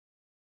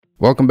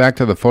Welcome back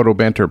to the Photo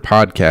Banter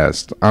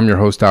podcast. I'm your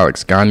host,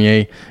 Alex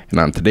Gagne, and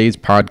on today's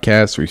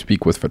podcast, we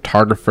speak with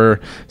photographer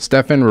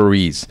Stefan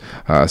Ruiz.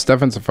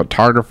 Stefan's a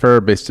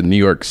photographer based in New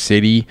York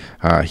City.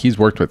 He's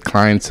worked with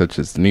clients such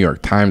as the New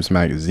York Times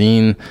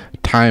Magazine,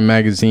 Time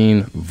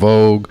Magazine,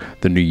 Vogue,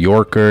 The New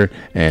Yorker,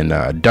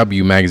 and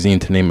W Magazine,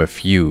 to name a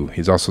few.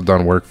 He's also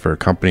done work for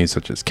companies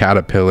such as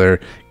Caterpillar,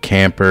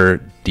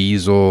 Camper,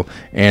 Diesel,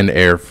 and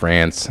Air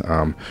France.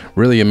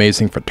 Really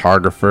amazing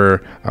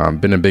photographer.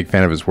 Been a big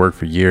fan of his work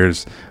for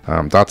years.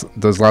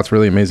 Does lots of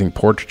really amazing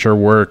portraiture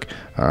work.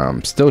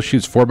 Still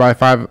shoots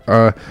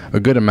 4x5 a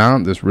good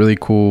amount. This really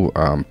cool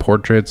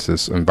portraits,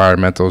 this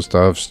environmental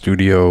stuff,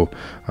 studio.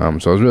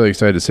 So I was really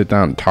excited to sit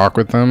down and talk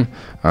with him.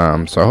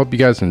 So I hope you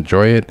guys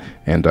enjoy it,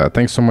 and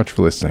thanks so much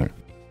for listening.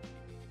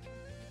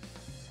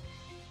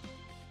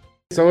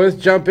 So let's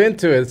jump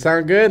into it.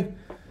 Sound good?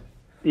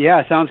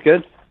 Yeah, sounds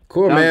good.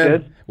 Cool, sounds man.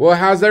 Good. Well,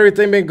 how's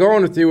everything been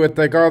going with you with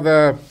like all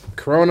the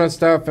Corona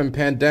stuff and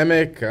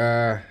pandemic?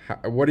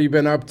 What have you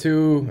been up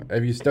to?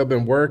 Have you still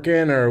been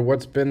working, or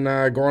what's been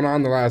going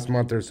on the last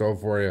month or so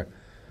for you?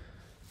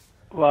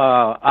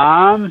 Well,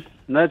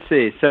 let's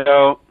see.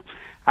 So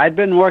I'd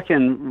been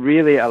working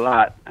really a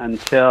lot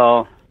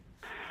until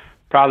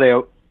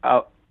probably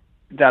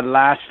the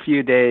last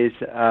few days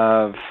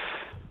of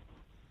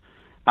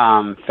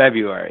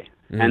February.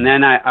 And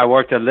then I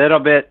worked a little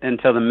bit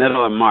until the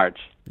middle of March.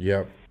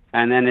 Yep.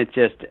 And then it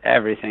just,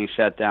 everything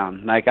shut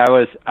down. Like I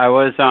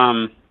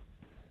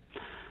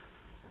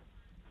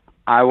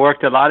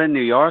worked a lot in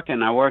New York,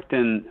 and I worked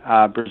in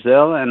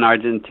Brazil and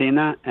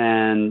Argentina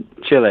and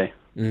Chile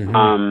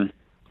until,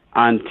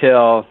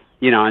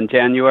 in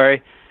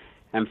January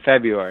and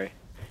February.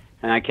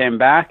 And I came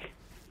back,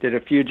 did a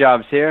few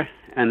jobs here,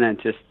 and then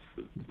just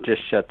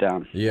shut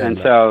down. Yeah. And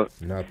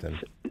nothing.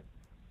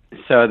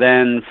 So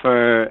then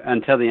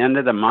until the end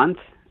of the month,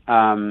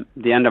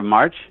 the end of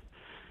March,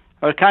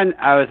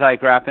 I was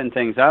like wrapping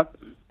things up,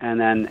 and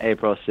then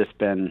April's just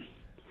been,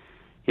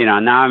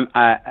 now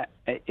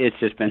it's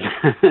just been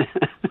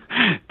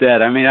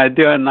dead. I mean, I'm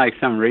doing like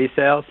some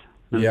resales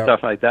and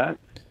stuff like that,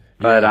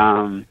 but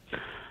a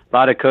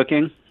lot of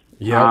cooking.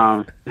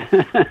 Yeah.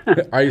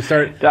 Are you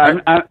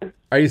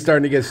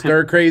starting to get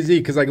stir crazy?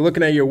 Because like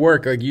looking at your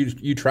work, like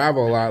you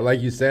travel a lot,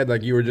 like you said,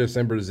 like you were just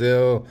in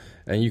Brazil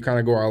and you kind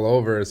of go all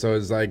over. So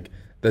it's like,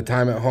 the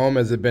time at home,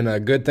 has it been a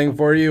good thing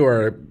for you,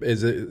 or are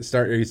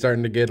you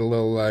starting to get a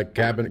little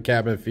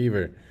cabin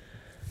fever?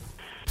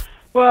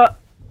 Well,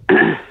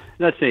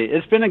 let's see.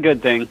 It's been a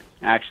good thing,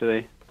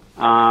 actually.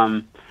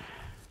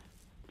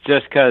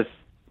 Just because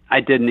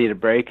I did need a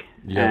break,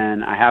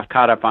 and I have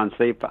caught up on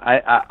sleep.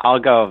 I'll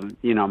go,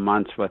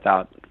 months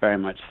without very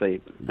much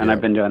sleep, and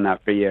I've been doing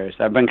that for years.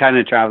 I've been kind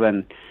of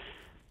traveling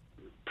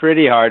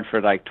pretty hard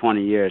for like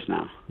 20 years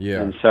now.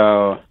 Yeah. And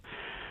so...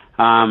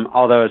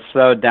 although it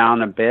slowed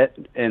down a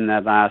bit in the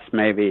last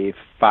maybe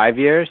 5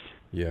 years.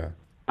 Yeah.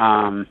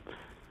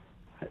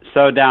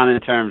 Slowed down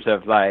in terms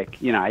of like,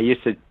 I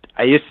used to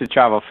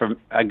travel for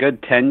a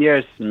good 10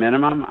 years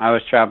minimum. I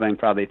was traveling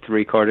probably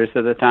 3/4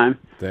 of the time.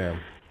 Damn.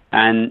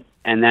 And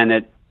then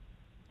it,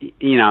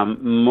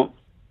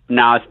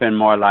 now it's been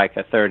more like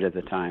 1/3 of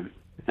the time.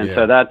 And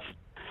so that's,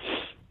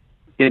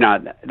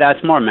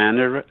 that's more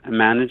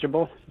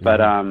manageable. But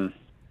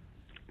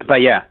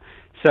yeah.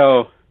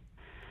 So,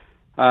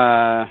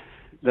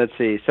 let's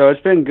see. So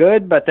it's been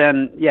good, but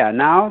then,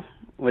 now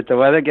with the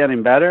weather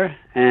getting better,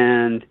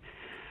 and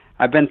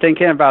I've been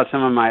thinking about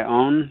some of my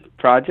own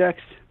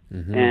projects,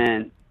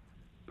 and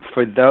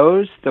for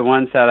those, the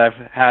ones that I've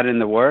had in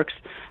the works,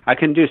 I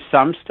can do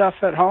some stuff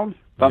at home,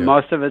 but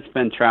most of it's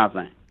been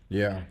traveling.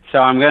 Yeah. So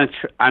I'm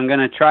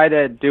gonna try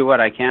to do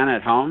what I can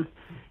at home,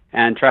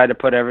 and try to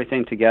put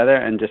everything together,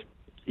 and just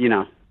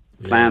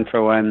plan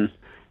for when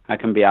I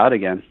can be out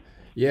again.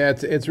 Yeah,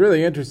 it's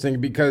really interesting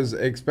because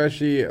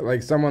especially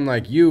like someone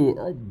like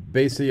you,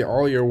 basically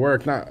all your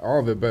work, not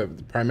all of it,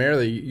 but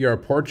primarily you're a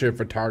portrait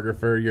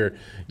photographer.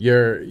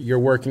 You're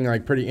working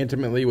like pretty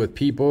intimately with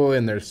people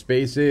in their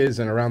spaces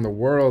and around the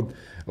world.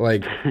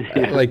 Like,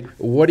 like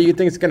what do you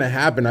think is going to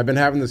happen? I've been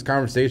having this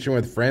conversation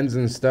with friends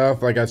and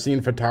stuff. Like I've seen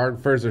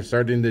photographers are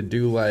starting to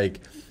do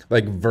like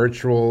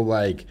virtual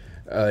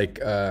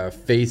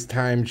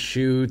FaceTime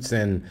shoots,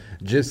 and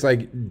just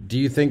like, do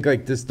you think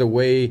like this the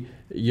way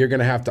you're going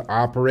to have to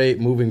operate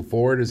moving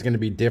forward is going to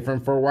be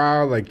different for a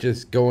while? Like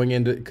just going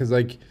into, because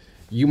like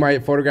you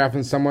might photograph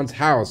in someone's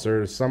house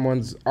or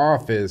someone's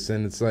office,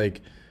 and it's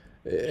like,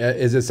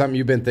 is it something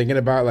you've been thinking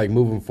about like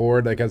moving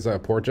forward, like as a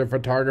portrait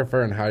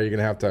photographer, and how you're going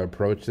to have to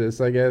approach this,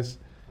 I guess?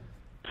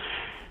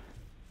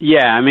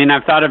 Yeah, I mean,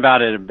 I've thought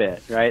about it a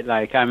bit, right?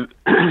 Like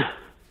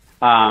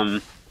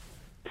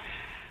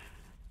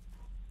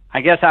I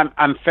guess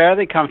I'm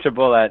fairly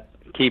comfortable at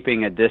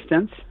keeping a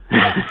distance.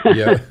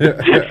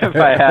 If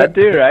I had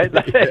to, right?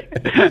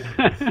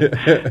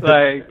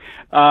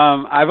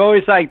 I've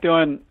always liked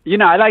doing,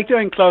 I like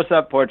doing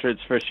close-up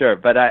portraits for sure,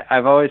 but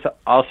I've always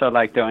also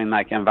liked doing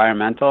like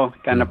environmental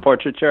kind of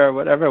portraiture or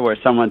whatever, where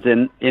someone's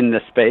in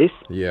the space.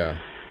 Yeah.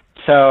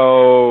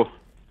 So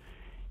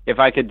if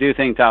I could do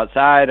things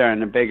outside or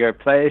in a bigger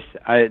place,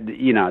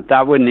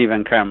 that wouldn't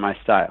even cramp my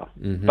style.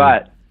 Mm-hmm.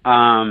 But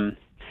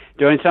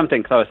doing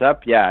something close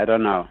up, I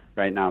don't know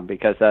right now,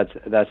 because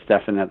that's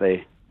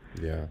definitely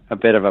a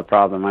bit of a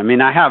problem. I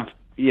mean, I have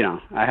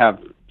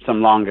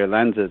some longer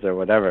lenses or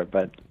whatever,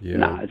 but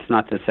no, it's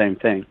not the same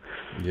thing.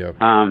 Yep.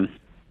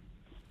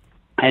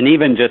 And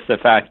even just the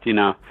fact,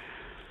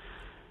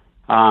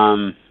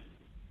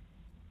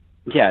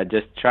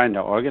 just trying to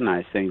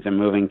organize things and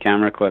moving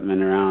camera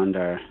equipment around,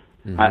 or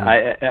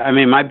I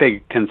mean, my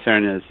big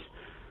concern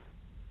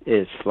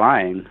is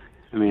flying.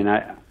 I mean,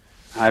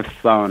 I've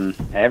flown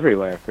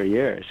everywhere for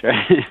years,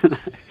 right?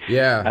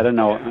 Yeah. I don't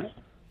know,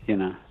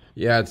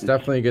 Yeah, it's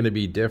definitely going to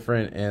be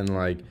different. And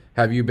like,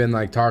 have you been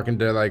like talking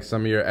to like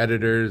some of your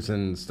editors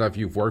and stuff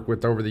you've worked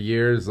with over the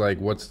years? Like,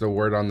 what's the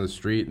word on the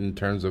street in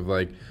terms of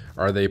like,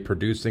 are they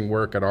producing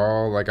work at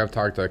all? Like, I've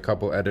talked to a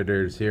couple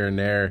editors here and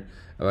there.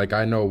 Like,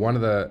 I know one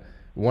of the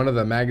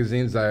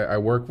magazines I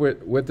work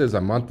with is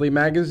a monthly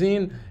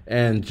magazine,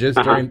 and just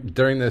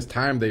during this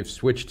time they've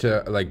switched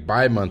to like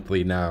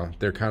bi-monthly now.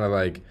 They're kind of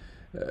like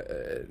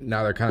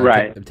now they're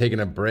kind of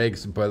taking a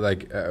breaks. But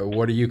like,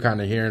 what are you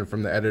kind of hearing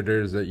from the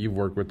editors that you've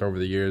worked with over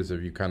the years?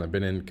 Have you kind of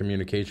been in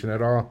communication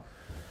at all?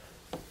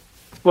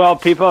 Well,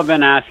 people have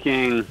been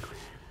asking,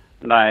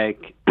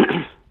 like,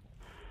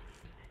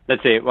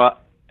 let's see. Well,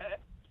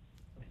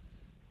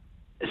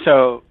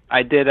 so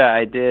I did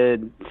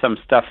some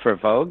stuff for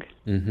Vogue,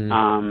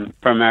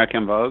 for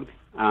American Vogue,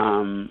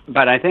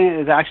 but I think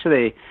it's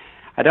actually,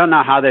 I don't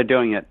know how they're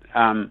doing it.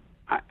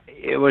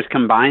 It was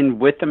combined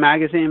with the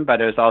magazine,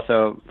 but it was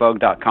also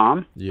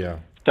Vogue.com. Yeah.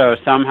 So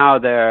somehow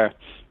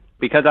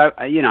because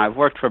I've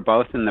worked for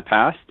both in the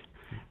past,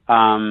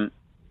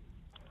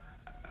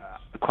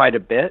 quite a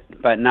bit,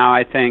 but now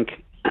I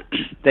think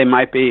they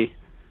might be.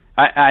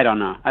 I don't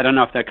know. I don't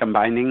know if they're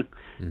combining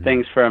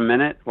things for a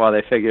minute while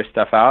they figure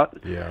stuff out.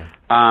 Yeah.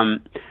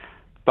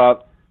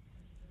 But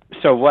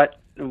so what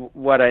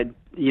I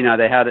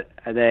they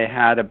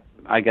had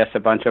I guess a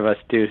bunch of us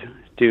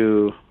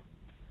do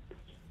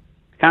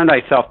kind of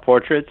like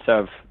self-portraits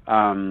of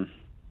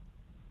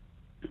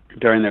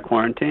during the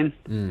quarantine.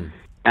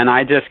 And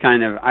I just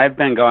I've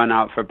been going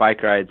out for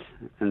bike rides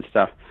and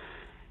stuff,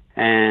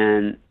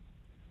 and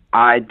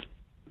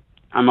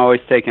I'm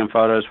always taking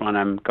photos when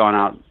I'm going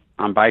out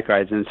on bike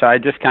rides, and so I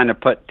just kind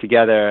of put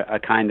together a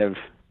kind of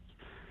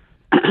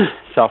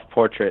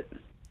self-portrait,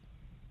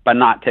 but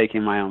not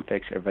taking my own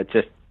picture, but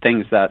just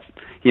things that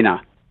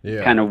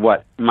kind of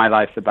what my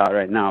life's about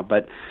right now.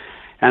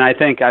 And I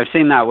think I've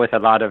seen that with a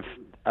lot of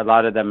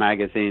the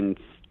magazines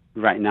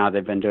right now.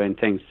 They've been doing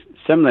things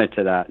similar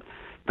to that,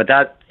 but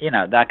that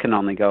that can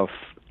only go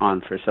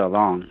on for so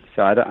long.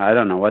 So I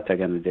don't know what they're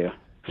going to do.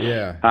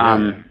 Yeah.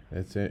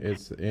 It's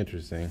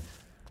interesting.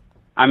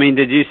 I mean,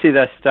 did you see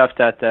the stuff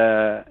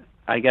that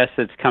I guess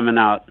it's coming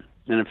out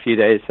in a few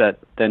days that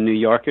the New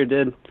Yorker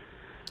did?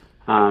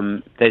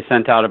 They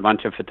sent out a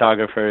bunch of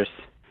photographers.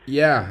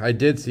 Yeah, I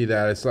did see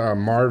that. I saw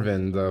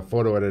Marvin, the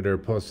photo editor,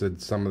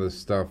 posted some of the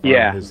stuff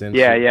on his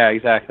Instagram. Yeah,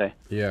 exactly.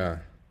 Yeah,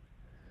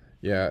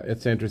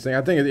 it's interesting.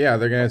 I think, they're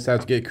going to have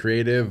to get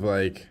creative.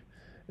 Like,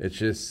 it's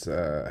just,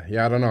 I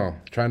don't know.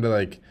 Trying to,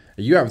 like,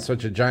 you have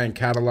such a giant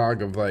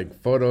catalog of, like,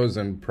 photos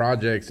and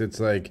projects. It's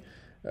like,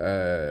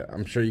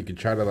 I'm sure you could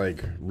try to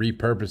like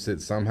repurpose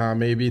it somehow,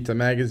 maybe to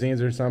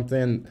magazines or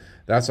something.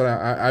 That's what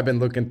I've been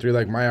looking through,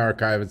 like my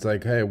archive. It's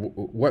like, hey,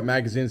 what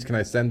magazines can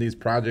I send these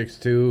projects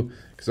to?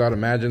 Because I'd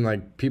imagine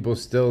like people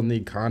still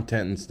need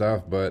content and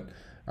stuff, but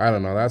I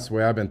don't know. That's the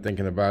way I've been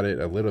thinking about it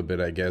a little bit,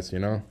 I guess,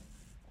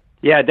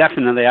 Yeah,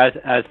 definitely. I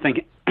was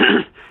thinking,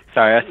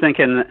 sorry, I was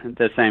thinking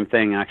the same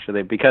thing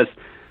actually, because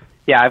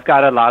I've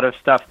got a lot of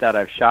stuff that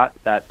I've shot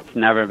that's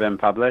never been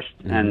published,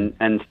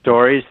 and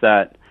stories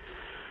that,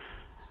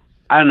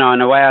 I don't know,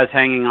 in a way I was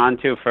hanging on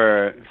to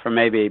for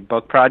maybe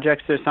book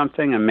projects or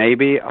something, and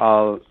maybe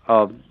I'll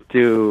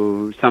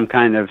do some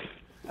kind of,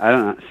 I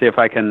don't know, see if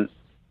I can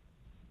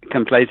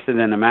place it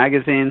in a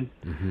magazine,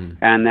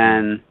 and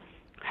then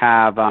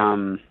have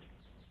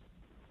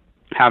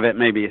it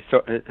maybe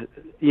sort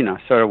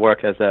of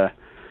work as a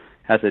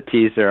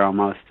teaser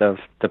almost of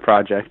the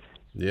project.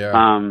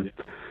 Yeah.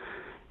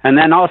 And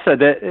then also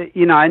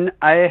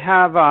I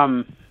have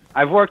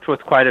I've worked with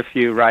quite a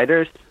few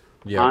writers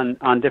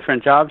on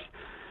different jobs.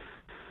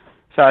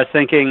 So I was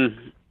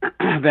thinking,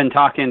 I've been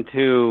talking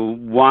to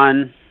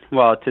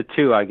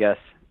two, I guess,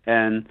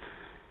 and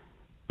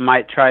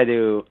might try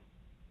to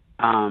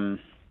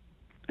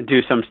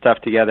do some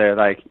stuff together.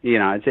 Like,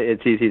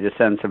 it's easy to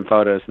send some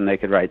photos and they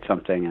could write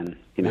something, and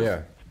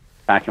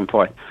back and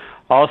forth.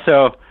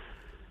 Also,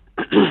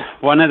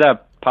 one of the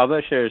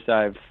publishers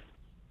I've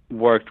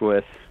worked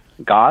with,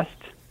 Gost,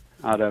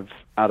 out of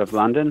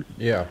London.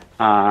 Yeah.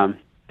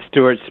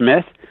 Stuart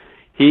Smith.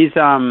 He's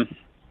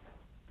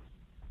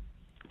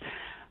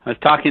I was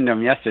talking to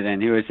him yesterday,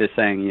 and he was just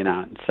saying,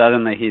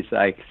 suddenly he's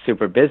like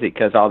super busy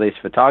because all these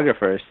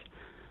photographers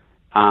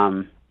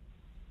are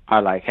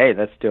are like, hey,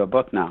 let's do a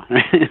book now.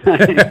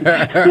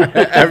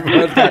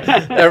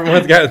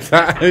 everyone's got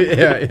time.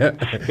 Yeah.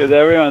 Because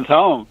everyone's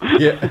home.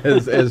 Yeah,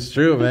 it's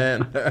true,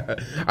 man.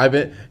 I've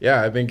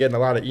been getting a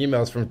lot of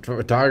emails from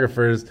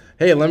photographers.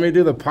 Hey, let me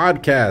do the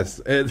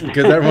podcast. It's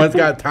because everyone's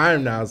got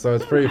time now, so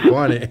it's pretty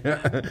funny.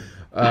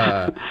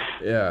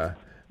 Yeah.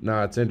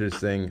 No, it's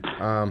interesting.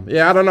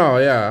 Yeah, I don't know.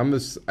 Yeah,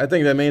 I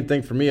think the main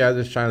thing for me, I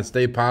was just trying to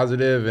stay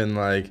positive and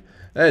like,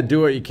 do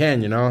what you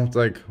can. It's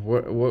like,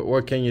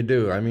 what can you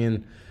do? I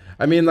mean,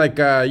 like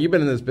you've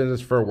been in this business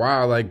for a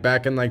while. Like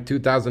back in like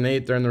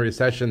 2008 during the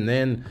recession.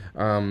 Then,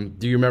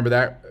 do you remember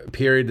that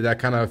period? Did that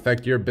kind of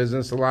affect your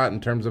business a lot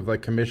in terms of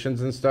like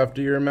commissions and stuff?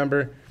 Do you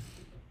remember?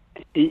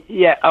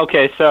 Yeah.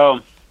 Okay. So,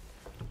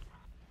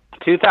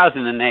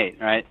 2008,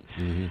 right?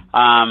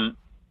 Mm-hmm.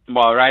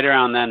 Well, right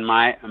around then,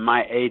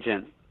 my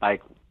agent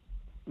like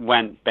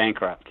went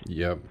bankrupt.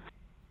 Yep.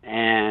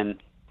 And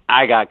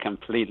I got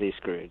completely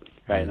screwed,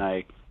 right?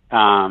 Like,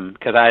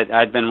 because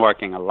I'd been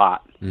working a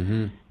lot,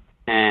 mm-hmm.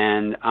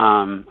 and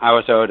I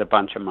was owed a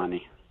bunch of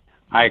money.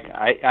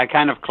 I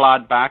kind of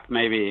clawed back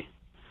maybe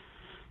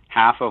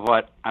half of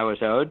what I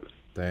was owed,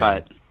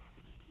 but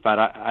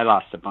I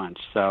lost a bunch.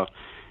 So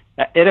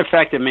it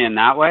affected me in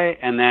that way.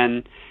 And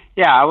then,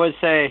 yeah, I would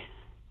say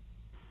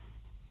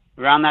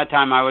around that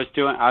time I was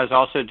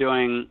also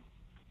doing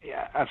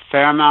a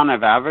fair amount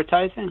of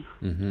advertising,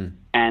 mm-hmm.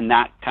 and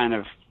that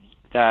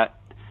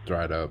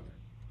dried up.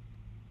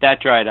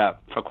 That dried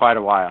up for quite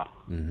a while.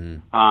 Mm-hmm.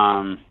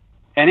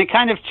 And it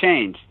kind of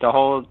changed. The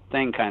whole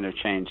thing kind of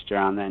changed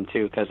around then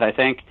too, because I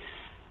think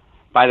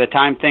by the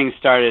time things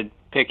started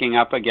picking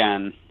up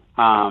again,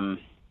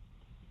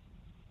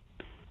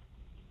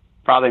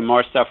 probably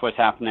more stuff was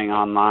happening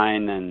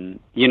online, and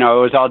it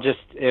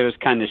was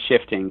kind of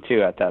shifting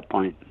too at that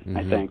point. Mm-hmm.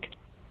 I think.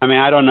 I mean,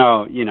 I don't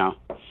know.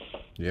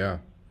 Yeah.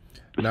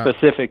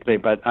 Specifically,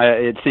 but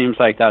it seems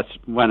like that's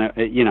when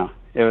it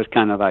was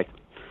kind of like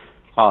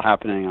all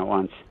happening at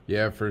once.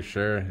 Yeah, for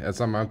sure. That's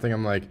something I'm thinking.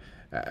 I'm like,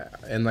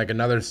 in like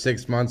another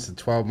 6 months to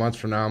 12 months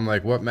from now, I'm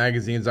like, what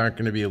magazines aren't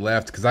going to be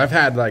left? Because I've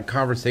had like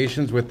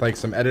conversations with like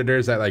some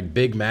editors at like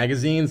big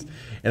magazines,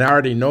 and I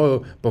already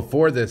know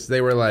before this they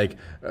were like,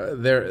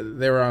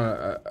 they were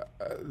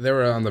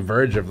on the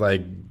verge of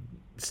like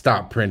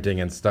stop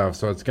printing and stuff.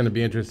 So it's going to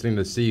be interesting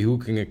to see who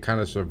can kind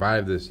of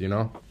survive this.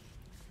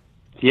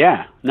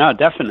 Yeah, no,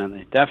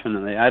 definitely.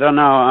 I don't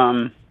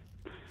know.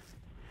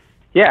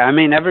 Yeah, I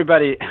mean,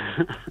 everybody.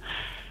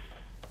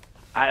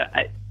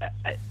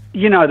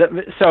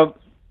 So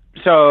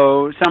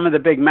some of the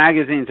big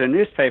magazines or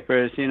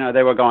newspapers,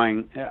 they were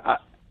going.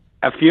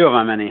 A few of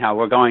them, anyhow,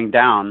 were going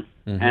down,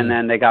 mm-hmm. and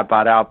then they got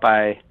bought out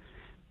by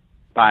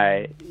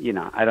I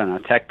don't know,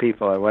 tech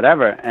people or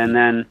whatever, and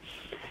then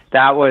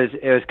it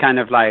was kind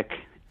of like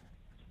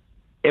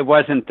it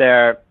wasn't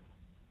their.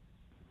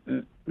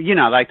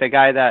 Like the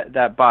guy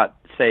that bought,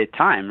 say,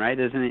 Time, right?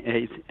 Isn't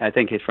he? I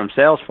think he's from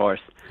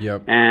Salesforce.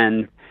 Yep.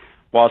 And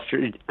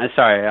Washington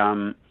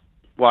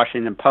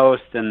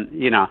Post, and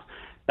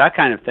that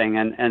kind of thing.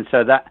 And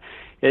so that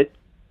it,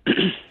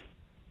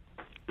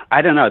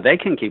 I don't know. They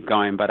can keep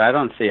going, but I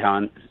don't see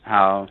how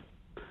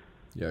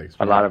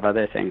a lot of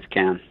other things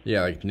can.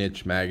 Yeah, like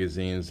niche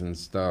magazines and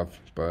stuff.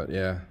 But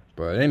yeah.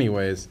 But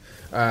anyways,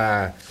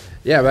 but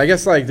I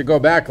guess like to go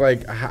back,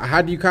 like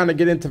how do you kind of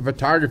get into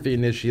photography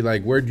initially?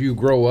 Like where do you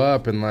grow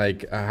up, and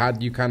like how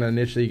do you kind of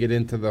initially get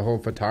into the whole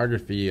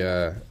photography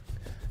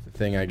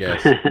thing? I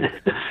guess.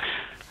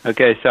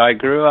 Okay, so I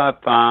grew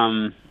up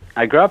out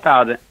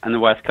on the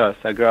West Coast.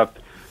 I grew up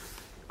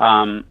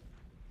in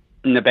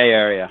the Bay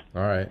Area.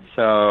 All right.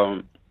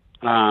 So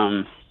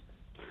I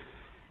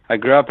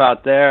grew up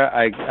out there.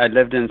 I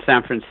lived in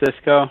San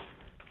Francisco,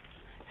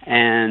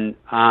 and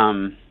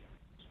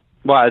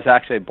well, I was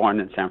actually born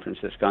in San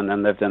Francisco and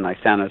then lived in like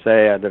San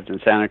Jose. I lived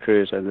in Santa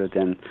Cruz. I lived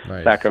in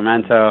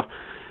Sacramento,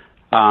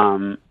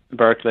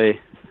 Berkeley,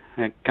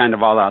 kind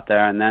of all out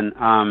there. And then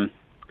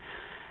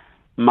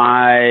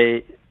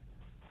my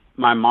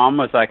mom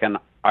was like an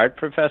art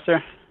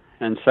professor,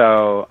 and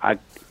so I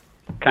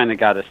kind of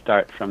got a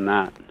start from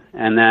that.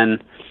 And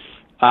then,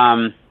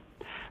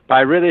 but I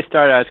really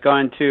started.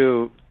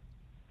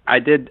 I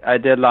did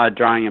a lot of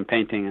drawing and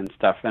painting and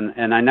stuff,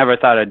 and I never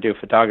thought I'd do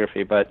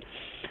photography, but.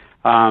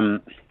 My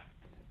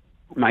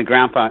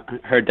grandpa,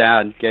 her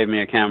dad, gave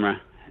me a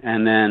camera,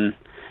 and then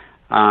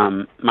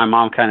my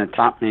mom kind of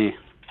taught me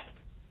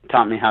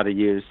how to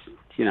use,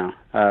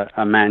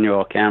 a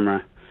manual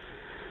camera,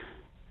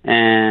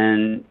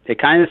 and it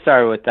kind of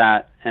started with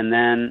that. And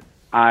then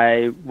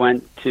I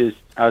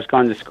was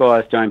going to school. I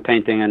was doing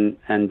painting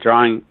and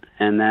drawing,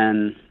 and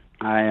then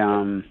I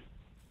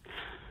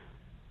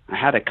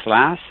had a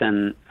class,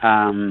 and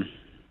I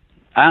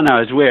don't know.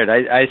 It was weird.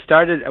 I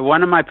started.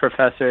 One of my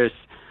professors.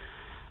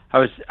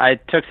 I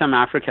took some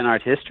African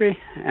art history,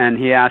 and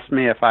he asked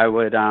me if I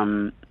would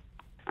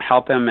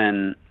help him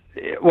in.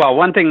 Well,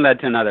 one thing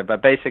led to another,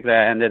 but basically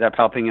I ended up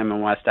helping him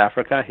in West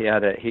Africa. He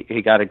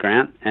got a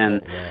grant,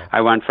 and I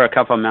went for a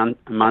couple of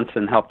months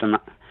and helped him.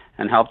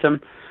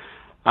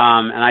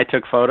 And I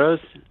took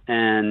photos,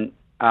 and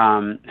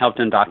helped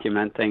him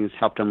document things,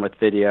 helped him with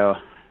video,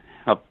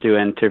 helped do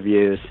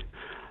interviews.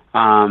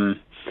 And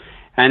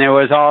it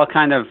was all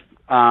kind of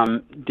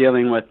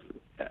dealing with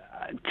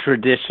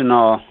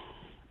traditional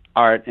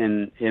art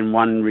in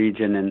one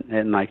region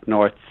in like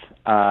north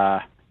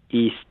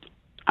east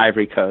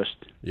Ivory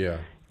Coast. Yeah.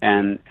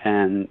 And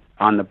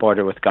on the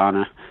border with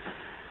Ghana.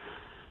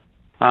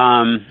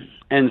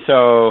 And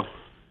so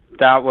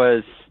that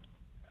was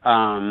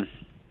I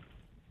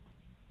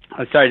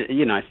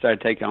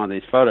started taking all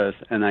these photos,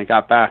 and I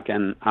got back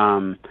and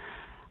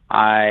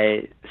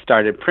I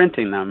started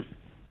printing them,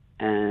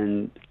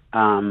 and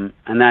then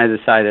I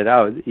decided,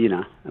 I'd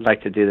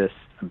like to do this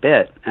a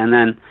bit. And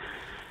then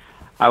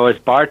I was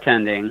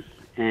bartending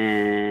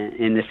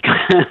in this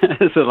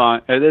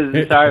sorry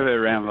if it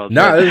rambled.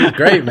 No, this is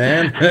great,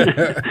 man.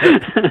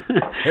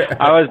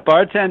 I was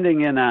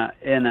bartending in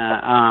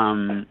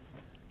a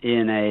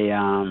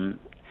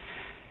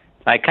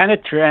like kind of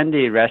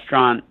trendy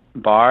restaurant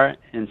bar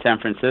in San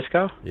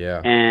Francisco.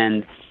 Yeah.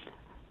 And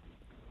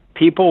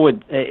people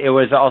would. It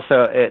was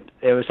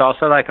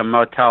also like a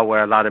motel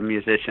where a lot of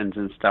musicians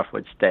and stuff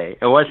would stay.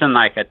 It wasn't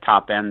like a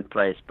top end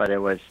place, but it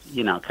was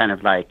kind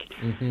of like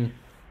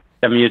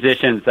the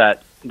musicians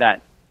that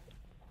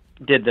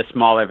did the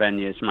smaller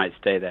venues might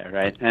stay there,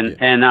 right?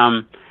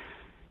 And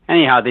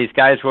anyhow, these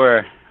guys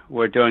were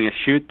doing a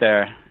shoot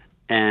there,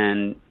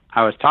 and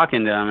I was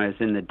talking to them. It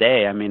was in the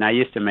day. I mean, I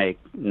used to make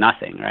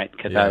nothing, right?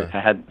 Because I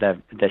had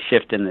the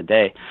shift in the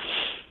day,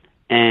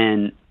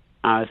 and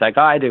I was like,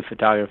 I do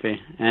photography,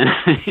 and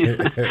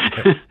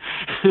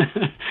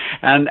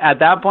and at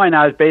that point,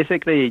 I was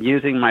basically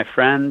using my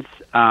friend's,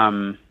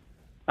 a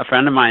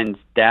friend of mine's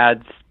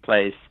dad's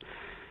place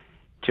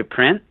to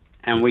print,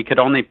 and we could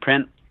only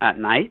print at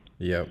night.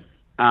 Yep.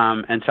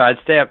 And so I'd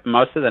stay up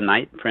most of the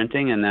night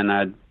printing, and then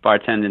I'd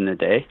bartend in the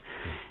day,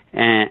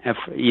 and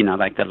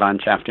like the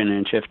lunch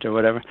afternoon shift or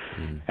whatever.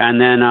 And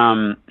then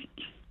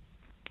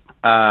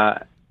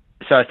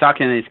so I was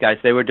talking to these guys.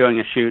 They were doing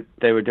a shoot.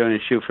 They were doing a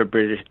shoot for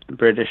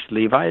British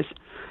Levi's,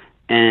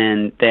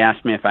 and they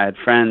asked me if I had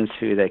friends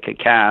who they could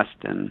cast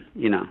and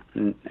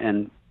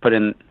and put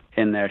in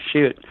their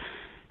shoot.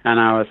 And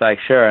I was like,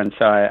 sure. And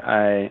so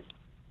I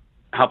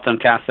helped them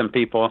cast some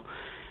people.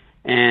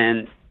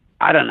 And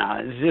I don't know,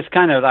 it's just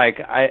kind of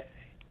like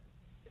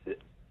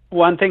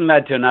one thing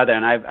led to another,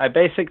 and I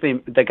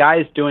basically, the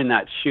guys doing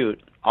that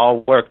shoot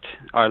all worked,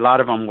 or a lot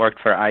of them worked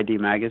for ID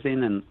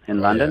magazine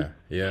in London.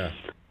 Yeah.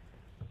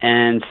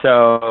 And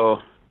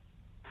so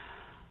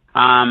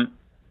I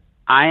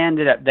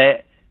ended up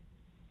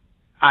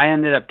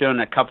doing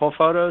a couple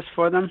photos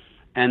for them,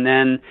 and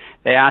then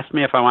they asked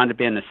me if I wanted to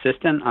be an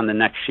assistant on the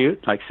next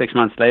shoot, like 6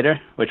 months later,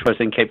 which was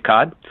in Cape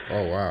Cod.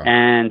 Oh wow.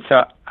 And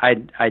so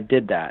I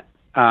did that.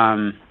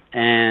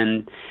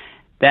 And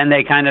then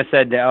they kind of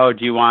said, do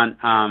you want,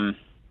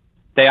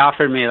 they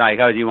offered me like,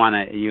 do you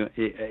want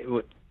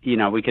to,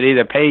 we could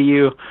either pay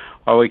you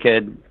or we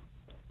could,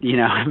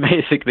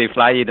 basically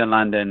fly you to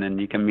London and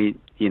you can meet,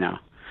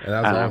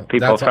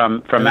 people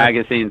from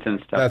magazines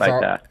and stuff like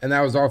that. And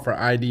that was all for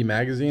ID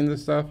magazines and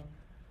stuff?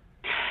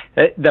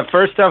 The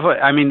first stuff,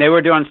 they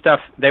were doing stuff,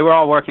 they were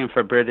all working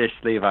for British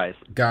Levi's.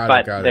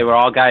 Got it. They were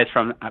all guys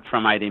from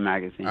ID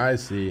magazine. I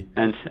see.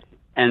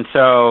 And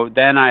so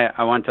then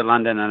I went to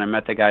London and I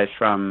met the guys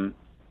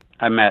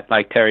I met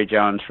like Terry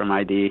Jones from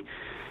ID.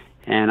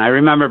 And I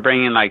remember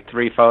bringing like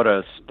 3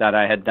 photos that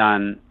I had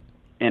done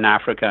in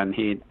Africa. And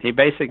he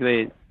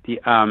basically,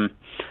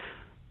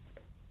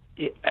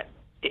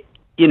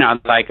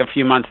 like a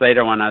few months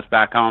later when I was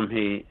back home,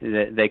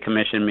 they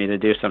commissioned me to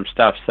do some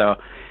stuff. So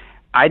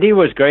ID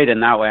was great in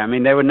that way. I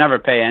mean, they would never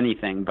pay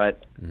anything,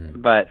 but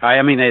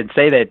they'd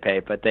say they'd pay,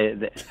 but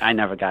I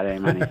never got any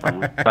money from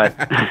them. But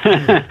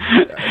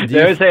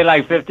they would say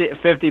like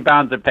 50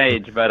 pounds a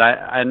page, but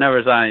I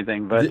never saw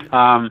anything. But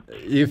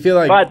you feel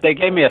like, but they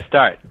gave me a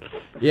start.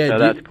 Yeah, so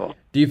that's cool.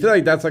 Do you feel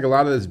like that's like a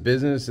lot of this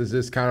business is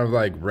this kind of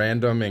like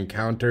random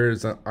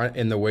encounters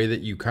in the way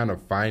that you kind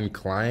of find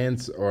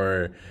clients,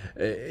 or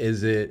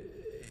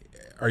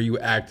are you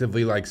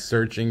actively like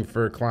searching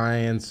for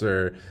clients,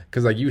 or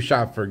because like you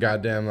shop for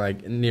goddamn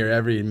like near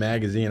every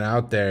magazine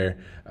out there?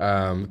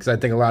 Because I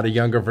think a lot of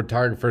younger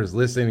photographers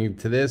listening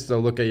to this,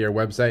 they'll look at your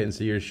website and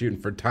see you're shooting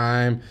for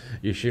Time,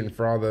 you're shooting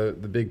for all the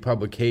big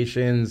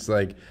publications.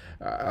 Like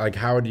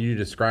how do you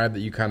describe that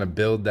you kind of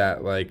build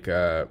that like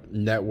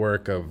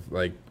network of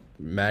like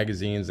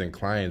magazines and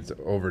clients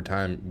over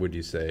time, would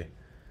you say?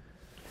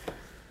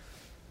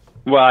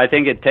 Well, I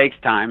think it takes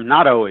time.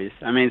 Not always.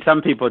 I mean,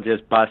 some people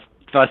just bust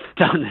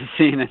on the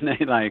scene and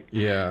they like,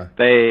 they're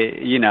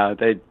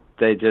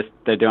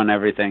doing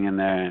everything and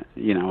they're,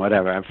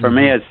 whatever. For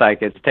me, it's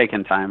like, it's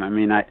taken time. I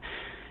mean, it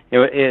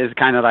is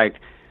kind of like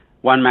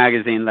one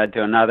magazine led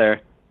to another,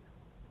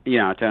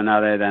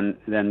 then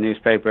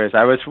newspapers.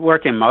 I was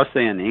working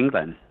mostly in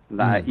England,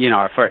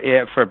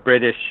 for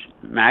British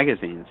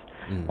magazines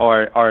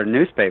or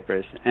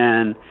newspapers.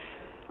 And,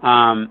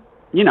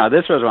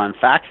 this was when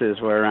faxes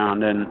were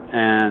around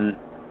and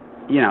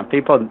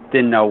people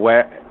didn't know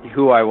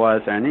who I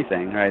was or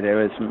anything, right? It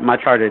was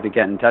much harder to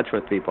get in touch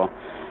with people.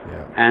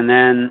 Yeah. And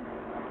then,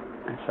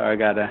 sorry, I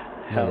got a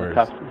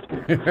helicopter.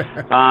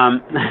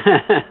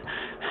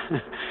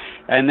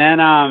 And then,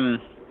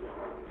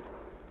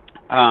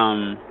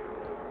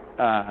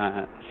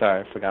 sorry,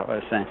 I forgot what I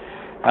was saying.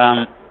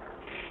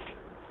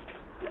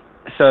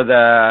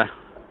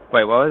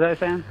 Wait, what was I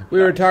saying?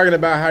 We were talking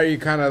about how you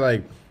kind of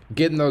like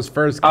getting those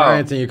first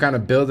clients and you're kind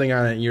of building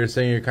on it. And you were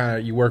saying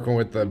you're working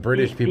with the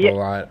British people a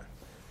lot.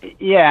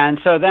 Yeah, and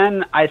so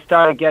then I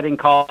started getting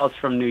calls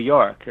from New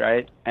York,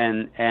 right?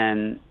 And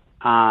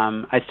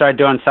I started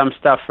doing some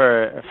stuff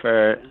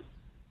for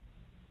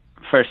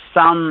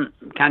some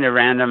kind of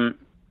random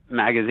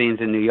magazines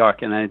in New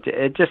York, and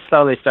it just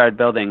slowly started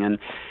building.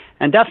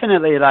 And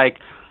definitely, like,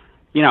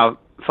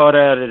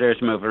 photo editors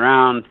move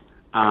around.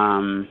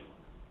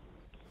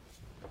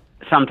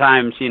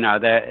 Sometimes,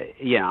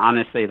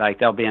 honestly, like,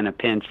 they'll be in a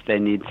pinch. They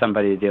need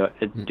somebody to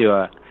do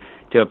a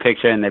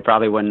picture, and they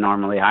probably wouldn't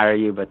normally hire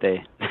you, but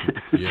they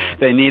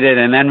they need it,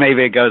 and then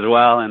maybe it goes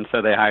well, and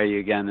so they hire you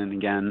again and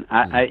again.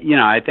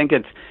 I think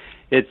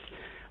it's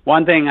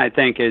one thing. I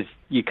think is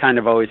you kind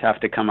of always have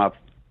to come up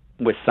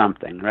with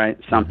something, right?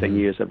 Something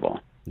usable.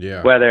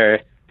 Yeah.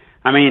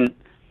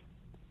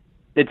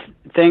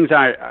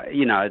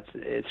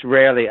 It's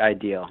rarely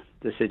ideal,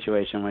 the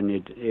situation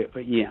when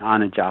you're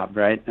on a job,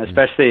 right?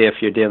 Especially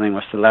if you're dealing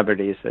with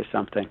celebrities or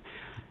something,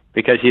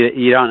 because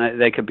you don't.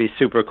 They could be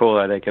super cool,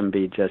 or they can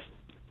be just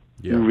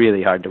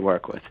really hard to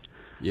work with.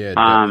 Yeah.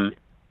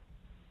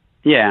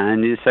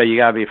 And so you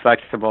gotta be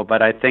flexible.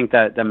 But I think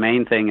that the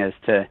main thing is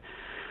to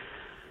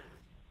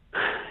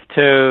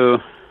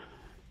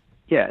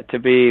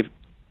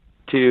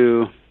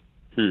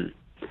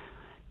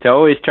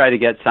always try to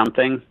get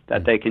something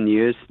that they can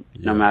use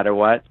no matter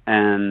what,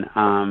 and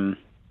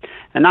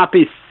not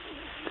be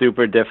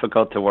super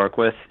difficult to work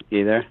with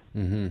either.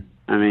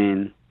 I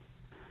mean,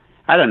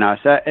 I don't know.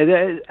 So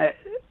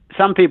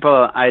some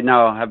people I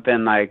know have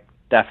been like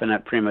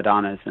definite prima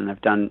donnas and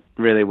have done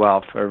really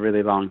well for a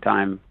really long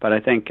time, but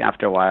I think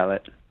after a while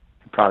it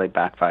probably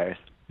backfires.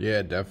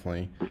 Yeah,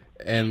 definitely.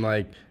 And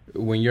like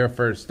when you're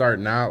first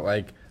starting out,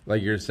 like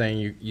you're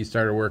saying, you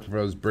started working for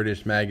those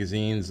British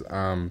magazines.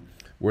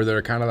 Were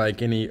there kind of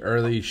like any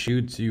early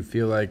shoots you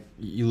feel like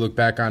you look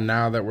back on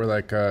now that were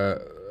like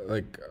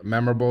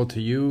memorable to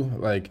you?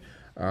 Like,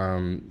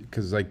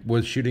 because like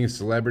was shooting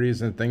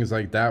celebrities and things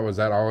like that, was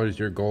that always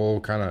your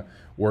goal, kind of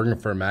working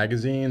for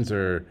magazines,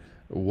 or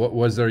what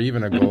was there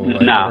even a goal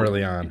like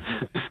early on?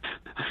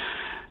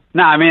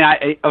 No, I mean,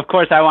 of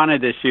course I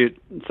wanted to shoot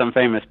some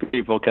famous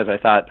people because I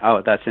thought,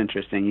 oh, that's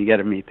interesting. You get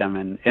to meet them,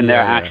 and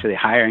they're actually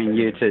hiring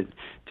you to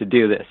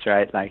do this,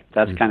 right? Like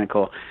that's kind of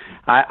cool.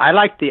 I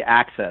like the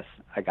access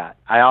I got.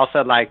 I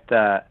also like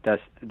the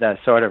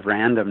sort of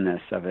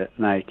randomness of it.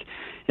 Like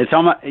it's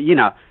almost,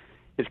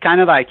 it's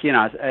kind of like,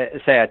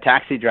 say a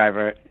taxi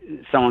driver,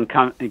 someone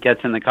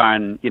gets in the car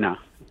and,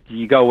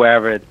 you go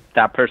wherever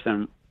that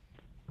person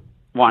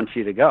wants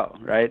you to go,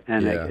 right?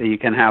 And you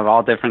can have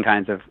all different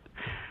kinds of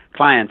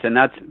clients, and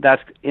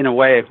that's in a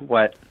way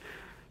what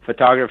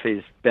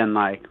photography's been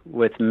like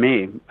with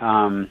me.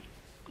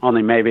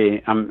 Only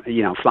maybe I'm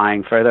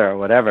flying further or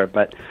whatever,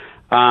 but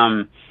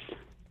you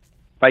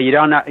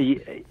don't know.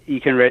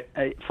 You can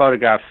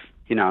photograph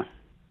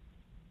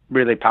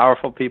really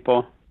powerful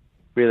people,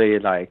 really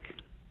like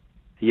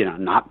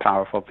not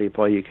powerful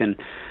people. You can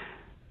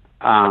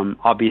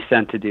I'll be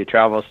sent to do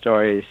travel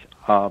stories.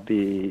 I'll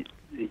be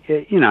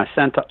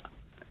sent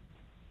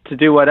to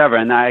do whatever,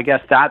 and I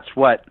guess that's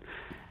what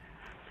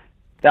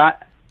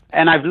that.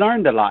 And I've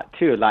learned a lot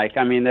too. Like,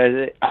 I mean,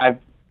 I've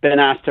been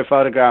asked to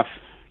photograph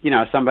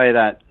somebody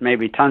that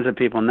maybe tons of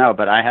people know,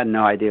 but I had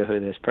no idea who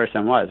this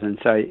person was, and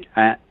so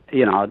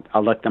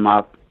I'll look them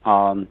up.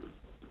 I'll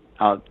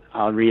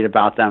read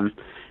about them,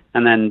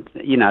 and then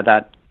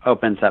that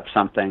opens up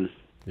something.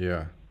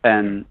 Yeah.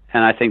 And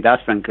I think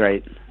that's been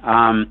great.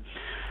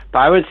 But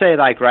I would say,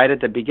 like, right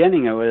at the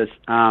beginning, it was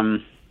I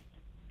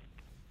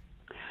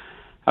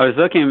was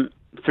looking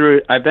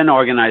through. I've been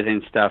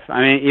organizing stuff.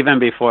 I mean, even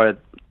before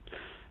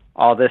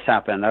all this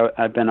happened,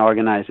 I've been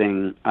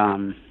organizing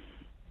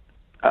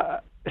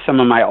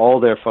some of my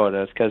older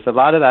photos, because a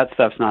lot of that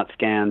stuff's not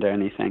scanned or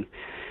anything.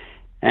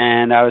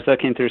 And I was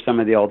looking through some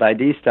of the old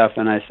ID stuff,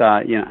 and I saw,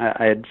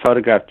 I had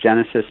photographed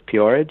Genesis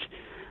Peorage,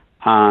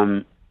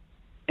 and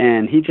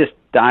he just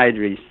died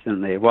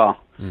recently. Well,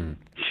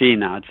 she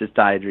now just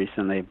died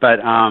recently.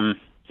 But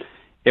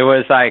it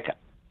was like,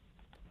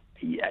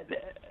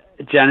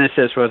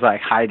 Genesis was like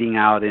hiding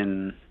out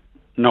in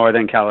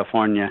Northern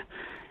California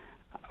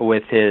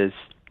with his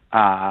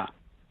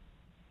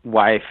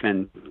wife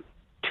and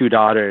 2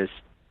 daughters,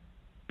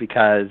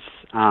 because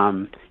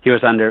he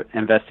was under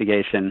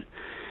investigation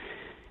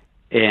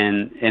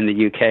in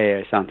the UK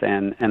or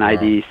something, and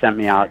ID sent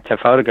me out to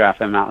photograph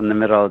him out in the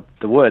middle of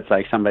the woods.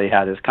 Like, somebody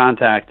had his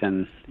contact,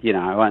 and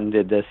I went and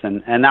did this,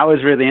 and that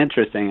was really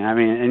interesting. I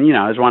mean, and it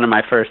was one of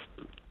my first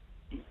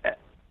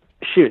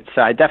shoots,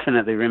 so I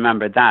definitely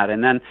remembered that.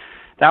 And then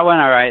that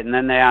went all right, and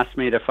then they asked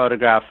me to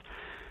photograph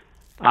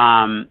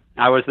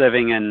I was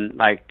living in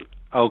like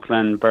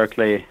Oakland,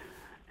 Berkeley,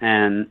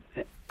 and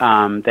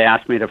they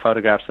asked me to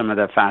photograph some of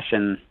the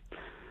fashion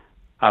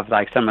of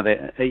like some of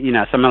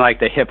like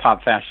the hip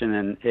hop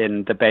fashion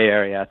in the Bay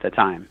Area at the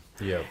time.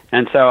 Yeah.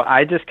 And so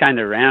I just kind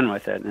of ran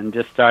with it and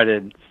just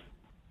started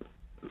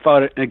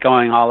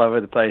going all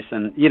over the place.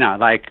 And,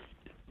 like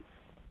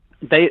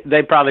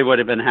they probably would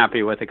have been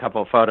happy with a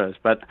couple of photos,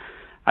 but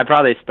I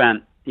probably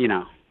spent,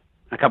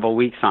 a couple of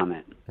weeks on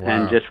it. Wow.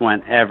 And just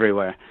went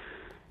everywhere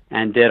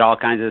and did all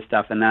kinds of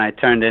stuff. And then I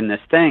turned in this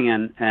thing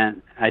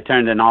and I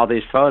turned in all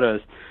these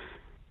photos,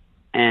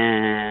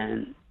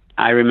 and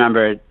I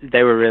remember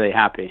they were really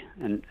happy.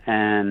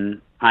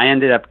 And I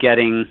ended up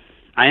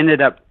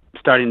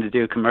starting to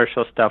do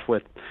commercial stuff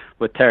with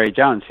Terry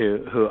Jones,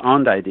 who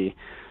owned ID.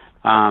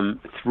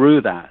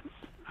 Through that,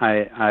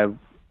 I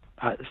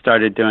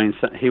started doing.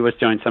 He was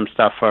doing some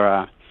stuff for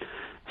a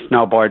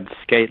snowboard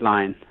skate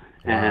line,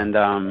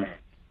 wow.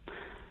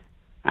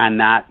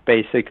 And that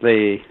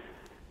basically,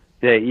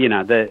 they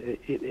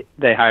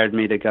hired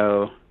me to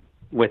go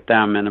with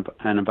them and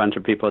a bunch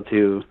of people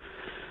to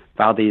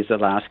Valdez,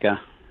 Alaska.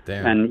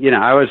 Damn. And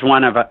I was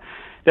one of I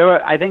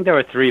think there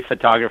were 3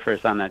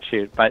 photographers on that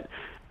shoot, but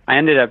I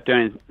ended up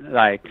doing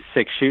like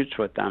 6 shoots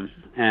with them.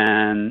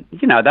 And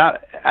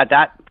that at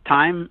that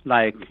time,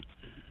 like,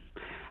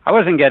 I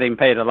wasn't getting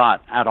paid a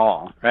lot at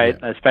all, right?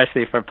 Yeah.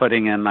 Especially for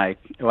putting in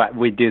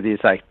we do these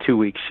like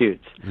 2-week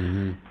shoots.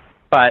 Mm-hmm.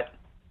 But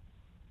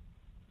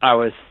I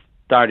was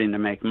starting to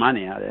make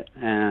money at it,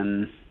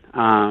 and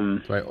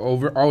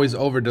always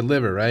over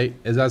deliver, right?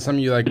 Is that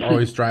something you like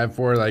always strive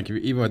for? Like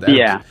even with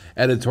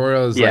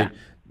editorials, like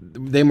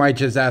they might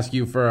just ask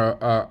you for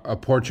a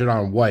portrait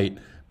on white,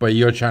 but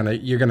you're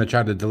gonna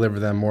try to deliver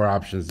them more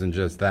options than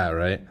just that,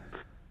 right?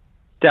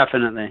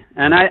 Definitely.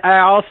 And I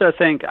also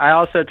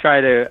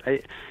try to,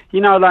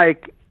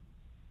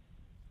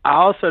 I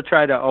also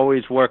try to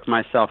always work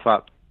myself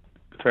up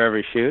for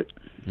every shoot,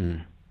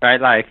 right?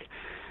 Like,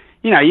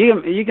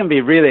 you can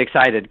be really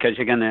excited because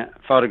you're going to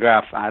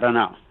photograph, I don't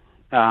know,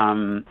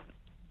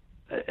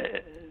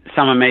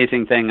 some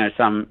amazing thing or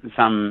some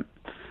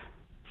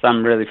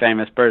really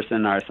famous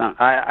person or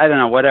I don't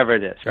know, whatever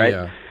it is, right?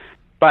 Yeah.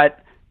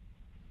 But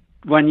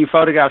when you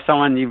photograph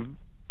someone you've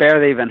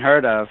barely even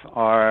heard of,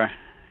 or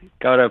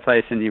go to a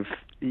place and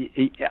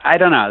I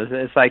don't know,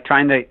 it's like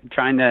trying to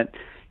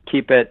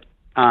keep it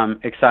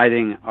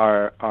exciting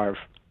or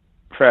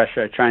fresh,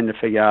 or trying to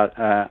figure out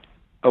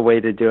a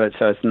way to do it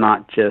so it's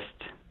not just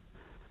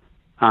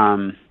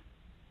so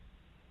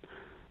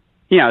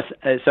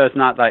it's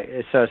not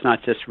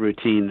just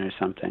routine or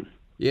something.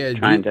 Yeah.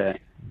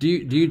 Do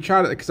you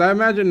try to, because I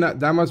imagine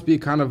that must be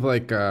kind of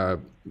like I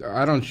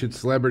don't shoot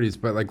celebrities,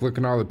 but like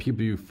looking at all the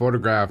people you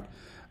photographed,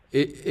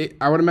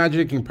 I would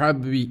imagine it can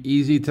probably be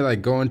easy to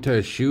like go into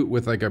a shoot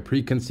with like a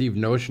preconceived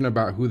notion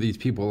about who these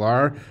people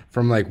are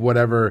from like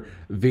whatever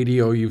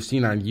video you've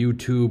seen on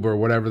YouTube or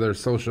whatever their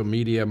social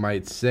media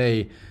might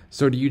say.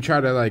 So do you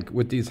try to, like,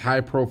 with these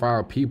high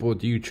profile people,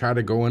 do you try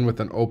to go in with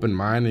an open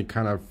mind and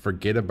kind of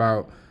forget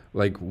about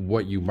like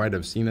what you might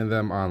have seen of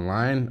them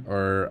online,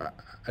 or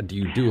do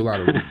you do a lot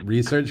of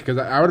research? Because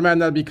I would imagine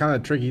that'd be kind of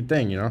a tricky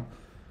thing,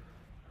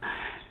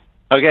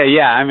 Okay,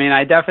 yeah. I mean,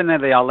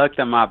 I'll look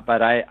them up,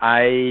 but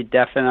I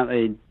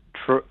definitely,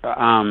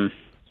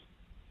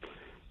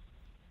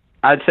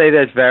 I'd say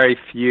there's very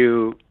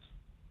few.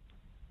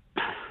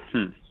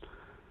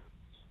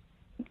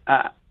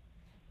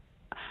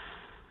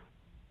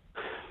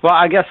 Well,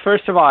 I guess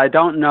first of all, I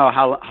don't know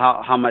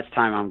how much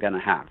time I'm going to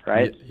have,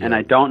 right? Yeah. And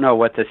I don't know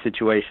what the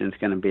situation's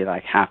going to be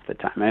like half the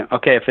time.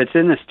 Okay, if it's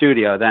in the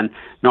studio, then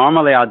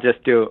normally I'll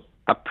just do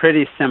a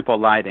pretty simple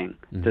lighting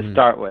to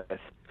start with,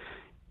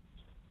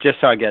 just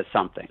so I get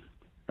something,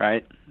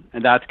 right?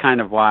 And that's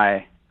kind of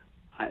why,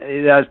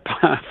 that's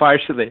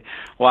partially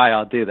why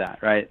I'll do that,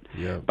 right?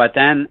 Yeah. But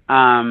then,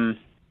 I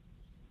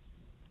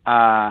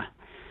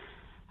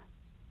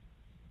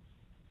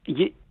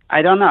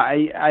don't know.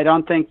 I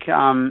don't think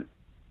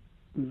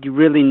you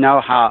really know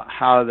how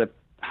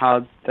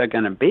they're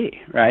going to be,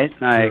 right?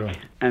 Like, sure.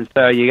 And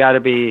so you got to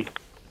be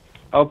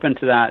open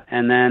to that.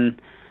 And then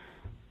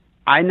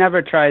I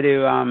never try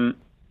to.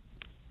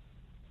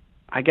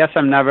 I guess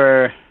I'm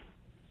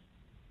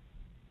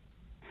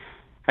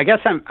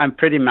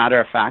pretty matter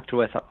of fact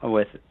with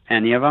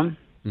any of them,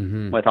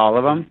 with all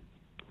of them.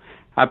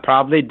 I'd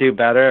probably do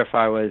better if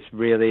I was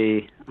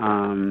really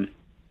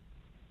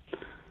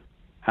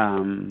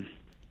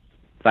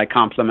like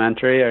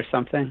complimentary or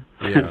something,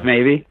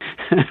 maybe.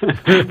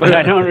 But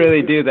I don't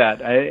really do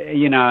that.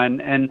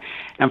 And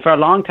for a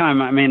long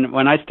time, I mean,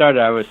 when I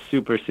started, I was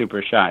super,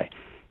 super shy.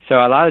 So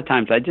a lot of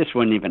times I just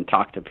wouldn't even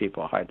talk to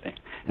people hardly.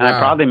 And I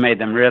probably made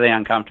them really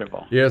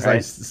uncomfortable. Yeah, it's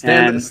right?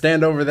 Like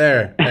stand over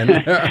there. And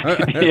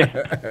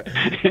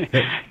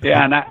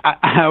yeah, and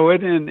I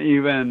wouldn't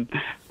even,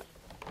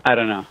 I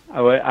don't know.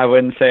 I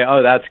wouldn't say,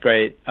 oh, that's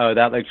great. Oh,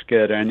 that looks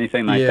good, or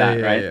anything like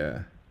that, right? Yeah.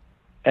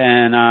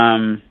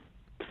 And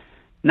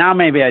now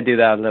maybe I do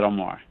that a little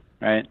more,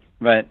 right?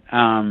 But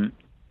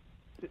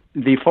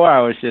before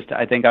I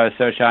think I was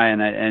so shy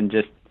and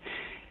just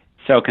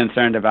so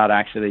concerned about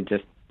actually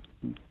just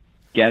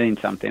getting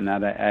something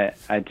that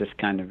I just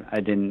I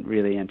didn't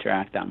really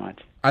interact that much.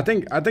 I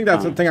think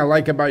that's the thing I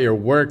like about your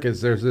work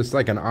is there's this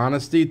like an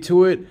honesty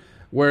to it.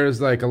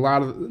 Whereas like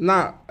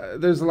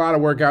there's a lot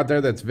of work out there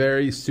that's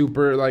very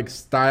super like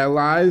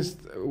stylized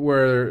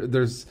where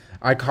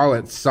I call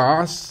it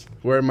sauce,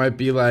 where it might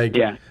be like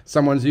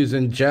someone's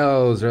using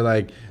gels or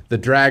like the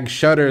drag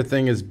shutter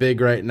thing is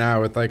big right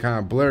now with like kind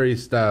of blurry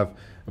stuff.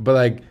 But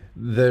like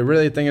the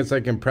really thing that's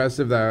like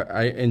impressive that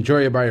I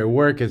enjoy about your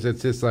work is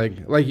it's just like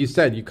you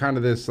said, you kind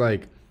of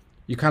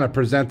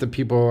present the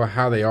people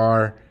how they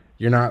are.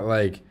 You're not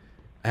like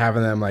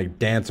having them like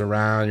dance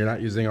around. You're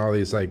not using all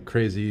these like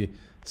crazy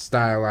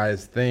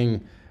stylized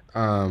thing.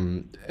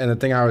 And the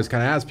thing I always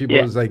kind of ask people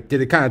is like,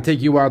 did it kind of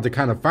take you a while to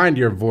kind of find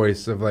your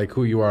voice of like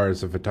who you are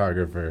as a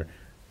photographer?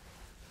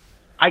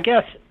 I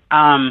guess,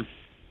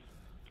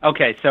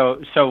 okay.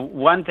 So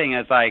one thing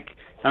is like,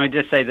 let me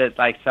just say that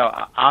like, so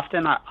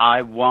often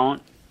I'll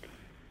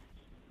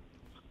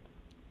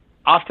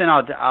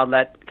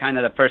let kind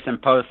of the person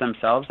pose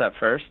themselves at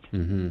first.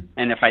 Mm-hmm.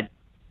 And if I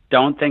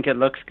don't think it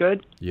looks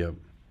good,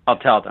 I'll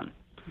tell them.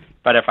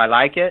 But if I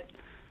like it,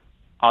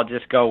 I'll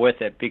just go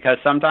with it, because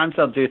sometimes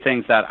they'll do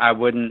things that I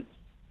wouldn't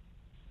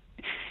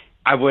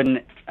have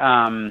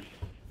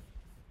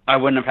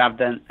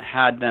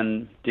had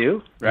them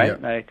do, right?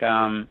 Yeah. Like,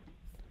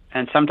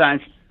 and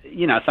sometimes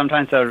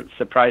they'll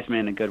surprise me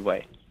in a good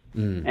way,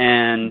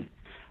 and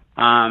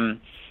so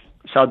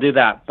I'll do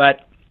that.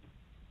 But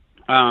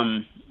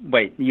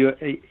wait,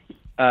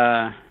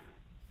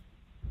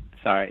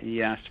 sorry,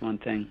 you asked one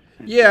thing.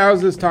 Yeah, I was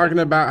just talking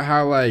about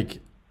how like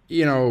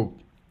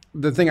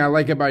the thing I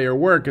like about your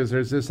work is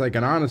there's just like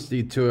an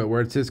honesty to it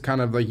where it's just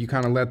kind of like you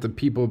kind of let the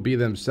people be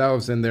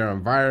themselves in their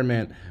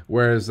environment.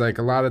 Whereas like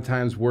a lot of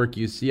times work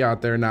you see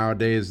out there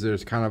nowadays,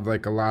 there's kind of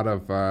like a lot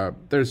of,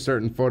 there's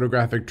certain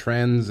photographic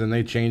trends and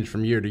they change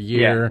from year to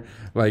year,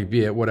 like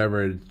be it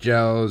whatever,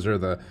 gels or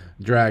the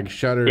drag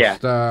shutter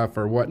stuff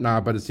or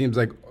whatnot. But it seems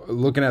like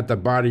looking at the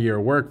body of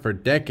your work for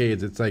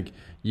decades, it's like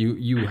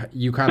you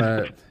kind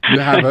of, you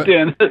have a...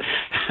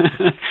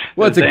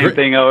 Well, it's the same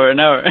thing over and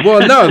over.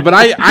 Well, no, but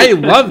I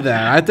love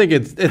that. I think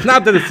it's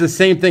not that it's the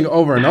same thing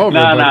over and over.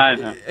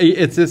 No.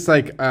 It's just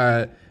like,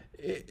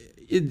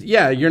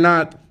 you're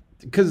not,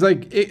 because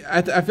like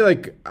I feel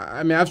like,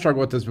 I mean, I've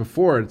struggled with this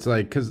before. It's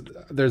like because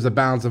there's a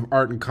balance of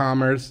art and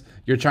commerce.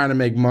 You're trying to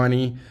make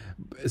money,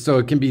 so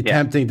it can be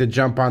tempting to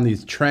jump on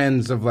these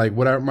trends of like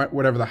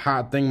whatever the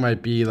hot thing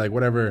might be, like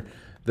whatever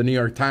the New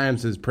York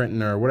Times is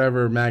printing or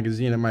whatever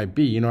magazine it might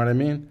be. You know what I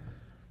mean?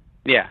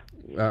 Yeah.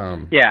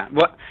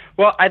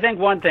 Well, I think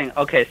one thing.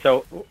 Okay,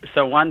 so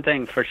one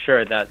thing for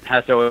sure that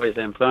has always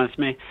influenced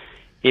me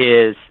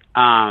is,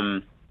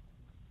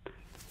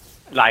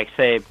 like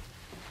say,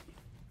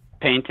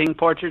 painting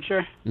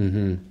portraiture.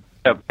 Mm-hmm.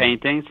 So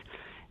paintings,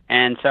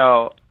 and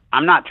so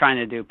I'm not trying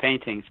to do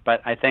paintings,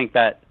 but I think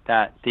that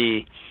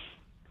the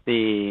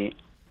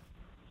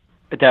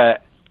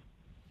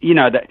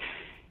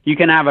you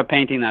can have a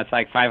painting that's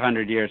like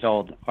 500 years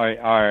old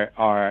or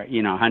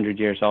 100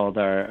 years old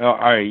or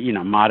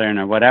modern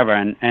or whatever,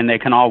 and they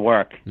can all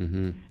work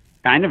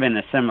kind of in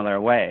a similar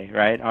way,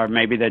 right? Or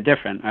maybe they're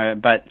different,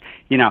 but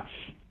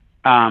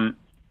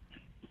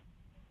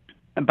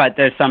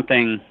there's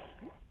something,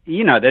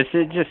 this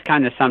is just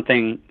kind of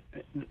something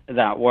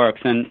that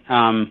works. And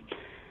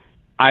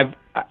I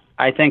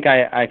think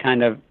I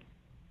kind of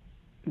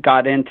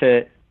got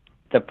into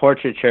the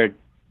portraiture,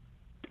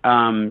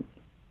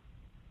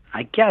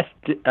 I guess,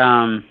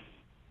 from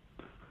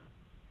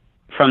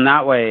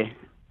that way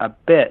a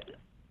bit.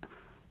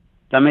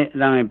 Let me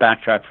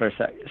backtrack for a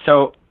sec.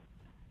 So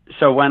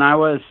when I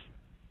was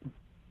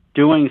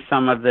doing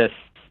some of this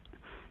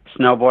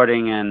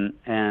snowboarding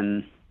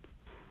and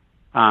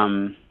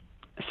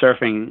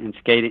surfing and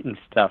skating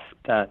stuff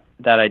that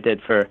I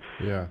did for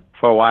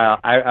a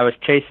while, I was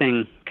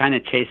chasing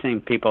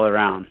people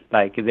around.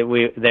 Like they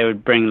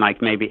would bring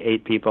like maybe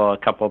 8 people, a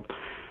couple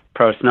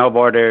pro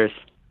snowboarders,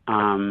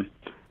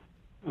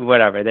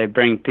 whatever. They'd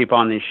bring people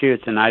on these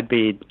shoots, and I'd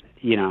be,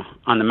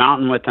 on the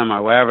mountain with them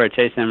or wherever,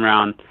 chasing them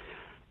around,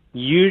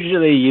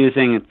 usually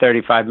using a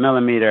 35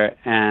 millimeter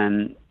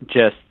and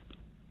just,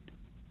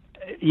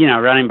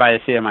 running by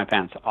the seat of my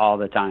pants all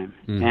the time.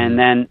 Mm-hmm. And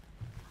then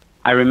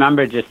I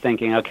remember just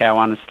thinking, okay, I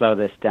want to slow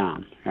this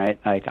down, right?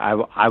 Like I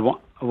want,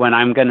 when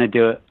I'm going to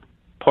do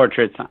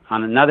portraits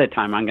on another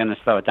time, I'm going to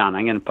slow it down.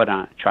 I'm going to put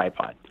on a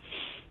tripod.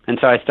 And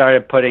so I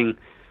started putting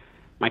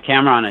my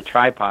camera on a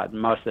tripod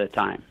most of the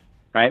time.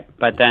 Right,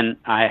 but then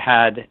I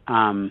had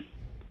gotten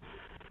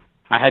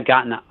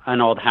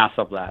an old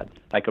Hasselblad,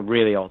 like a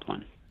really old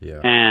one,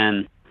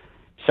 and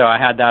so I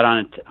had that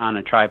on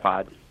a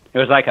tripod. It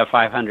was like a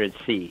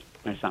 500C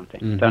or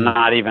something, so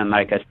not even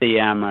like a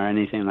CM or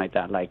anything like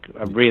that, like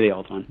a really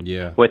old one,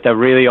 with the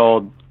really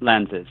old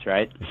lenses,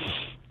 right?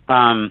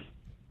 And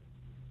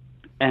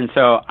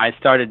so I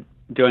started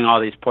doing all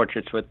these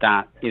portraits with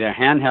that, either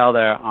handheld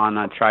or on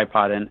a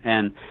tripod,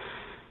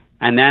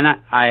 and then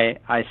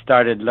I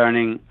started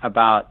learning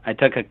about. I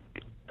took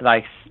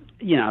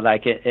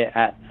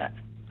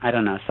I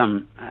don't know,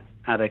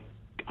 at a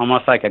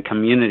almost like a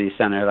community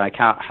center, like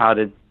how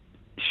to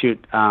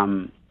shoot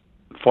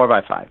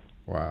 4x5.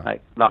 Wow.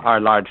 Like our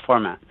large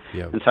format.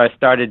 Yep. And so I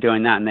started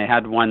doing that, and they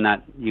had one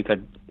that you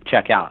could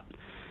check out.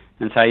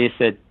 And so I used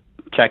to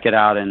check it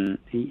out, and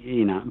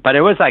but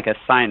it was like a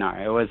Sinar.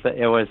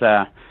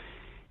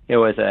 It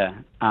was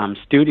a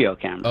studio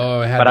camera.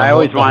 Oh, it had but I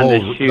always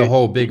wanted to shoot the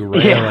whole big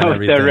rail and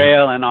everything. The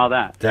rail and all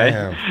that.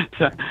 Damn.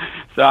 Right?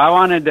 So I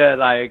wanted to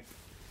like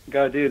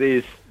go do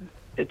these,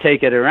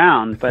 take it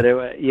around, but I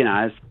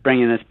was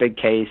bringing this big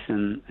case,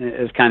 and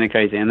it was kind of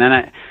crazy. And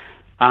then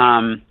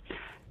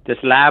this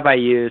lab I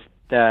used,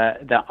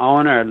 the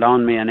owner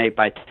loaned me an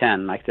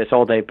 8x10, like this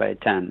old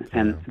 8x10,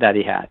 and that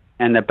he had,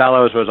 and the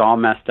bellows was all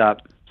messed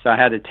up, so I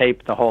had to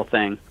tape the whole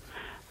thing.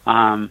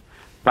 But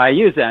I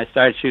used it. I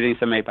started shooting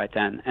some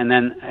 8x10, and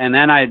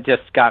then I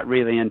just got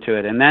really into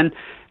it. And then,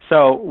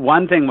 so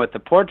one thing with the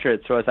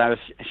portraits was I was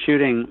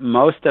shooting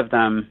most of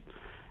them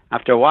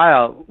after a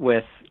while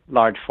with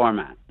large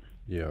format.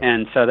 Yeah.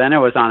 And so then it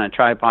was on a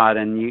tripod,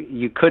 and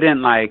you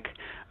couldn't like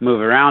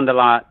move around a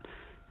lot,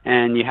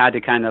 and you had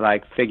to kind of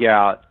like figure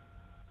out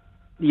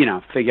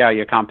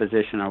your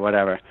composition or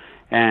whatever.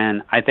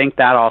 And I think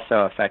that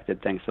also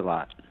affected things a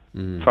lot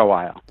for a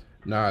while.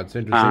 No, it's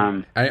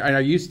interesting.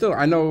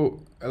 I know,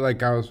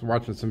 like I was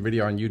watching some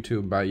video on YouTube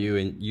about you,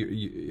 and you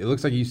it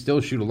looks like you still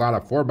shoot a lot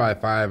of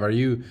 4x5.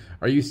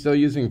 Are you still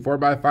using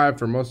 4x5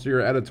 for most of your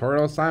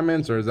editorial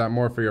assignments, or is that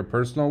more for your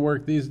personal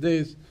work these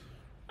days?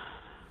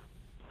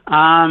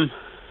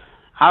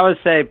 I would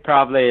say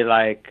probably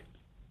like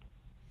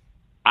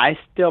I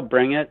still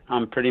bring it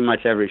on pretty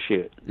much every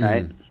shoot,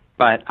 right?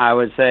 But I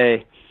would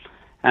say,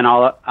 and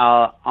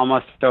I'll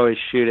almost always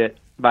shoot it,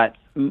 but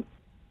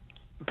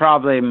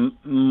probably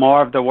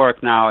more of the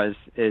work now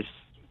is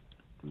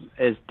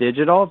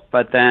digital,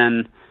 but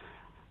then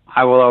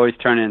I will always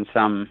turn in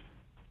some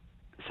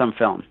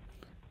film.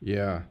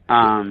 Yeah.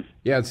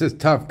 Yeah, it's just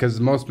tough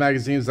because most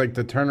magazines, like,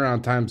 the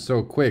turnaround time's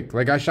so quick.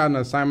 Like, I shot an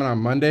assignment on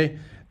Monday.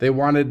 They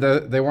wanted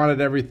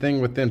everything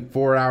within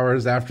 4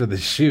 hours after the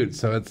shoot.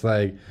 So it's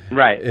like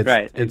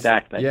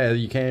exactly. Yeah,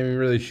 you can't even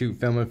really shoot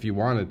film if you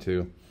wanted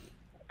to.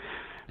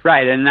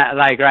 Right, and that,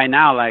 like right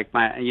now, like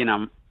my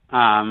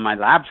my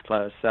lab's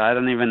closed, so I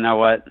don't even know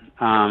what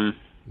but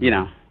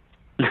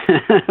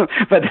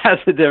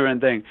that's a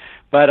different thing.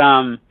 But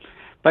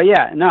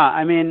yeah, no,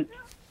 I mean,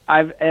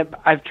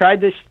 I've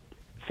tried to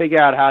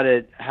figure out how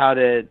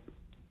to.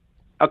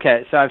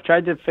 Okay, so I've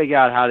tried to figure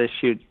out how to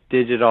shoot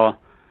digital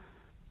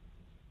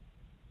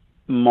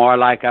more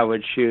like I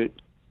would shoot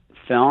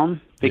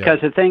film, because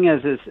the thing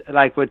is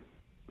like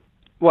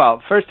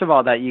first of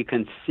all, that you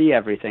can see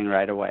everything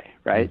right away,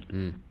 right?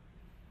 Mm-hmm.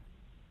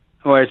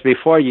 Whereas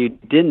before you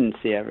didn't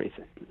see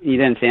everything, you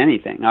didn't see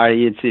anything, or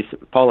you'd see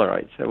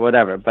Polaroids or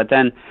whatever. But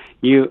then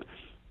you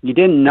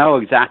didn't know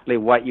exactly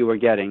what you were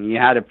getting. You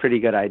had a pretty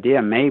good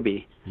idea,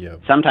 maybe.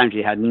 Yep. Sometimes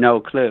you had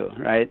no clue,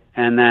 right?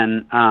 And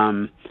then,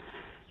 and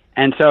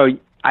so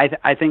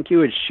I think you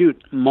would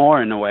shoot more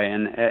in a way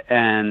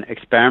and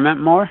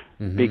experiment more,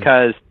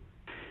 because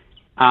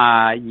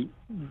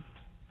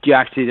you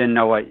actually didn't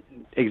know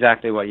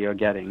exactly what you're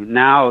getting.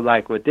 Now,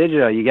 like with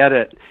digital, you get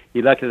it.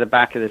 You look at the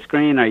back of the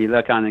screen, or you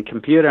look on the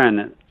computer,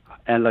 and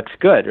it looks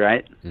good,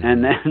 right? Mm-hmm.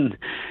 And then,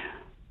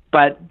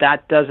 but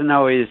that doesn't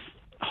always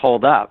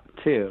hold up,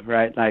 too,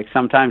 right? Like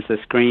sometimes the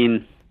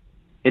screen,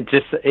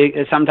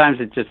 sometimes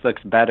it just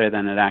looks better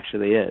than it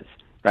actually is,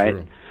 right?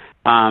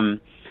 True.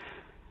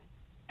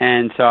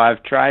 And so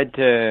I've tried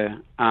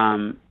to,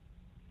 I'll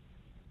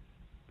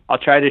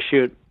try to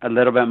shoot a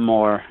little bit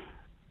more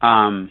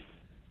when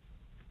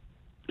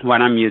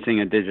I'm using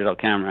a digital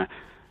camera,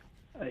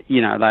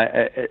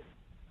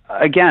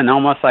 again,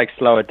 almost like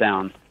slow it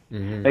down.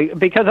 Mm-hmm.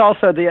 Because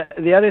also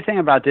the other thing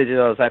about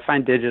digital is I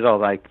find digital,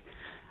 like,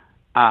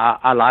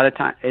 a lot of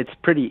time it's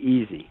pretty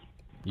easy.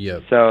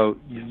 Yep. So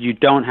you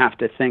don't have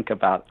to think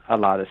about a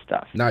lot of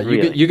stuff. No,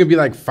 you could be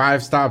like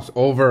 5 stops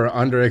over or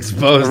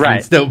underexposed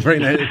and still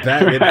bring it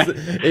back.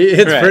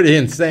 It's pretty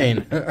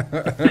insane.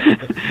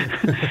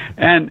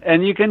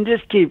 and you can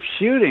just keep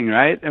shooting,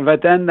 right?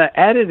 But then the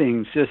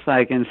editing's just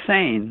like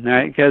insane,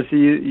 right? Because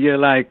you're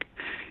like,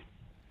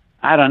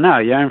 I don't know,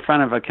 you're in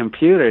front of a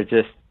computer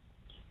just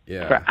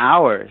for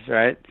hours,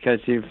 right?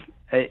 Because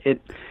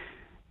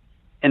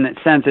in a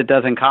sense, it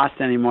doesn't cost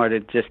any more to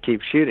just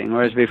keep shooting.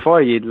 Whereas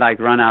before, you'd like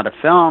run out of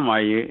film, or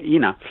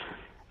I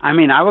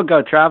mean, I would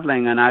go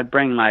traveling and I'd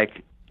bring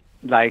like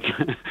I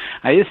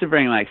used to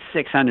bring like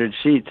 600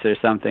 sheets or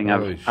something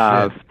of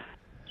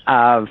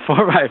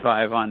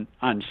 4x5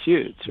 on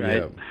shoots,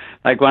 right? Yep.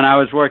 Like when I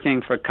was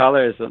working for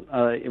Colors,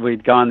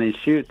 we'd go on these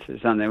shoots or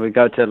something. We'd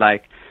go to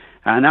like,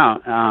 I don't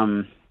know,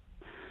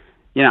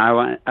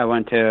 I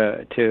went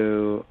to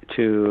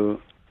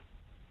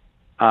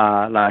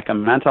like a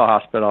mental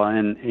hospital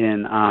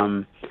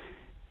in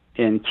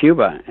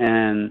Cuba,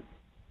 and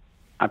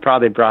I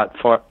probably brought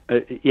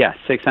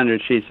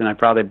 600 sheets, and I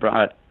probably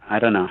brought, I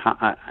don't know,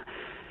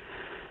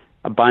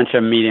 a bunch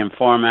of medium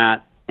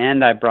format,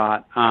 and I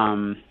brought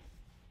some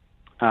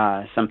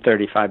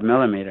 35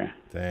 millimeter,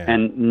 Damn.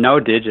 and no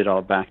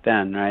digital back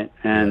then, right?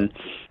 And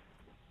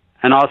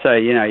also,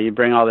 you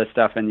bring all this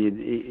stuff and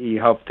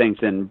you hope things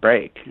didn't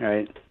break,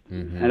 right?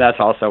 Mm-hmm. And that's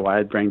also why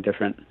I'd bring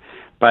different.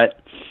 But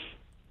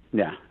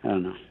yeah, I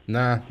don't know.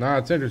 Nah,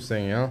 it's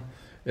interesting,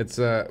 It's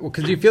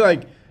because you feel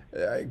like,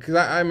 because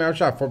I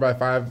shot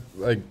 4x5.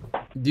 Like,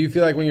 do you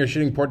feel like when you're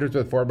shooting portraits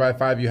with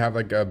 4x5, you have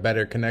like a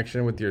better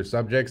connection with your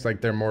subjects?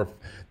 Like they're more,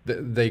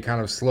 they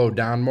kind of slow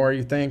down more.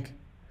 You think?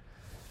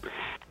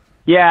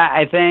 Yeah,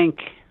 I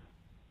think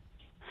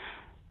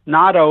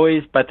not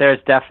always, but there's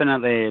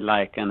definitely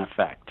like an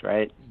effect,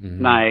 right?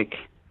 Mm-hmm. Like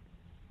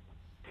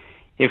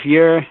if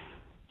you're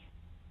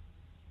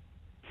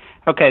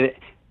okay.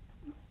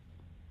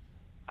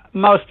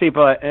 Most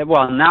people,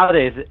 well,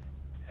 nowadays,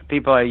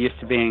 people are used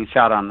to being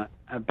shot on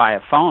by a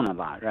phone a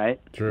lot, right?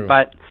 True.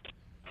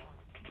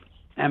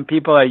 And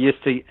people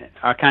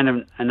are kind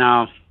of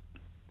now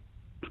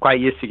quite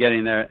used to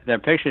getting their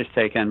pictures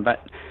taken,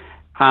 but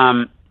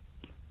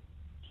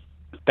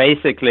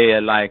basically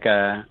like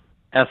a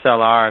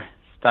SLR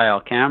style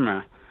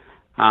camera,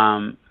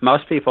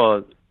 most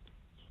people,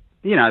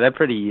 they're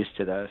pretty used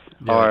to those,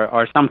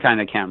 or some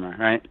kind of camera,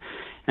 right?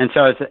 And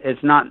so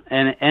it's not,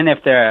 and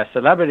if they're a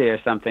celebrity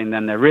or something,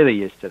 then they're really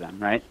used to them,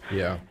 right?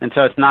 Yeah. And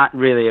so it's not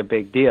really a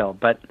big deal.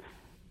 But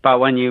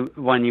when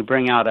you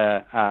bring out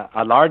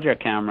a larger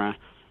camera,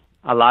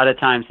 a lot of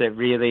times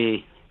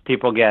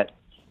people get,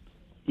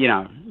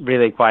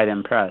 really quite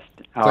impressed.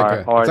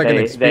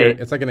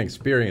 It's like an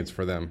experience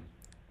for them.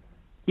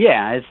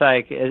 Yeah, it's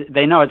like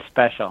they know it's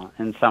special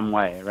in some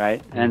way,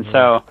 right? Mm-hmm. And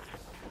so,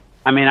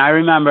 I mean, I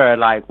remember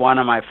like one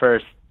of my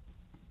first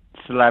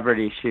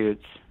celebrity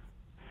shoots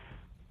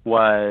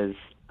was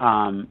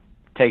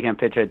taking a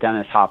picture of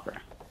Dennis Hopper.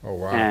 Oh,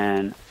 wow.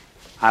 And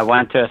I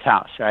went to his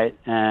house, right?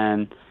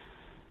 And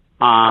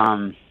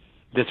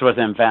this was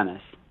in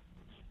Venice,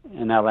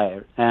 in LA.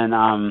 And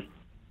I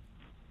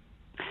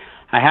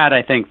had,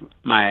 I think,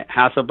 my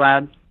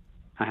Hasselblad.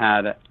 I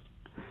had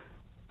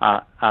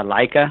a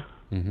Leica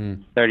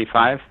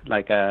 35,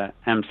 like a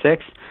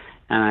M6,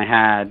 and I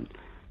had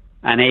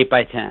an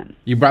 8x10.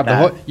 You brought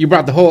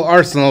the whole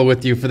arsenal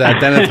with you for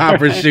that Dennis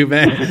Hopper shoot,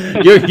 man.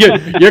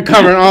 You're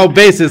covering all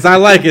bases. I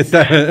like it.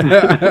 So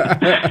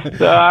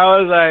I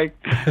was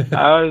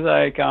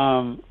like,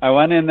 I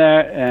went in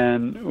there,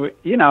 and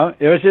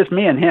it was just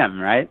me and him,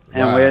 right?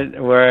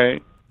 And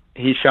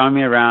he's showing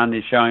me around.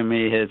 He's showing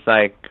me his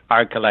like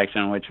art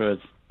collection, which was,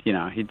 he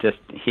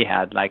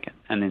had like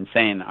an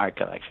insane art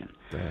collection.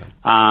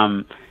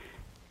 Damn.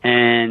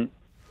 And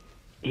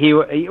we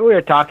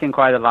were talking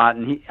quite a lot,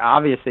 and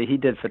he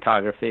did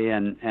photography,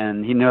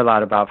 and he knew a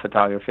lot about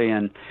photography,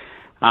 and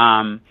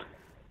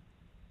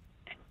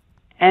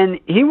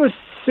he was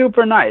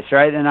super nice,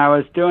 right? And I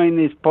was doing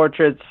these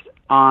portraits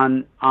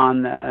on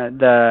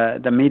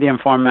the medium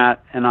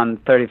format and on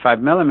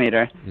 35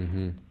 millimeter,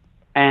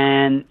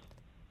 and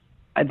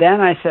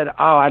then I said,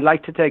 "Oh, I'd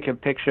like to take a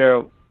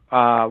picture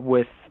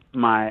with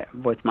my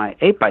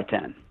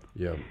 8x10."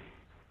 Yeah.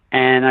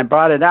 And I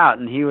brought it out,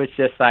 and he was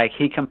just like,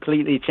 he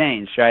completely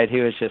changed, right? He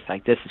was just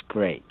like, this is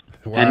great.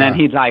 Wow. And then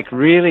he like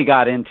really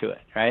got into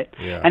it, right?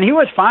 Yeah. And he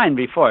was fine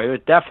before. He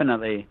was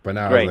definitely but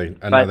now great. Like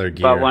another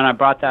gear. But when I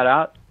brought that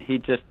out, he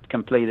just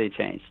completely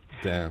changed.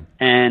 Damn.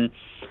 And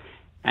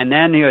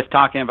then he was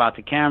talking about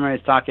the camera.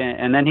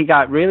 And then he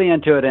got really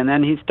into it. And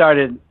then he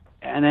started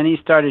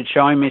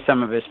showing me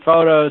some of his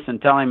photos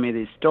and telling me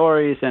these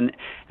stories. And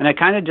it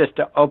kind of just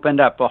opened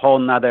up a whole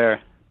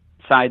nother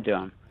side to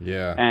him.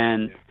 Yeah.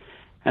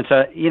 And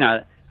so,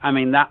 I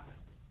mean, that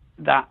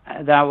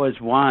was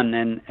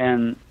one,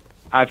 and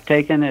I've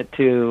taken it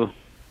to,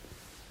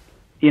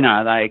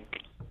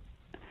 like,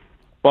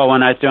 well,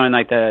 when I was doing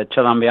like the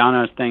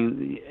Colombianos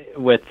thing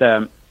with,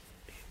 I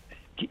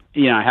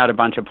had a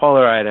bunch of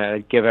Polaroid.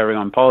 I'd give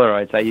everyone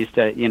Polaroids. I used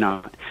to,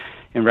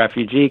 in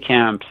refugee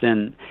camps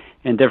and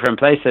in different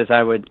places,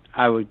 I would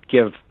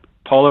give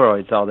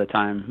Polaroids all the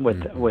time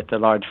with the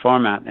large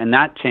format, and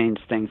that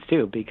changed things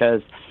too,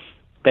 because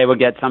they would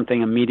get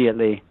something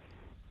immediately,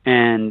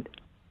 and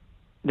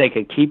they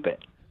could keep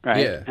it,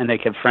 right? Yeah. And they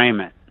could frame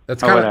it,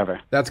 that's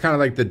whatever. That's kind of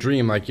like the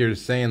dream, like you're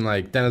saying,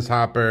 like Dennis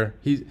Hopper.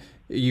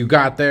 You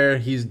got there.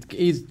 He's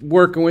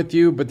working with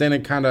you, but then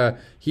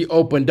he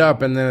opened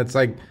up, and then it's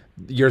like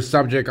your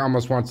subject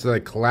almost wants to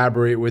like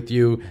collaborate with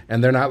you,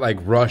 and they're not like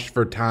rushed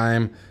for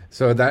time.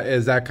 So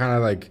that kind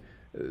of like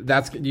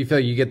you feel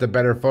like you get the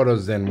better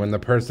photos then when the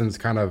person's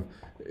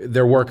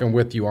they're working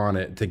with you on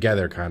it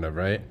together, kind of,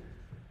 right?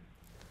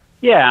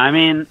 Yeah, I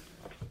mean.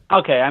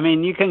 Okay, I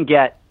mean you can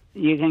get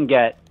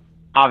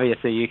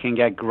obviously you can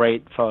get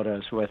great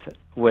photos with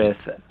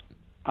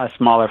a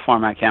smaller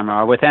format camera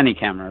or with any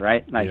camera,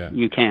 right? Like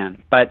you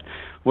can, but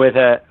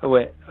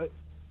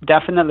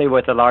definitely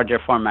with a larger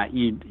format,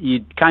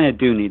 you kind of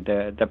do need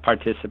the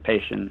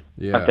participation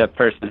of the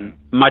person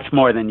much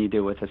more than you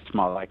do with a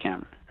smaller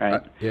camera,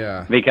 right?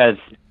 Yeah. Because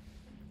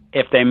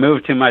if they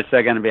move too much,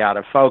 they're going to be out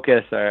of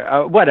focus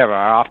or whatever, or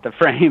off the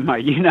frame, or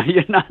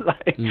you're not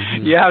like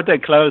you have to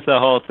close the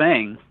whole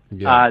thing.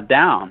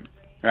 Down,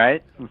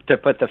 right, to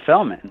put the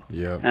film in.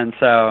 Yeah. And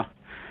so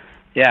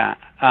Yeah.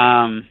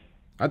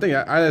 I think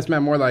I just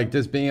meant more like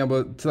just being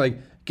able to like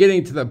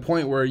getting to the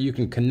point where you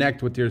can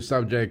connect with your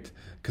subject,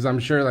 because I'm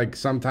sure like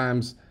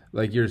sometimes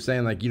like you're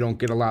saying like you don't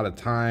get a lot of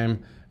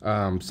time.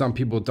 Some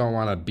people don't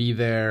want to be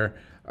there.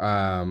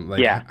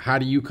 Yeah. How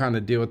do you kind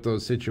of deal with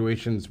those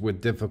situations with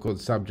difficult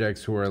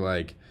subjects who are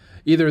like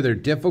either they're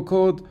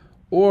difficult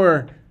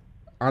or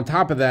on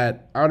top of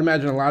that, I would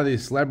imagine a lot of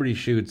these celebrity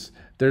shoots,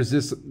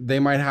 they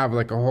might have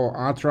like a whole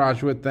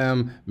entourage with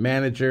them,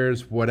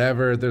 managers,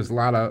 whatever. There's a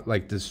lot of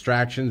like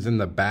distractions in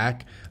the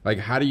back. Like,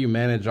 how do you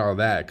manage all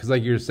that? Because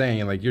like you're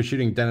saying, like you're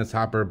shooting Dennis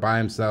Hopper by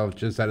himself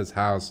just at his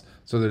house.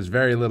 So there's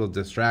very little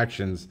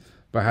distractions.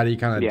 But how do you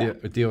kind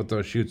of deal with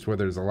those shoots where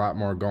there's a lot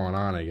more going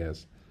on, I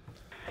guess?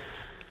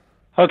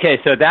 Okay,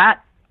 so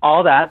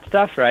all that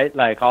stuff, right?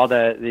 Like all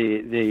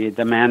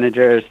the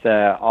managers,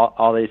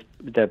 all these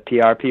the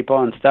PR people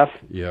and stuff.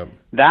 Yep.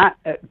 That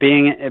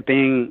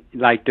being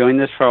like doing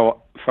this for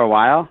a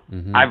while,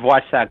 I've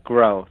watched that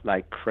grow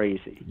like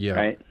crazy. Yeah.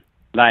 Right.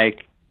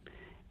 Like,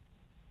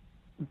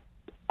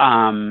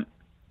 so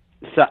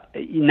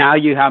now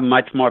you have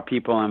much more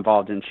people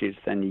involved in shoots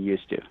than you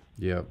used to.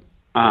 Yep.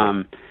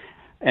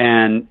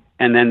 And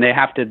then they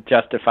have to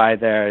justify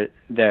their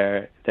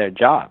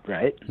job,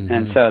 right?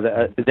 And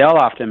so they'll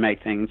often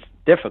make things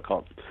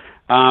difficult.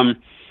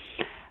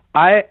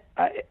 I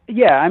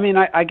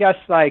guess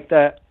like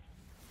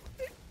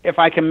if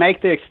I can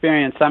make the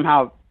experience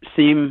somehow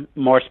seem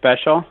more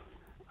special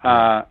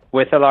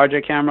with a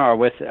larger camera or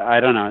with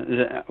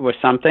with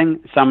something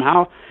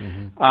somehow,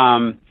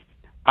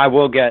 I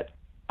will get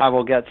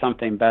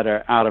something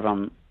better out of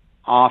them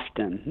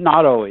often,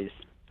 not always.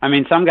 I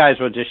mean, some guys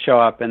will just show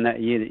up and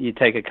you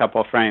take a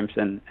couple frames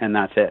and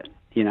that's it.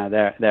 You know,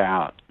 they're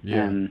out,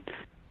 and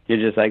you're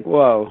just like,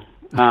 whoa.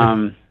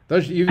 Are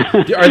those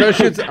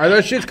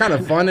shoots kind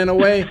of fun in a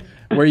way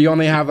where you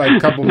only have like a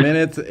couple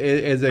minutes?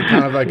 Is it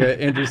kind of like an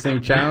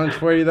interesting challenge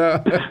for you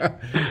though?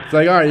 It's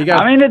like, all right, you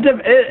got. I mean,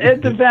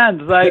 it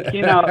depends. Like,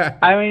 you know,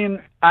 I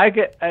mean, I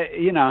got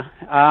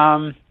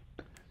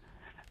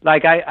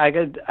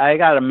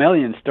a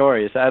million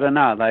stories. I don't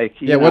know. Like,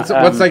 what's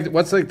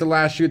like the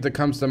last shoot that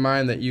comes to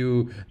mind that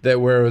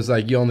where it was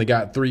like you only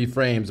got 3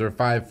 frames or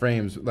 5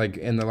 frames like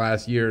in the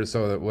last year or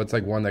so? What's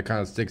like one that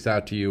kind of sticks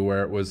out to you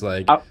where it was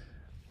like?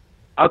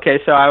 Okay,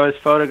 so I was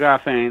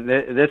photographing.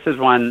 This is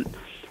one.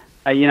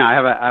 I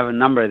have a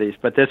number of these,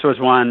 but this was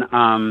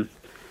one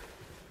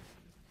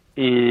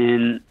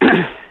in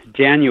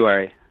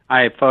January.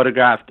 I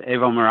photographed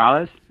Evo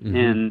Morales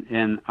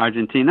in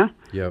Argentina,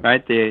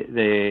 right?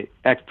 The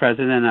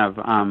ex-president of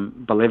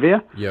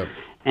Bolivia. Yep.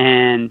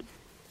 And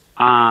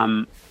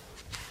I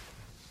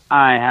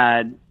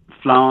had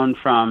flown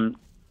from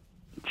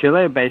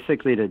Chile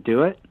basically to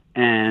do it,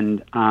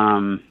 and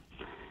I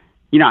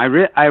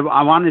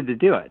wanted to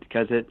do it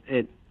because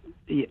it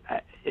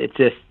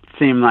just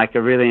seemed like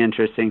a really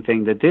interesting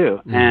thing to do,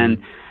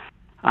 and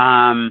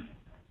I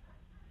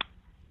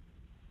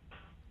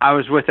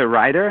was with a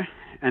writer.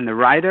 And the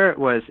writer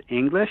was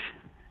English,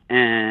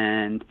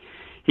 and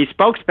he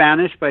spoke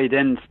Spanish, but he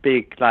didn't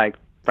speak like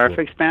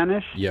perfect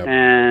Spanish. Yep.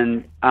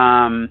 And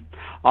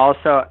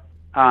also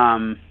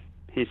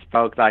he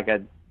spoke like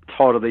a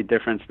totally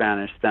different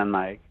Spanish than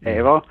like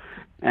Evo.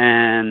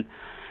 And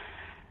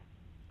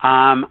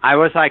I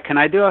was like, can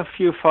I do a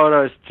few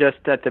photos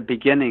just at the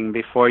beginning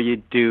before you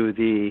do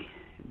the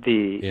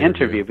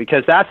interview?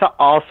 Because that's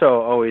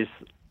also always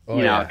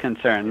a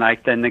concern,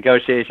 like the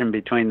negotiation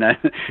between the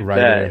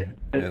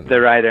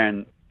writer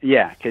and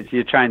because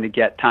you're trying to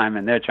get time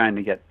and they're trying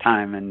to get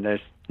time and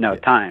there's no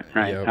time,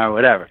 right? Or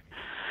whatever.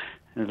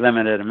 There's a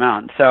limited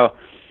amount. So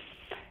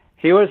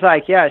he was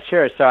like, yeah,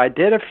 sure. So I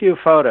did a few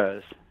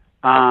photos.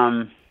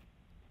 And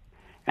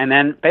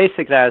then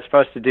basically I was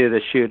supposed to do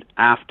the shoot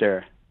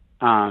after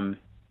the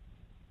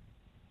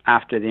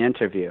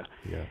interview.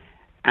 Yeah.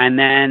 And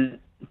then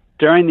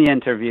during the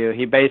interview,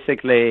 he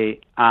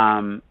basically,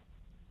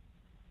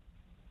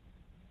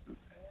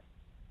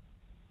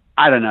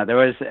 I don't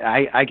know.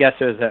 I guess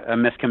there was a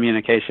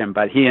miscommunication,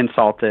 but he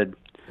insulted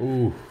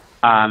Evo,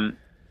 and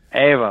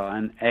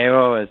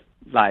Evo was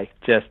like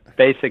just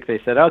basically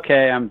said,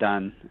 "Okay, I'm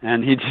done,"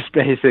 and he just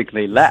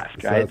basically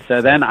left. Right.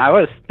 So then I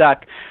was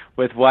stuck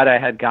with what I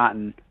had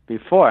gotten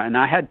before, and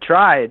I had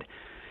tried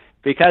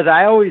because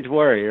I always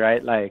worry,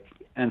 right? Like,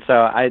 and so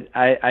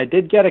I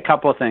did get a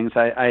couple things.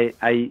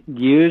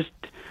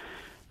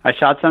 I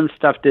shot some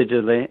stuff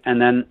digitally,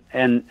 and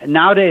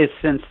nowadays,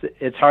 since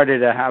it's harder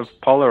to have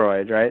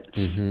Polaroid, right?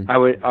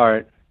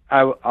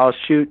 I'll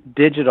shoot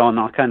digital and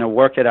I'll kind of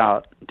work it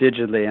out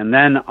digitally, and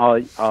then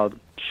I'll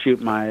shoot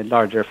my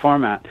larger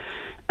format.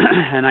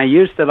 And I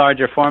used the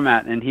larger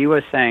format, and he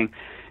was saying,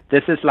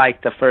 this is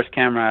like the first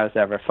camera I was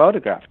ever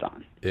photographed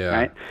on,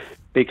 right?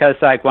 Because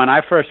like when I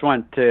first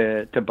went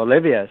to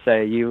Bolivia,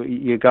 say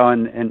you go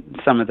in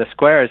some of the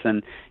squares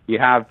and you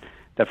have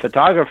the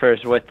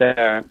photographers with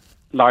their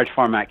large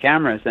format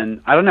cameras,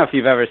 and I don't know if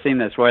you've ever seen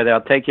this, where they'll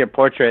take your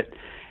portrait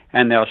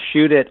and they'll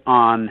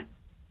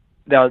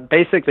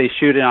basically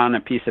shoot it on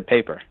a piece of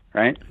paper,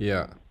 right?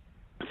 Yeah.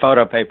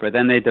 Photo paper.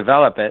 Then they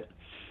develop it,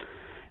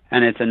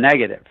 and it's a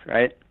negative,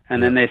 right?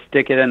 And then they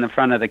stick it in the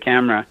front of the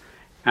camera,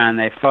 and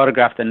they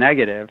photograph the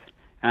negative,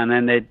 and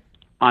then they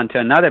onto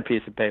another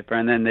piece of paper,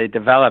 and then they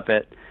develop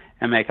it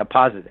and make a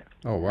positive.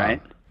 Oh, wow.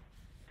 Right?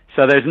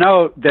 So there's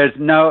no,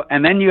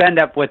 and then you end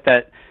up with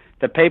the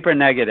paper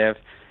negative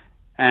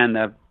and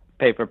the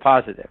paper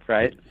positive,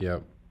 right?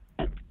 Yep.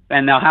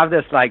 And they'll have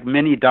this like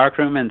mini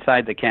darkroom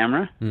inside the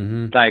camera,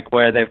 like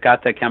where they've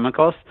got the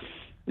chemicals.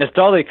 It's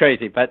totally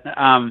crazy, but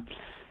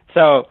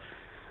so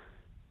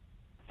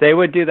they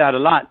would do that a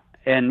lot.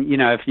 And you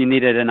know, if you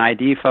needed an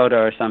ID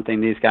photo or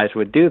something, these guys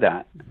would do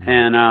that.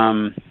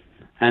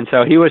 And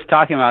so he was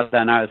talking about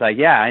that, and I was like,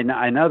 yeah,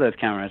 I know those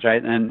cameras,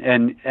 right?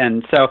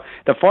 And so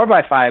the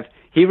 4x5,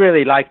 he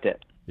really liked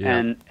it.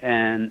 Yeah.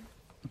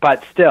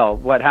 But still,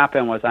 what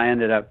happened was I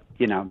ended up,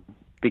 you know,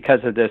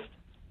 because of this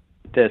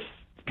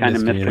kind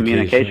of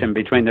miscommunication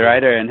between the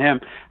writer and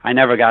him, I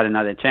never got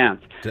another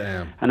chance.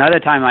 Damn. Another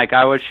time, like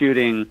I was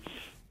shooting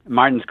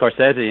Martin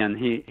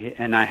Scorsese,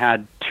 and I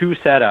had 2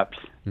 setups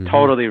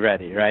totally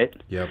ready, right?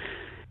 Yep.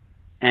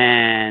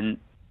 And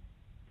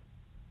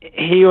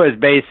he was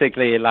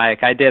basically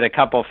like, I did a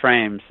couple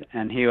frames,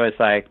 and he was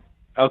like,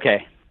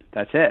 okay,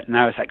 that's it. And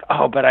I was like,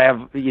 oh, but I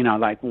have, you know,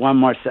 like one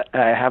more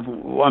I have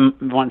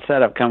one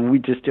setup. Can we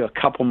just do a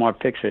couple more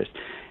pictures?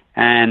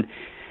 And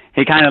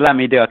he kind of let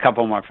me do a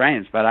couple more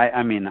frames, but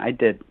I mean, I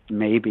did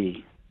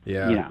maybe, you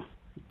know.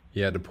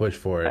 You had to push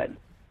for it.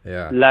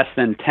 Less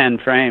than 10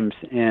 frames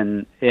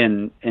in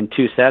 2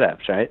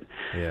 setups, right?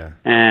 Yeah.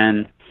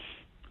 And,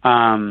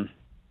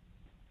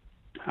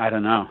 I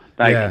don't know.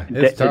 Like, yeah,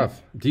 it's tough.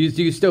 Do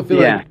you still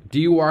feel like, do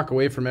you walk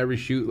away from every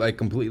shoot like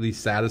completely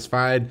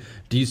satisfied?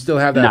 Do you still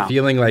have that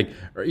feeling like,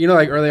 you know,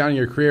 like early on in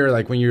your career,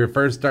 like when you were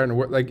first starting to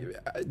work, like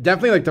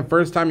definitely like the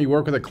first time you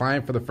work with a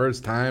client for the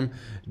first time,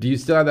 do you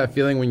still have that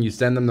feeling when you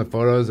send them the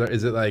photos, or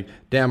is it like,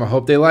 damn, I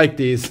hope they like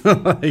these?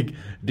 Like,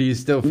 do you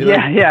still feel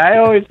like... Yeah,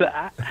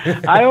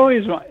 I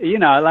always, you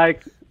know,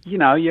 like, you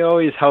know, you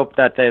always hope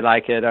that they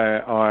like it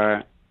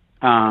or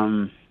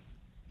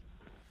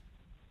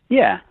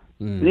yeah.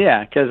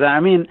 Yeah, because I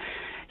mean,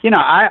 you know,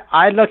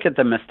 I look at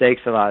the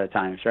mistakes a lot of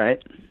times,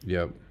 right?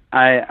 Yep.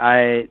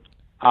 I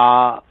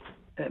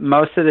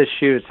most of the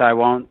shoots I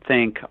won't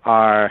think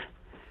are.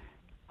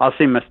 I'll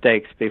see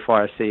mistakes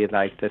before I see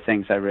like the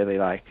things I really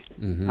like.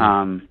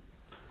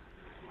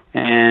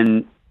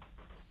 And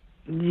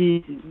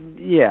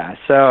yeah,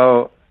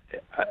 so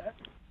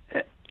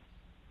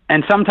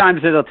and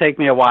sometimes it'll take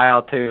me a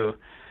while to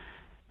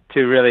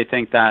really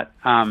think that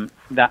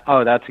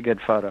that's a good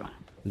photo.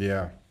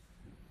 Yeah.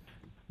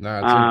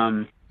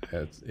 No,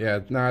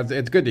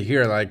 it's good to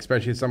hear, like,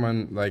 especially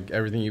someone like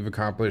everything you've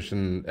accomplished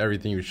and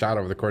everything you've shot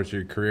over the course of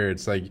your career.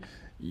 It's like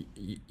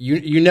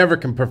you never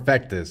can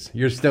perfect this.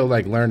 You're still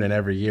like learning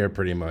every year,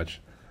 pretty much.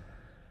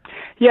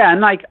 Yeah, and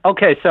like,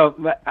 okay, so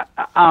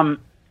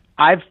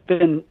I've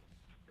been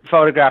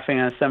photographing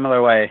in a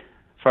similar way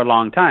for a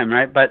long time,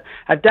 right? But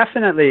I've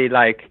definitely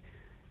like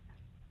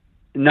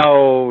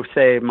know,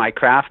 say, my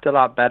craft a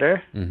lot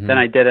better than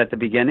I did at the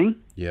beginning.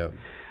 Yeah.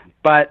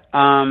 But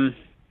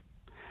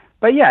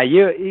yeah,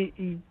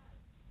 you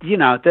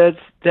know,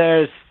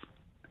 there's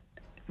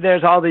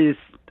all these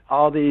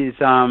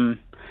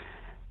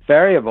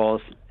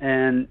variables,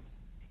 and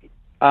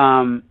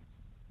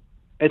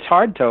it's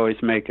hard to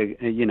always make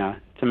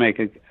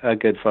a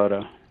good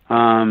photo.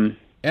 And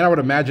I would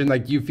imagine,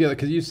 like, you feel,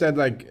 because you said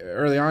like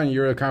early on you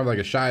were kind of like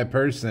a shy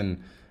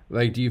person.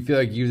 Like, do you feel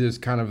like you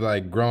just kind of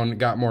like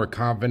got more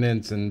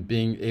confidence and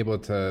being able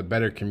to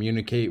better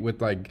communicate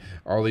with like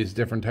all these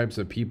different types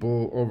of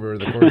people over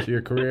the course of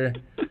your career?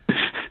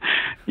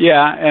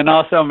 Yeah, and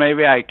also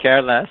maybe I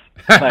care less,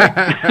 like,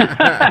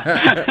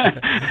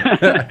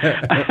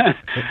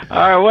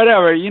 or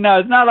whatever. You know,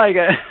 it's not like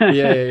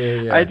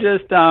yeah. I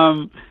just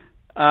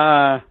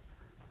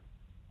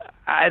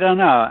I don't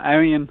know.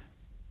 I mean,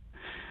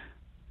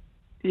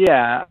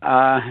 yeah.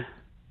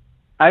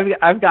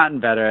 I've gotten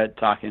better at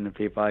talking to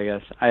people, I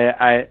guess.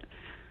 I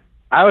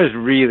was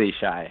really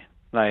shy.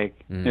 Like,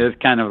 it was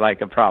kind of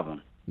like a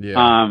problem.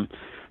 Yeah.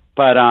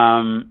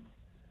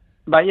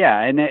 But yeah,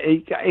 and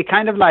it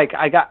kind of like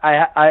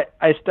the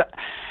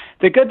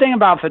good thing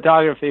about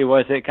photography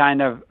was it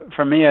kind of,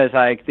 for me, is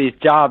like these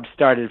jobs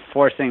started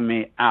forcing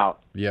me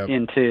out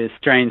into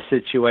strange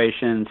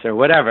situations or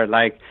whatever,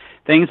 like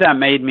things that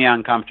made me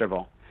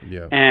uncomfortable.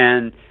 Yeah.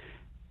 And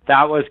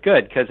that was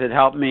good because it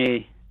helped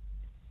me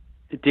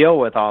deal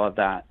with all of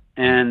that.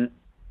 And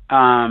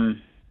so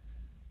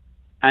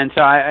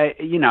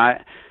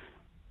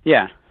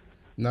yeah.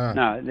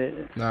 No,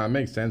 it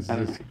makes sense.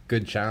 It's a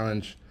good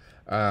challenge.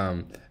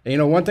 And, you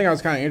know, one thing I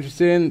was kind of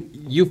interested in,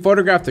 you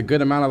photographed a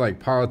good amount of like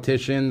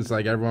politicians,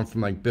 like everyone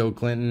from like Bill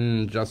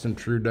Clinton, Justin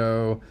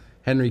Trudeau,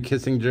 Henry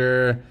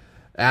Kissinger,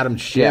 Adam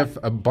Schiff,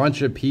 a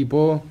bunch of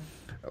people.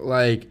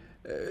 Like,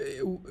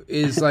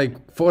 is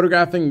like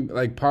photographing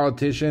like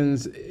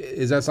politicians,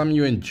 is that something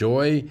you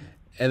enjoy?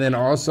 And then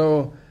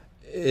also,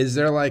 is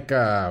there like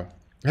have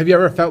you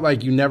ever felt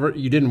like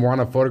you didn't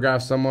want to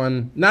photograph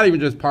someone, not even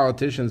just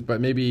politicians,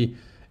 but maybe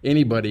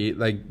anybody,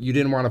 like you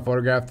didn't want to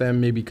photograph them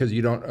maybe because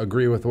you don't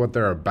agree with what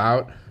they're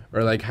about,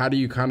 or like how do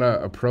you kind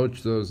of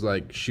approach those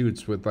like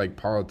shoots with like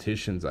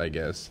politicians, I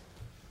guess?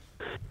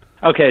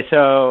 Okay,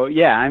 so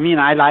yeah, I mean,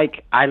 I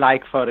like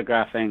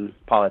photographing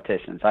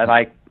politicians. I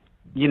like,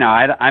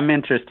 I'm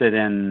interested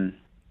in,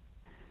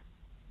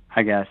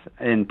 I guess,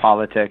 in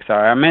politics,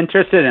 or I'm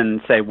interested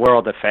in, say,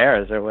 world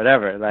affairs or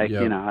whatever. Like,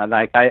 Yep.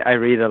 I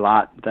read a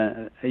lot,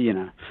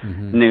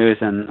 news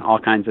and all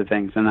kinds of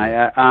things, and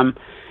I'm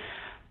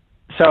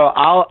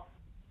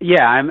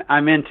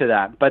into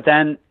that. But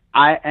then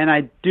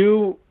I've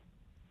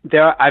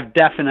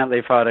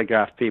definitely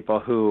photographed people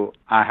who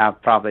I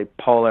have probably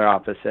polar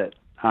opposite,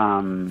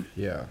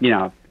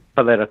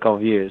 political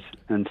views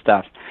and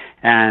stuff,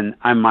 and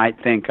I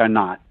might think are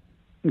not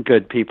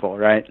good people,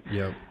 right?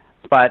 Yep.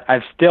 But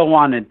I've still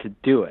wanted to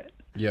do it,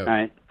 Yep.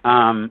 right?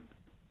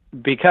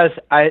 Because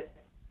I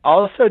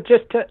also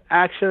just to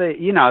actually,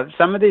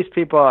 some of these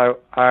people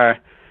are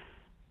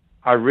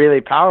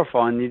really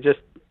powerful, and you just,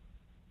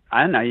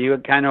 I don't know, you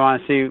kind of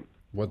want to see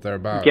What they're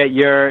about. get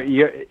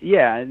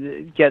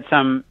get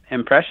some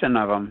impression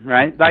of them,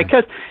 right? Like,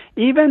 because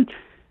even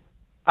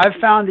I've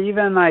found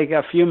even like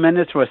a few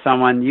minutes with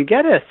someone, you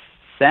get a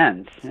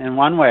sense in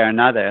one way or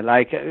another.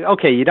 Like,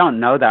 okay, you don't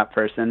know that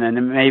person,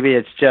 and maybe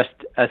it's just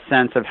a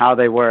sense of how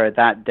they were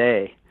that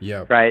day,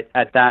 right?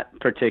 At that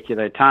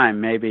particular time,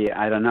 maybe,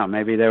 I don't know,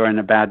 maybe they were in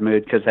a bad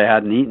mood because they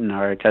hadn't eaten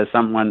or because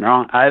something went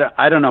wrong.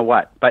 I don't know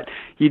what, but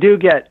you do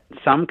get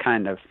some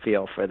kind of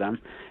feel for them,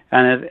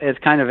 and it's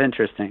kind of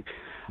interesting.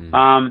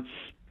 And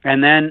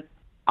then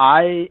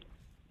I've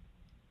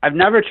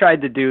never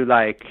tried to do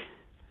like,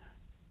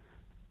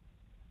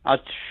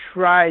 I'll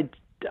try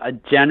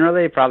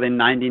generally probably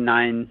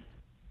 99%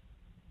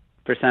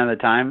 of the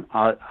time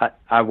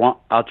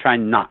I'll try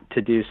not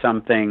to do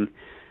something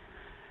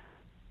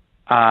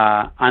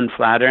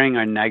unflattering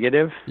or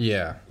negative.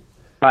 Yeah.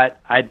 But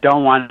I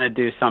don't want to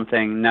do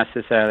something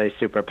necessarily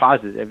super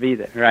positive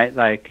either, right?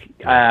 Like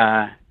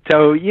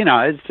so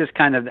it's just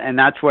kind of, and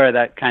that's where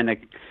that kind of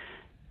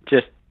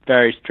just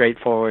very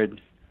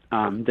straightforward,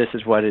 this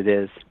is what it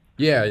is.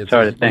 Yeah, it's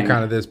sort of thing. You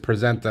kind of just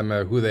present them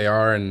who they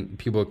are, and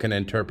people can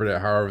interpret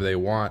it however they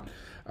want.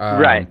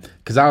 Right.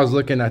 Because I was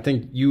looking, I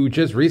think you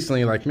just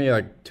recently, like maybe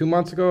like 2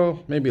 months ago,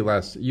 maybe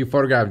less, you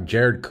photographed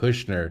Jared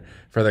Kushner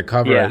for the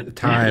cover at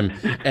Time.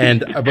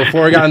 And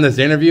before I got in this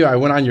interview, I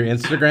went on your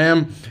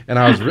Instagram and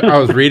I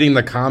was reading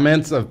the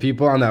comments of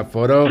people on that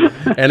photo,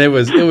 and it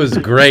was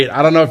great.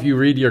 I don't know if you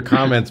read your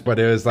comments, but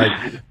it was like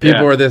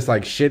people were this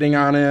like shitting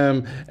on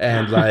him,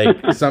 and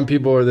like some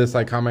people were this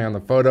like commenting on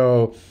the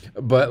photo.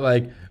 But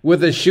like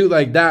with a shoot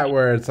like that,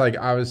 where it's like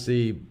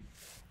obviously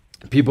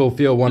people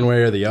feel one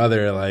way or the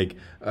other, like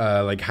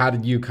how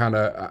did you kind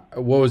of,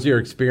 what was your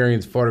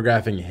experience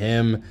photographing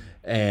him?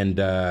 And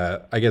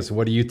I guess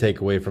what do you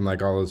take away from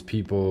like all those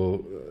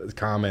people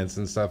comments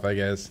and stuff, I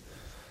guess?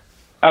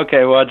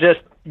 Okay, well, just,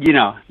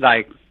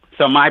 like,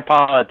 so my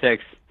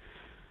politics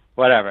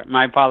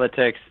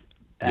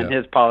and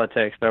his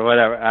politics or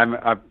whatever,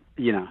 I'm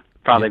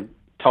probably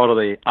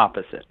totally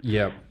opposite.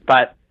 Yep.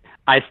 But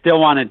I still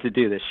wanted to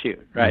do the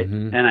shoot, right?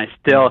 And I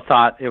still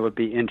thought it would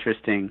be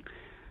interesting,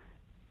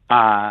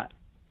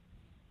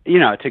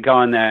 to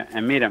go in there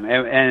and meet him.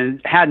 And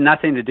it had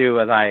nothing to do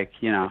with like,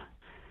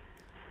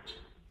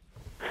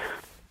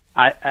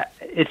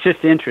 it's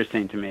just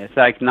interesting to me. It's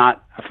like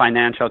not a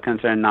financial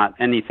concern, not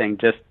anything.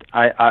 Just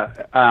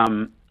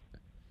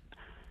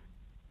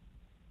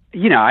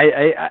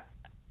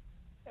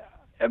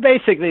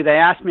basically they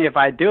asked me if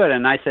I'd do it,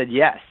 and I said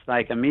yes,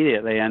 like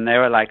immediately. And they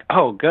were like,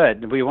 "Oh,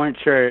 good. We weren't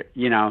sure,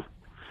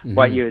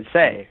 what you would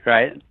say,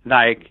 right?"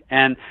 Like,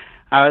 and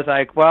I was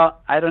like,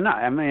 "Well, I don't know.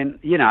 I mean,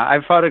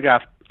 I've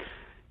photographed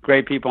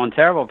great people and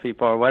terrible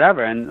people or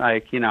whatever, and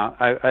like,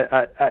 I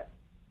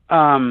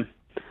want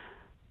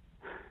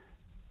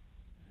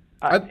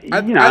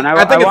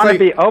to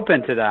be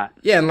open to that."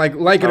 Yeah, and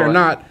like it or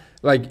not,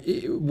 like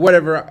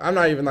whatever. I'm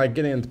not even like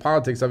getting into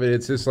politics of it.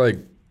 It's just like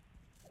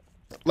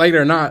it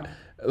or not,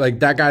 like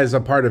that guy is a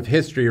part of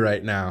history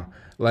right now.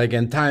 Like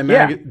in Time,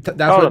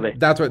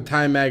 that's what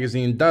Time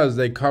magazine does.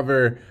 They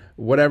cover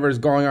whatever's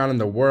going on in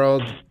the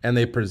world and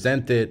they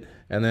present it,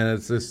 and then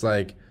it's just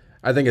like,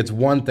 I think it's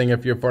one thing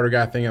if you're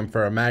photographing him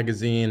for a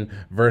magazine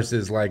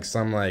versus like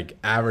some like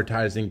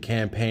advertising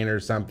campaign or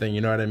something. You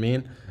know what I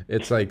mean?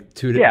 It's like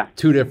two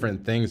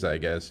different things, I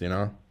guess.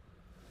 No,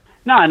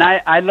 and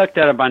I looked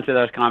at a bunch of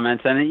those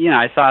comments, and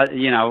I saw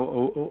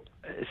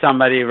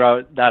somebody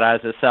wrote that I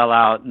was a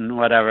sellout and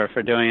whatever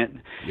for doing it,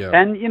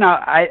 and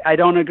I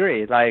don't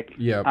agree. Like,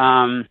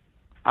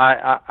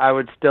 I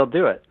would still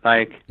do it.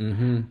 Like,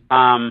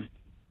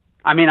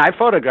 I mean, I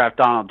photographed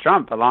Donald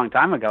Trump a long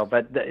time ago,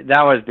 but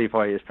that was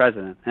before he was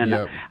president, and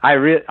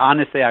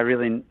honestly, I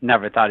really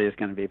never thought he was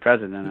going to be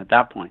president at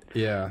that point.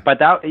 Yeah, but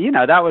that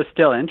that was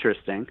still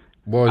interesting.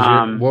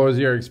 What was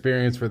your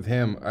experience with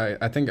him?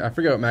 I think I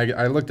forget what magazine.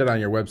 I looked it on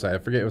your website. I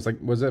forget. It was like,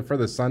 was it for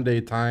the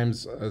Sunday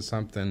Times or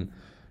something?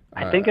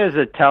 I think it was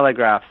a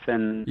Telegraph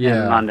in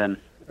London.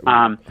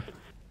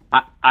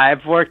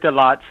 I've worked a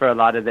lot for a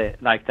lot of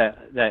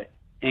the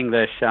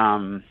English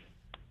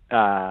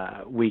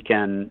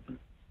weekend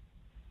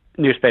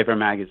newspaper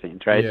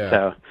magazines, right? Yeah.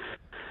 So,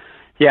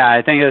 yeah,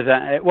 I think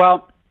it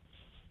was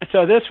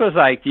so this was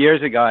like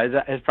years ago.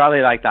 It's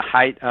probably like the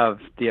height of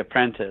The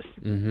Apprentice,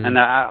 and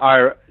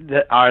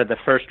the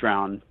first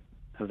round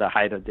of the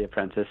height of The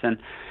Apprentice, and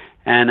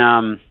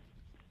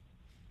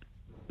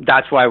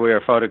that's why we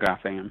were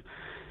photographing him.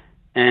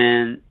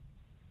 And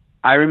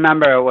I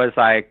remember it was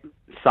like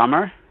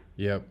summer.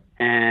 Yep.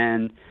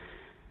 And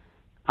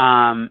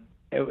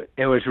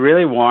it was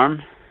really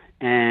warm,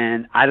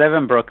 and I live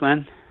in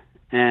Brooklyn,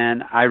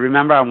 and I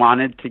remember I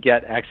wanted to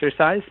get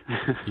exercise.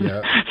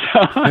 Yeah. So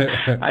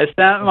I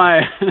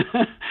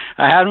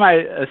had my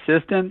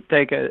assistant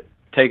take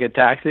a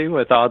taxi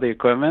with all the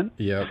equipment.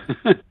 Yep.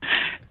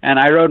 And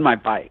I rode my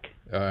bike.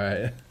 All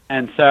right.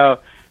 And so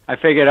I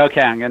figured,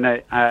 okay, I'm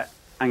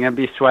gonna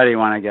be sweaty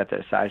when I get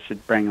there, so I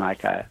should bring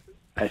like a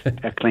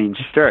clean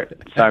shirt.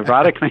 So I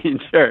brought a clean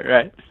shirt,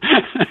 right?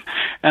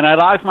 And I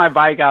lost my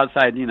bike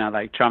outside,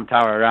 like Trump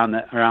Tower around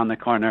the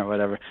corner or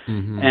whatever.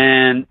 Mm-hmm.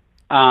 And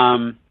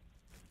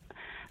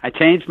I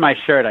changed my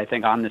shirt, I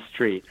think, on the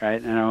street,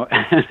 right? And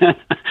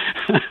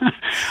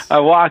I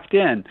walked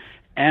in,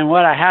 and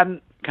what I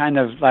hadn't kind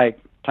of like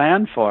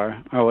planned for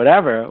or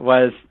whatever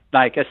was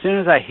like as soon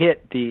as I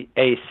hit the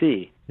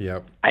AC,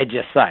 yep, I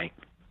just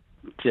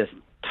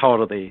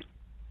totally,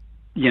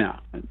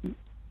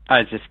 I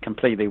was just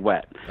completely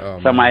wet.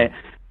 Oh, so man.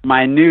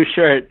 my new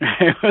shirt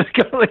was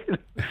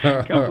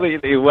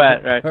completely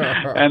wet, right?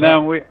 And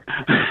then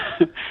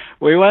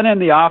we went in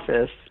the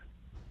office,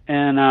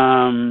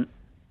 and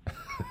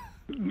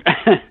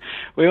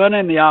we went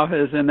in the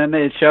office, and then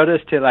they showed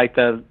us to like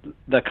the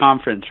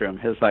conference room,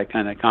 his like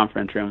kind of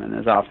conference room in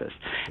his office.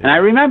 Yeah. And I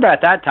remember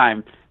at that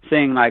time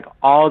seeing like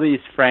all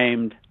these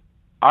framed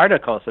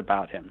articles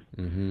about him.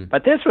 Mm-hmm.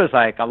 But this was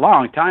like a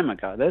long time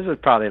ago. This was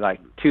probably like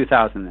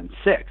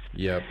 2006.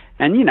 Yep.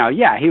 And he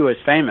was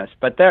famous,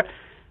 but I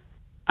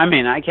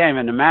can't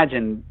even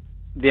imagine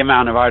the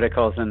amount of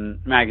articles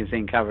and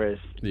magazine covers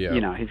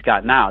he's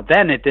got now.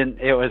 Then it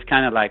was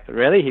kind of like,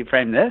 really, he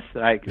framed this,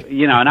 like,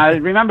 and I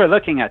remember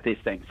looking at these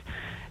things,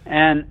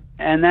 and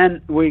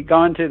then we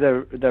go into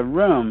the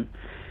room,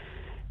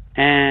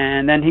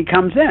 and then he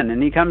comes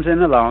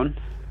in alone,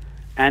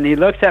 and he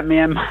looks at me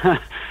and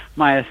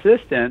my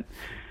assistant,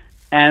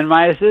 and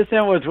my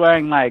assistant was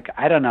wearing like,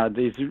 I don't know,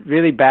 these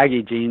really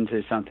baggy jeans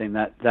or something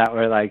that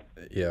were like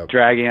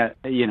dragging it,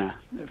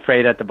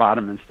 frayed at the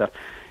bottom and stuff.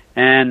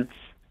 And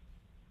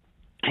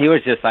he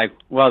was just like,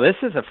 well, this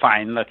is a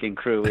fine looking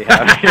crew we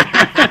have here.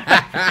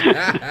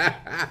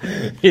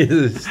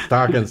 He's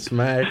talking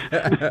smack.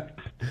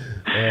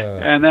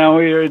 And then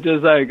we were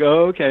just like,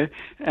 oh, okay.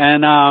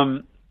 And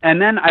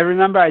then I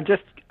remember I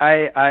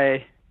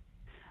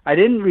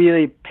didn't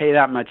really pay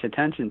that much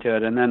attention to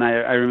it. And then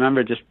I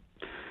remember just,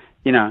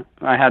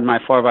 I had my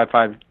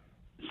 4x5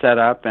 set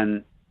up,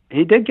 and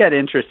he did get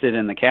interested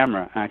in the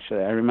camera,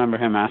 actually. I remember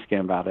him asking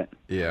about it.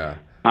 Yeah.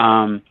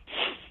 And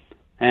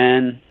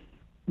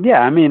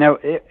yeah,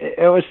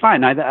 it was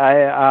fine.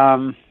 I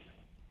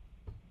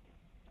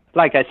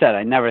like I said,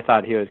 I never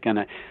thought he was going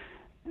to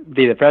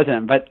be the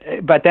president,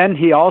 but then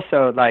he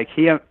also like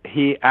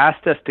he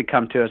asked us to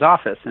come to his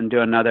office and do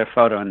another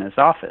photo in his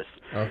office.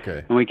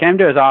 Okay. And we came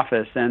to his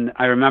office, and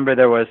I remember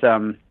there was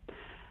a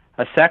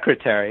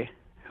secretary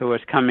who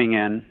was coming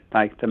in,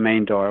 like the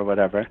main door or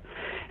whatever,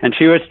 and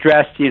she was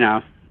dressed,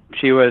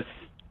 she was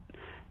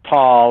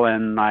tall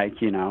and like,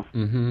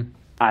 mm-hmm.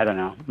 I don't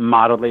know,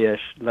 model-ish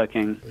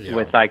looking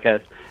with like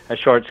a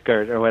short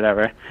skirt or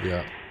whatever.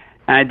 Yeah.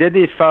 And I did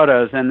these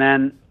photos, and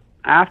then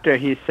after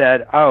he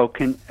said, "Oh,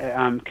 can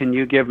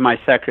you give my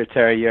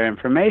secretary your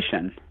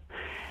information?"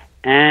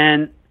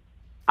 And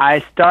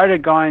I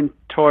started going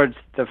towards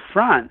the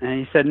front, and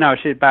he said, "No,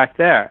 she's back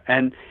there."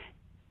 And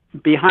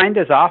behind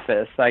his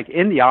office, like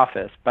in the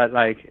office, but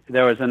like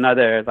there was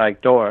another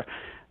like door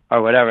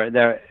or whatever.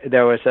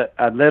 There was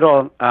a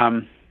little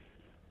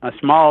a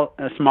small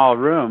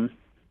room,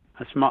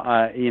 a small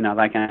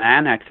like an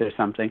annex or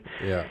something.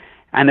 Yeah.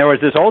 And there was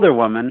this older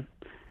woman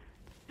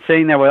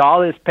sitting there with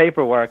all this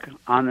paperwork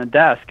on the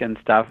desk and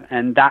stuff,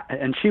 and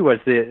she was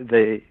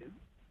the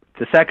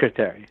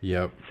secretary.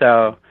 Yep.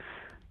 So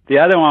the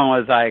other one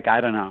was like,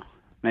 I don't know,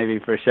 maybe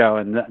for show,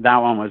 and that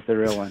one was the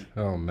real one.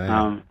 Oh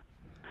man.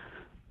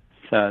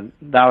 So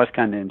that was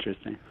kind of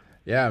interesting.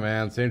 Yeah,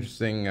 man, it's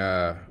interesting.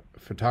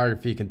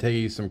 Photography can take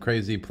you some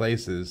crazy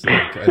places.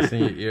 Like I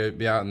seen you'd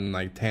be out in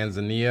like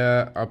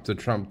Tanzania, up to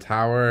Trump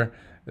Tower.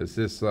 It's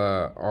just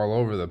all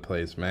over the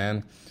place,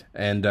 man.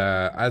 And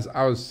as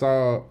I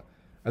saw,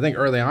 I think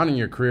early on in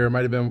your career, it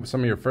might have been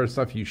some of your first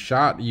stuff you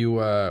shot. You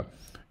were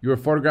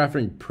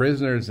photographing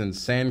prisoners in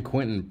San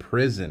Quentin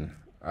prison.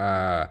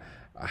 How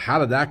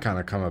did that kind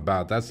of come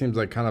about? That seems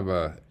like kind of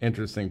a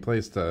interesting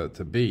place to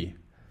be.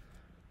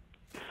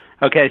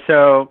 Okay,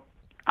 so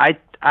I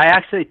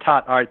actually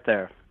taught art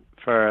there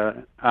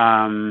for I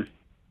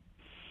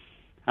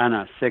don't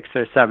know, 6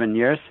 or 7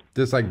 years.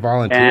 Just like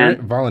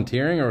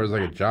volunteering, or was it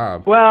like a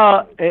job?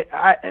 Well, it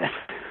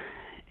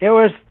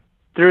was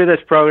through this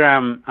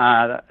program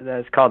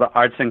that's called the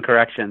Arts and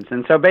Corrections.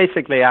 And so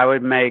basically I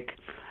would make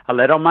a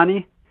little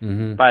money,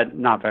 but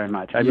not very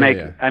much.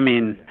 I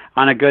mean,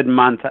 on a good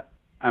month,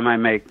 I might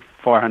make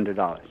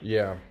 $400.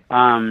 Yeah.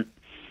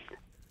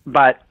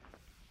 But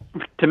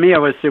to me, it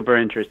was super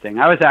interesting.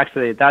 I was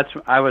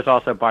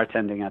also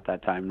bartending at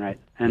that time, right?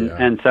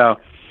 And so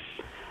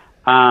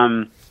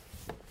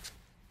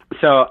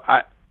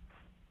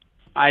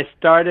I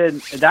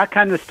started. That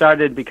kind of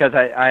started because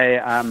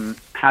I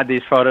had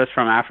these photos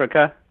from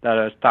Africa that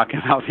I was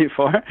talking about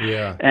before.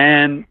 Yeah.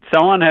 And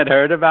someone had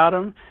heard about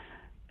them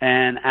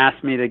and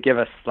asked me to give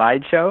a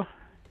slideshow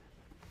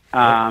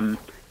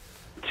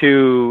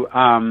to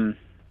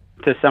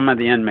some of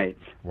the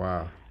inmates.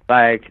 Wow.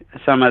 Like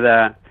some of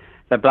the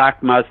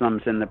black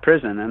Muslims in the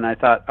prison. And I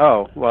thought,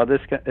 oh, well,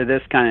 this kind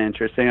of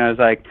interesting. I was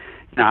like,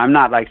 I'm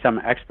not like some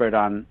expert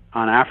on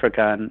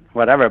Africa and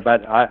whatever,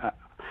 but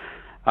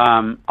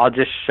I'll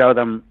just show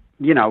them,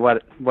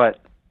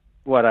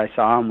 what I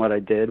saw and what I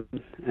did,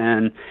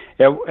 and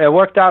it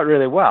worked out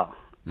really well.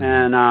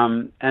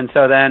 And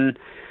so then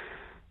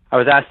I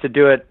was asked to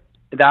do it.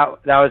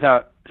 That was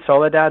at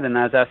Soledad, and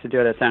I was asked to do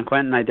it at San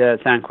Quentin. I did it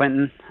at San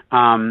Quentin,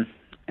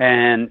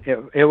 and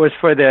it was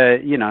for the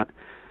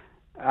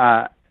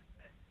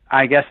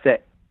I guess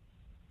that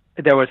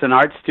there was an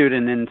art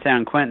student in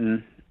San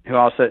Quentin who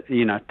also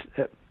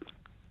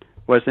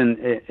was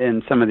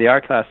in some of the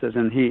art classes,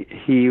 and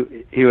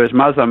he was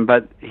Muslim,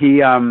 but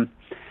he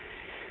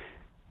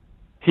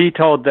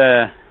told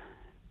the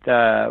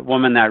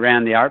woman that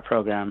ran the art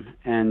program,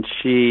 and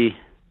she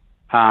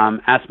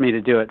asked me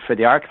to do it for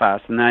the art class,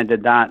 and then I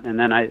did that, and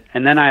then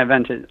I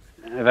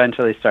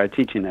eventually started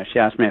teaching there. She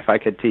asked me if I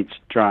could teach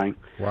drawing.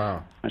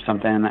 Wow. Or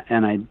something,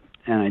 and I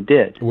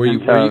did. Were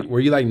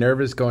you like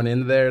nervous going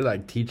in there,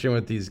 like teaching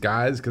with these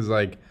guys? Because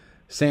like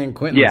San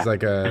Quentin is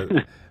like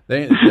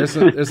there's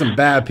some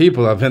bad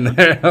people up in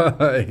there.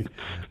 Like,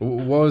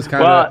 what was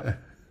kind of?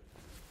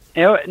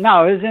 It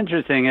was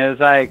interesting. It was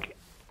like,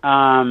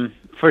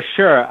 for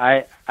sure.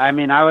 I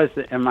mean, I was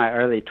in my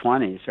early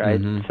 20s,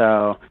 right?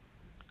 So,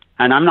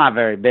 and I'm not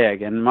very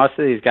big, and most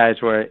of these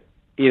guys were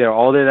either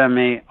older than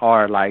me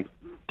or like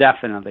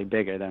definitely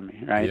bigger than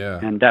me, right? Yeah.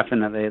 And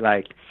definitely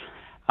like,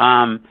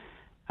 and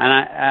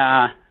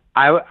I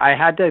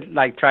had to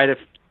like try to,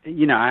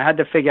 I had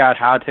to figure out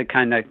how to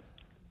kind of,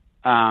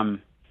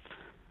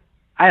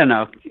 I don't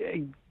know,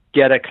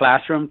 get a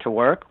classroom to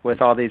work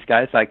with all these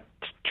guys, like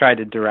try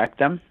to direct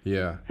them.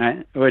 Yeah.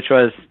 Right? Which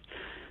was,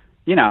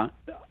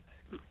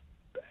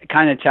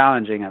 kind of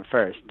challenging at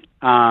first.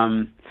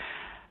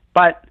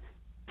 But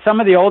some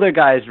of the older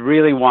guys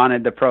really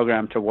wanted the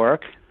program to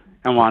work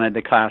and wanted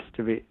the class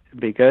to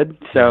be good.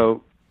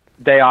 So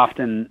they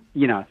often,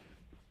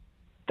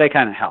 they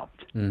kind of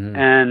helped.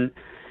 And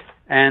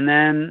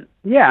then,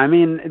 I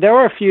mean, there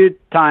were a few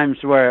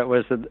times where it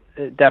was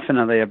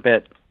definitely a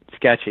bit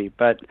sketchy,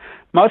 but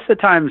most of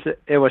the times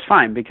it was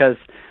fine because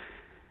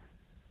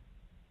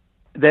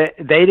they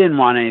didn't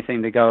want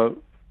anything to go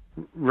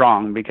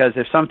wrong, because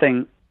if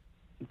something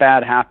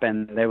bad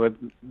happened, they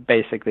would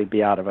basically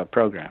be out of a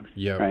program.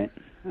 Yeah. Right.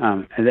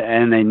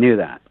 And they knew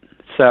that.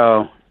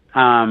 So,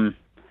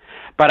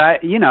 but I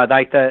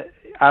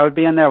would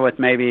be in there with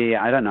maybe,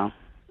 I don't know,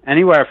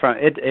 anywhere from,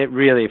 it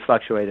really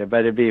fluctuated,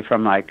 but it'd be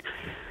from like,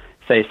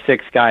 say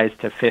 6 guys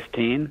to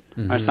 15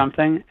 or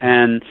something.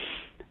 And,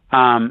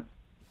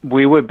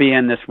 we would be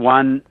in this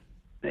one,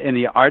 in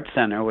the art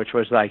center, which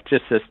was like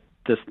just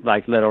this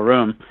like little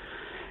room.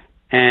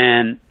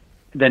 And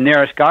the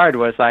nearest guard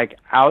was like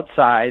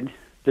outside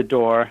the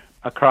door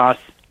across,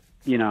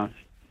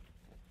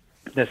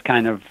 this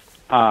kind of,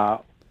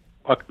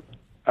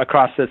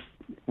 across this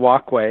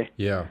walkway.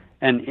 Yeah.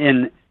 And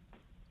in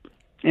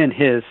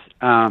his,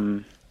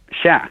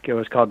 shack, it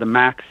was called the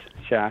Max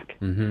Shack.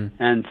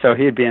 And so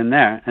he'd be in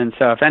there. And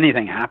so if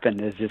anything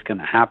happened, it's just going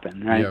to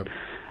happen. Right. Yep.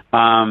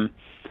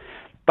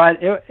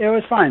 But it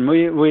was fine.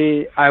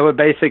 I would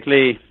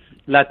basically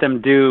let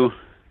them do,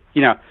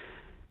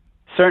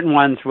 certain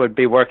ones would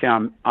be working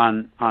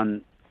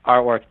on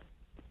artwork,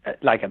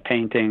 like a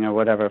painting or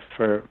whatever,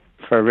 for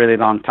a really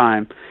long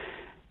time,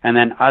 and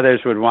then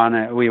others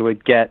we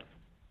would get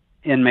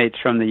inmates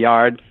from the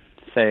yard,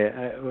 say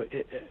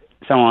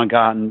someone would go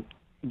out and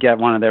get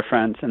one of their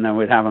friends, and then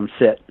we'd have them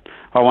sit,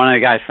 or one of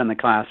the guys from the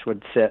class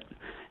would sit,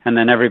 and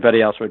then everybody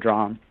else would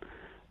draw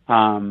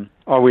them,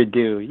 or we'd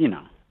do,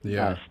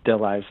 still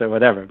lives or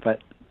whatever,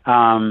 but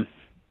or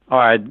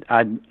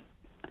I'd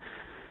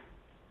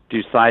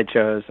do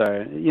slideshows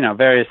or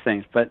various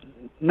things. But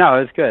no,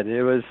 it was good.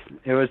 It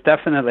was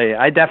definitely,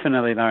 I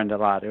definitely learned a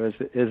lot. It was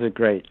a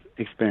great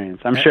experience.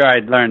 I'm sure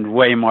I'd learned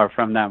way more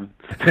from them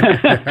than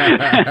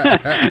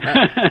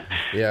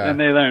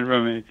they learned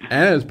from me.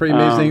 And it was pretty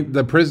amazing.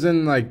 The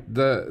prison,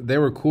 they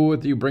were cool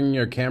with you bringing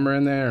your camera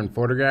in there and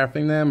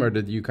photographing them, or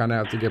did you kind of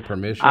have to get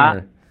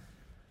permission?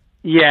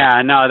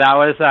 Yeah, no, that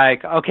was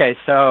like, okay,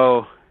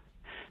 so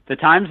the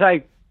times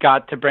I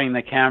got to bring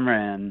the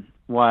camera in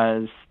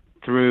was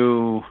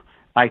through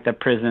like the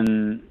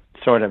prison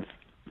sort of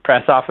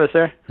press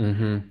officer.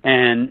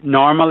 And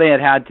normally it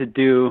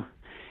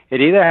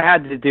it either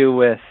had to do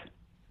with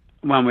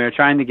when we were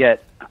trying to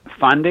get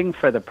funding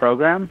for the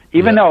program,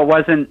 even though it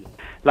wasn't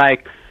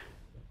like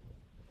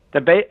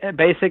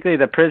basically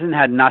the prison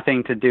had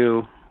nothing to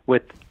do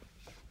with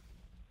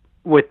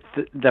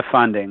the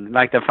funding.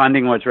 Like the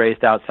funding was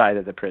raised outside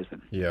of the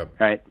prison. Yep.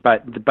 Right.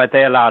 But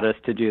they allowed us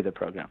to do the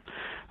program.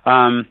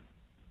 But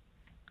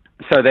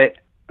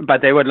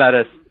they would let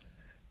us,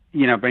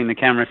 bring the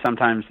camera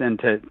sometimes in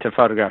to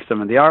photograph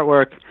some of the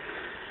artwork.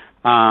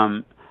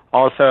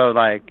 Also,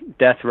 like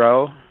Death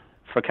Row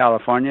for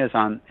California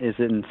is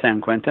in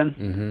San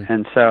Quentin,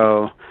 and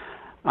so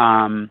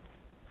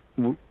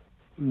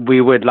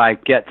we would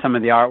like get some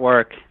of the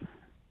artwork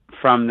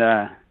from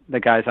the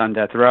guys on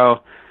Death Row,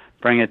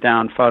 bring it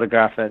down,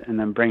 photograph it, and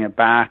then bring it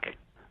back.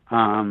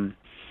 So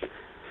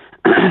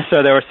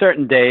there were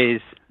certain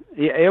days.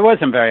 It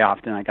wasn't very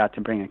often I got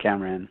to bring a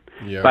camera in,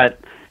 but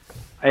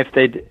if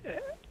they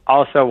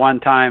also one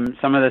time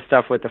some of the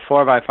stuff with the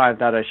 4x5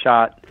 that I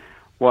shot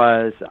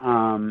was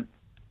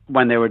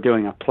when they were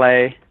doing a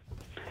play.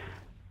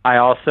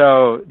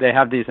 They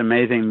have these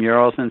amazing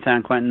murals in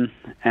San Quentin,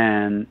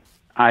 and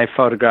I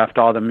photographed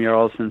all the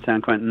murals in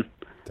San Quentin.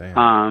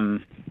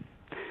 Damn.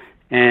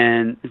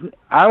 And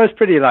I was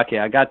pretty lucky.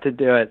 I got to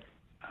do it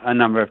a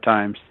number of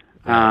times.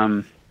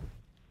 That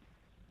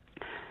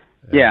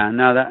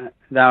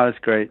was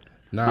great.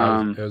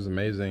 No, it was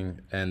amazing.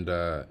 And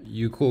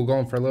you cool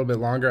going for a little bit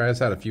longer? I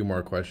just had a few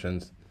more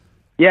questions.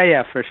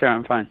 Yeah, for sure.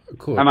 I'm fine.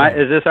 Cool.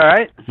 Is this all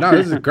right? No,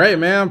 this is great,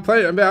 man.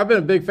 I've been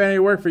a big fan of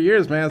your work for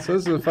years, man. So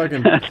this is a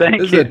fucking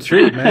Thank this you. is a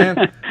treat,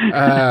 man.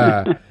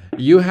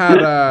 You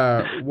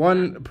had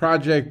one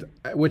project,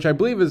 which I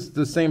believe is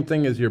the same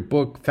thing as your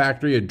book,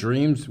 Factory of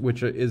Dreams,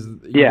 which is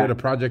you did a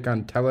project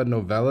on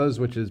telenovelas,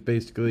 which is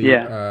basically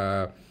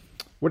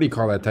what do you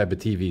call that type of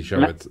TV show?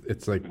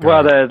 It's like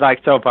they're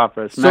like soap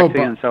operas,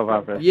 Mexican soap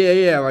operas.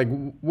 Yeah. Like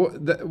what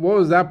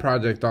was that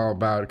project all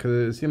about? Because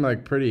it seemed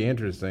like pretty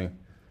interesting.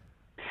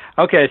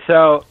 Okay,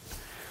 so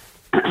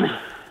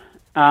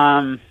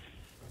do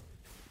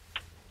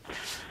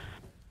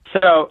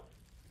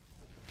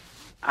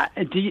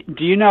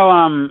you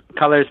know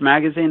Colors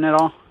Magazine at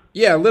all?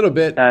 Yeah, a little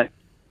bit.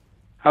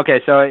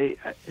 Okay, so it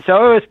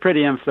was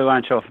pretty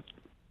influential.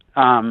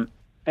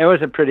 It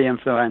was a pretty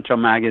influential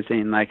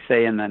magazine, like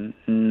say in the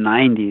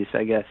 90s,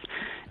 I guess,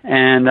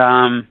 and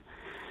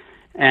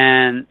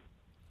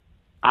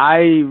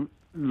I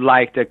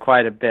liked it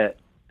quite a bit.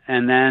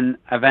 And then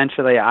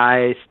eventually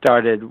I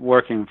started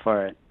working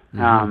for it.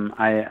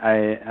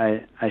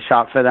 I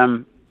shot for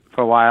them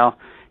for a while,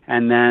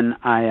 and then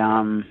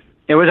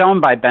it was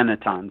owned by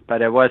Benetton,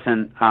 but it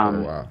wasn't.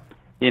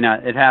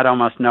 It had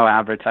almost no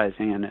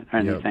advertising in it or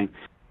anything.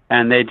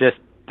 And they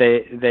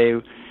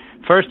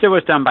first it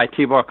was done by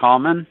Tibor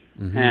Kalman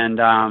and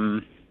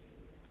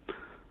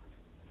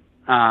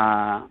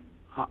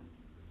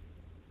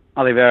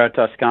Olivero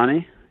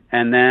Toscani,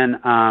 and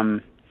then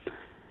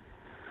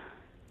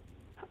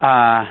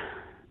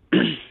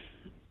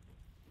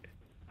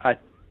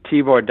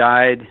Tibor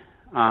died.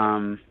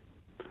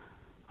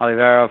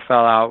 Olivero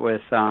fell out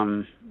with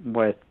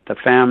the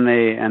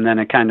family, and then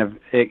it kind of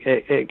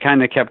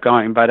kept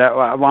going. But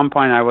at one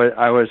point, I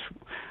was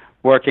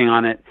working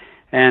on it,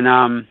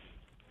 and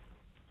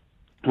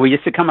we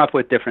used to come up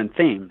with different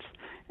themes,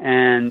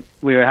 and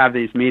we would have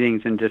these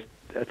meetings and just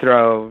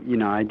throw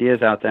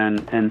ideas out there.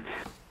 And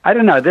I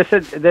don't know, this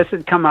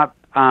had come up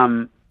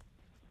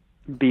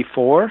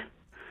before.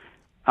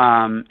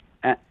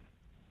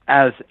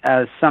 As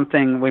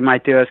something we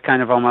might do as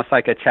kind of almost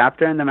like a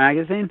chapter in the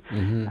magazine,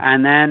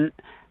 and then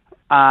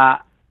I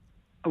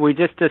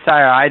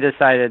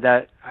decided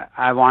that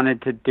I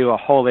wanted to do a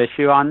whole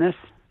issue on this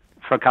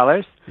for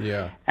Colors.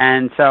 Yeah.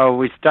 And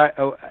so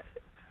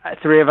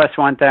three of us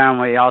went there, and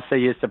we also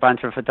used a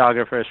bunch of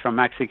photographers from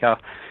Mexico,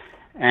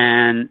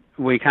 and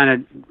we kind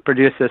of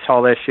produced this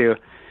whole issue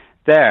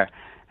there.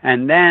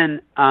 And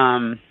then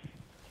I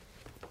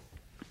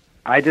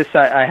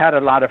had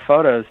a lot of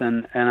photos,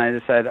 and I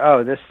decided,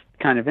 this is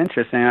kind of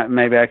interesting.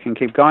 Maybe I can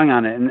keep going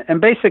on it. And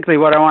basically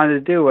what I wanted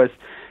to do was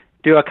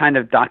do a kind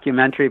of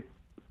documentary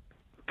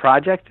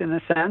project, in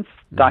a sense,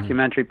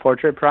 documentary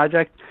portrait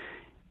project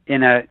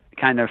in a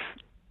kind of,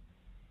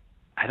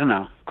 I don't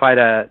know,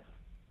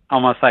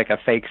 almost like a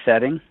fake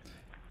setting.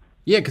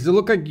 Yeah, because it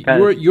looked like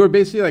you were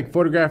basically like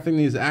photographing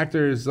these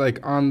actors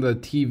like on the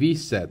TV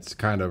sets,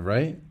 kind of,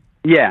 right?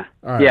 Yeah,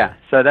 right. Yeah.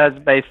 So that's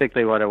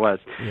basically what it was.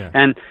 Yeah.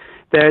 And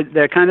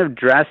they're kind of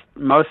dressed.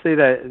 Mostly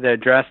they're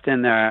dressed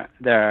in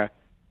their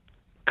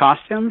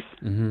costumes,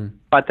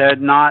 but they're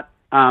not.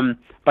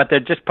 But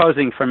they're just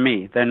posing for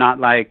me. They're not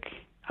like.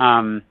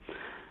 There's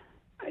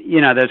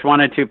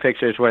one or two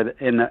pictures where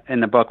in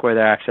the book where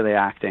they're actually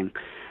acting,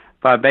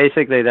 but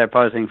basically they're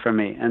posing for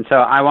me. And so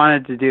I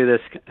wanted to do this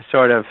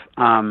sort of.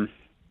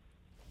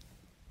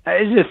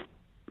 It's just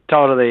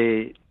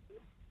totally.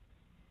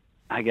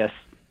 I guess.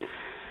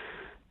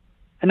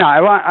 No,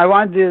 I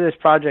wanted to do this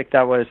project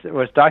that was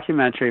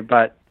documentary,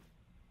 but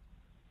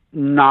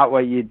not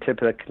what you'd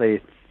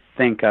typically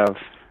think of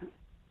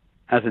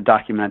as a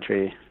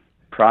documentary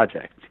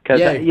project.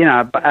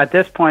 because at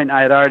this point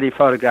I had already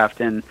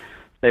photographed in,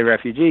 say,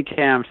 refugee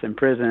camps and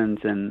prisons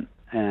and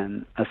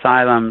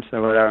asylums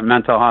or whatever,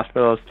 mental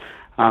hospitals,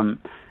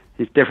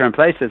 these different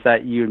places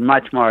that you'd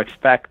much more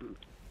expect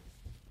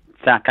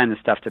that kind of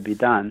stuff to be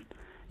done.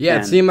 Yeah,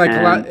 it seemed like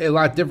a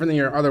lot different than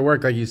your other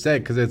work, like you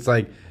said, because it's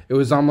like it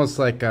was almost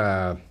like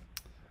I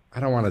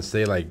don't want to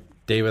say like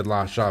David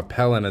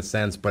LaChapelle in a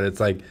sense, but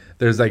it's like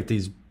there's like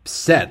these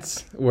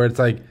sets where it's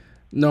like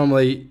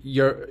normally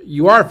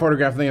you are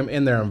photographing them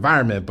in their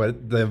environment,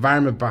 but the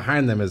environment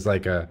behind them is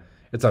like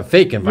it's a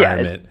fake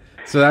environment.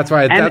 So that's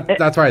why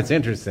that's why it's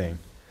interesting.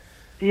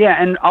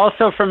 Yeah, and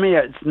also for me,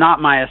 it's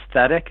not my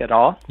aesthetic at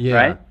all,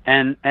 right?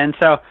 And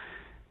so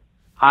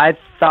I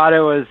thought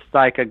it was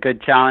like a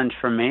good challenge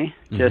for me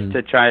just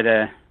to try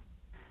to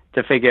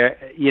figure,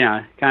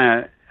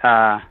 kind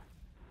of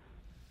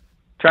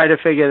try to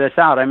figure this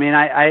out. I mean,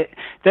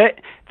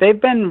 they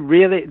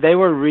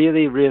were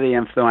really, really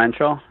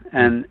influential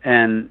and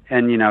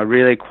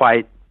really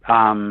quite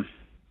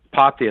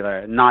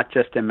popular, not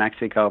just in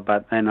Mexico,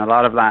 but in a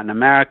lot of Latin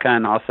America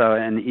and also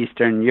in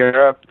Eastern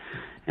Europe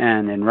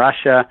and in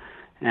Russia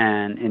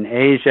and in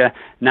Asia.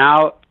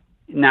 Now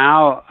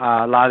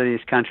a lot of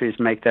these countries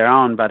make their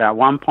own, but at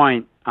one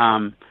point,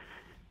 the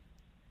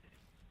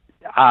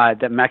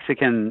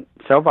Mexican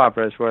soap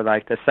operas were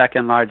like the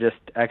second largest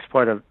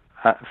export of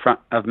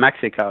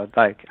Mexico,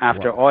 like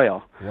after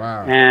oil.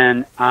 Wow.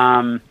 And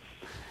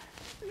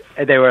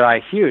they were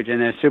like huge,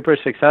 and they're super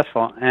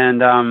successful.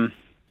 And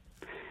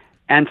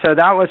so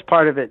that was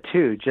part of it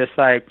too. Just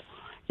like,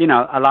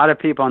 a lot of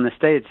people in the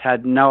States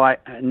had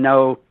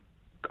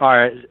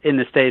or in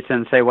the States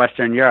and say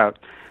Western Europe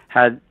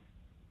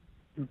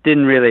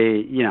didn't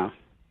really,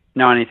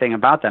 know anything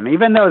about them,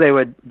 even though they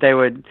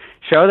would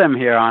show them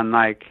here on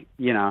like,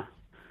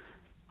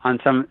 on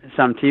some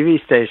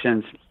TV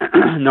stations.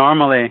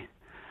 Normally,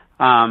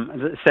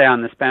 say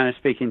on the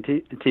Spanish-speaking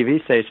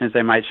TV stations,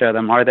 they might show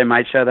them, or they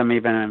might show them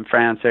even in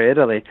France or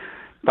Italy.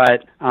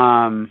 But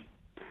I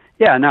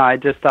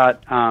just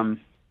thought,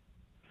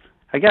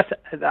 I guess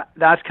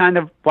that's kind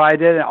of why I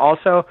did it.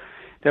 Also,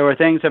 there were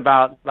things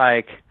about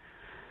like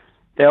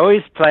they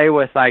always play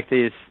with like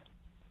these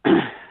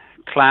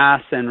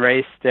class and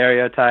race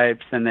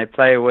stereotypes, and they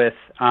play with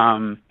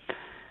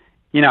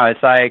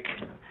it's like,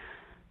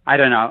 I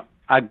don't know,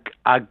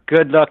 a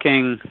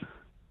good-looking,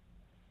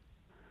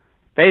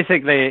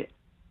 basically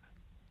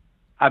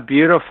a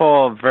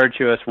beautiful,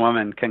 virtuous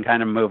woman can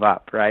kind of move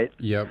up, right?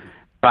 Yep.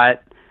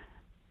 But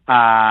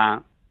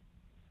a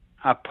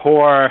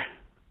poor,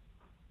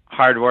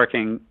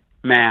 hardworking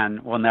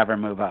man will never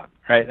move up,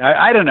 right?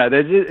 I don't know.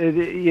 There's,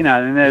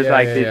 and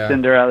there's these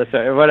Cinderella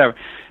stories or whatever.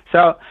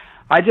 So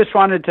I just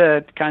wanted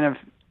to kind of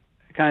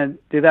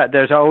do that.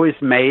 There's always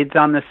maids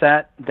on the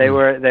set. They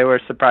were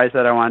surprised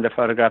that I wanted to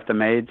photograph the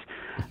maids.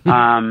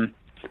 No,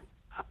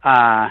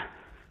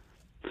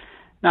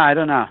 I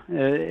don't know.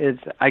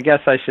 I guess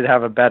I should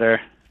have a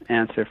better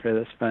answer for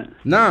this, but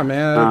no,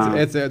 man.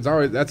 It's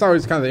always that's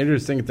always kind of the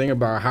interesting thing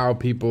about how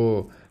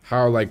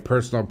like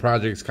personal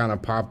projects kind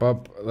of pop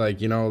up, like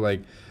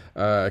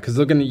because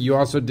you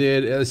also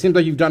did. It seems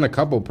like you've done a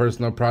couple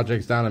personal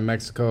projects down in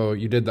Mexico.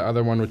 You did the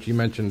other one, which you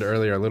mentioned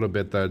earlier a little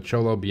bit, the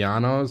Cholo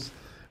Bianos,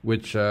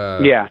 which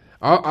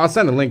I'll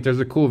send a link. There's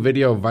a cool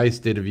video Vice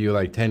did of you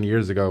like 10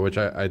 years ago, which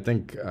I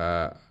think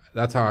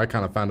that's how I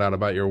kind of found out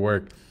about your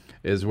work,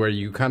 is where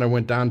you kind of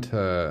went down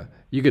to,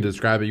 you could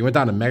describe it, you went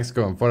down to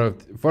Mexico and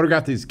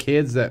photographed these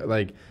kids that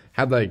like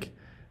had like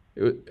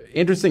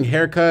interesting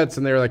haircuts,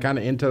 and they were like kind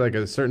of into like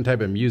a certain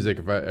type of music,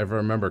 if I ever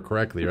remember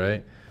correctly,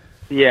 right?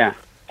 Yeah.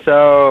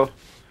 So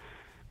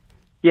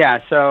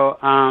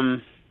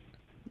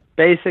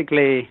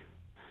basically,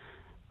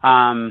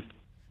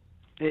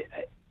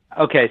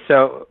 okay.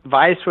 So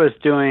Vice was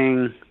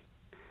doing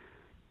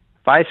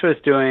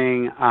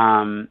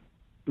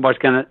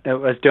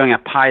doing a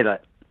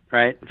pilot,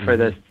 right, for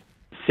this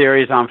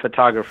series on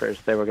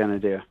photographers they were going to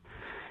do,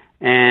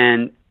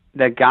 and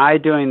the guy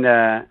doing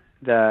the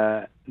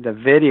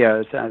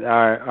videos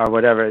or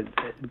whatever,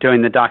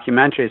 doing the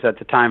documentaries at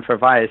the time for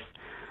Vice,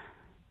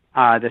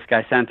 this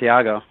guy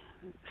Santiago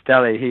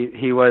Stelli,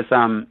 he was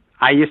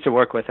I used to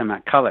work with him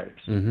at Colors,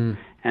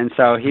 and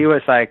so he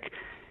was like,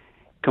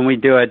 can we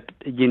do a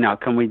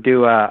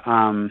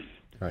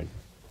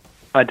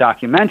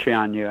documentary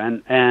on you?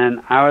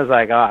 And I was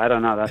like, oh, I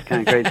don't know, that's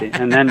kind of crazy.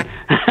 And then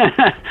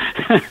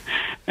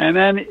and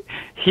then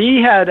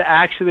he had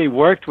actually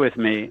worked with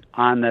me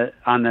on the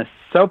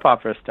soap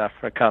opera stuff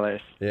for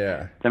Colors,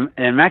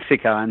 in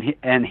Mexico,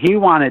 and he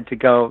wanted to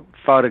go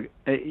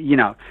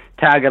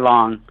tag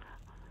along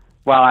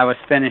while I was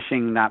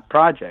finishing that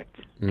project,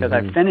 because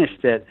I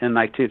finished it in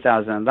like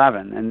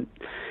 2011,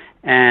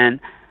 and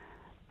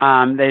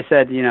they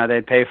said,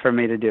 they'd pay for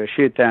me to do a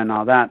shoot there and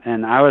all that,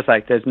 and I was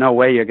like, there's no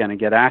way you're going to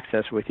get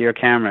access with your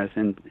cameras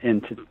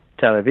into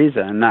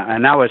Televisa, and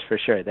that was for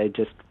sure. They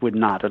just would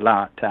not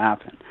allow it to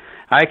happen.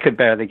 I could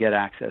barely get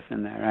access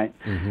in there, right?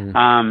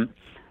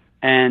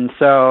 And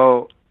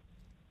so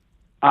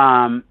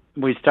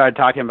we started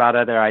talking about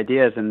other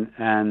ideas,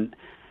 and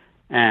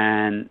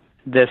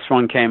this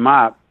one came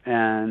up,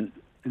 and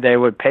they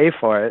would pay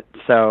for it.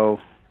 So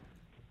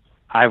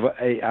I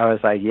was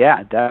like,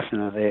 yeah,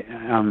 definitely.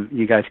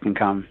 You guys can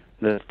come.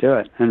 Let's do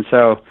it. And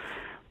so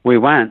we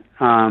went.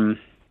 And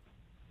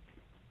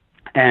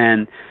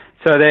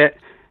so they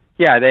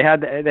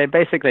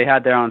basically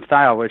had their own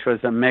style, which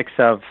was a mix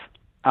of,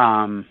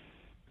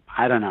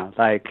 I don't know,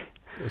 like.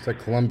 It was like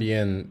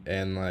Colombian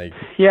and like.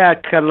 Yeah,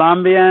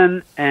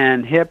 Colombian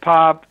and hip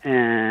hop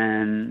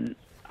and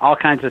all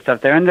kinds of stuff.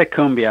 They're into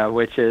cumbia,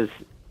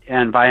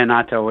 and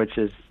vallenato, which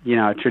is,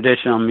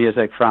 traditional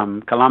music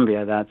from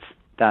Colombia.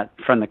 That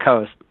from the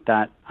coast.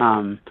 That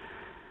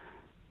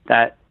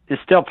is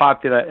still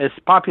popular. It's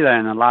popular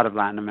in a lot of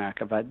Latin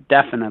America, but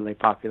definitely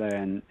popular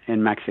in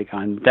Mexico,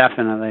 and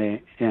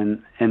definitely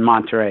in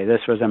Monterrey.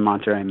 This was in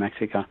Monterrey,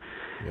 Mexico.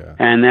 Yeah.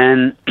 And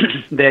then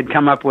they'd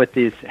come up with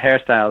these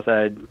hairstyles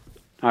that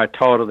are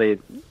totally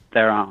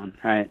their own,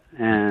 right?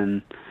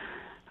 And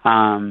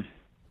and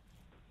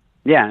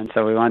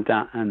so we went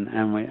down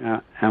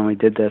and we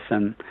did this,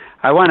 and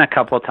I went a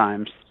couple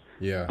times.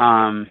 Yeah.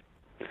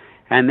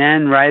 And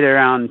then right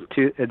around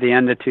at the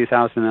end of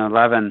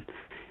 2011,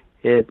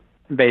 it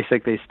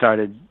basically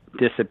started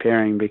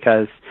disappearing,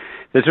 because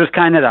this was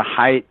kind of the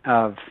height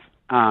of.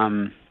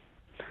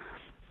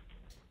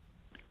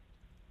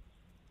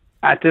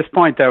 At this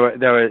point, they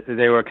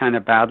were kind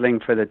of battling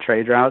for the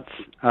trade routes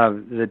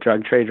of the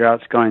drug trade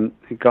routes going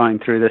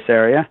through this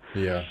area.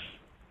 Yeah.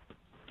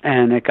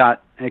 And it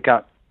got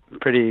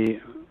pretty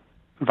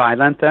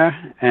violent there,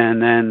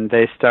 and then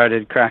they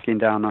started cracking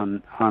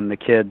down on the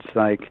kids.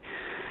 Like,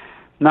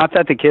 not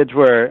that the kids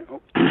were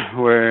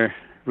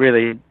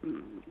really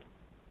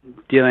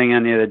dealing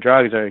any of the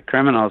drugs or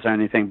criminals or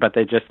anything, but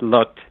they just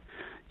looked,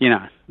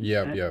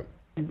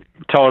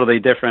 totally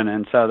different,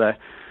 and so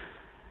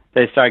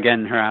they start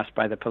getting harassed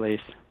by the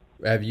police.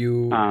 Have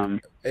you,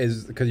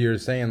 because you're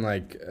saying,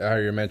 like, how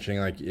you're mentioning,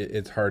 like,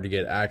 it's hard to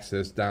get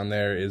access down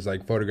there, is,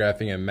 like,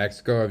 photographing in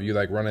Mexico, have you,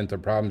 like, run into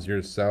problems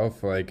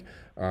yourself? Like,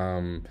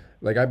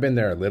 I've been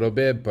there a little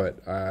bit, but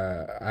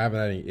I haven't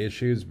had any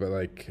issues, but,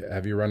 like,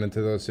 have you run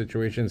into those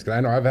situations? Because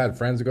I know I've had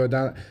friends go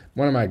down.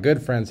 One of my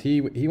good friends,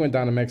 he went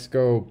down to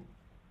Mexico.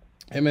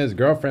 Him and his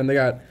girlfriend, they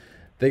got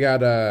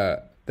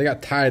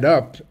tied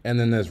up and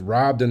then there's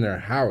robbed in their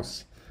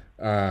house.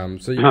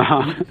 So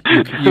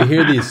you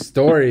hear these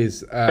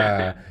stories,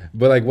 but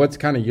like, what's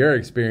kind of your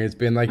experience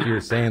been? Like you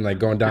were saying, like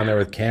going down there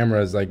with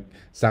cameras, like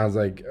sounds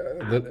like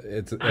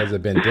has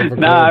it been difficult?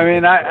 No, I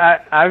mean,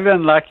 I've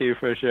been lucky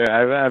for sure.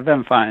 I've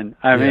been fine.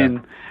 I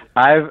mean,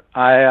 I've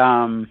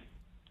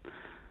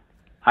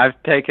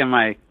taken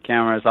my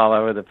cameras all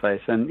over the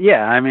place, and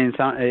I mean,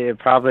 some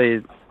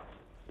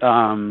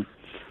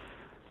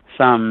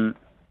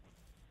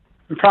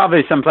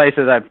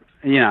places I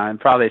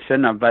probably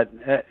shouldn't have, but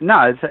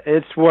no,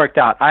 it's worked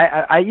out.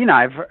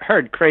 I've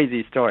heard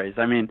crazy stories.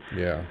 I mean,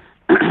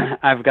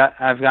 I've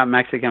got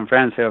Mexican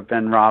friends who have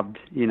been robbed,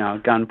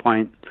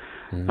 gunpoint,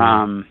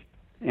 and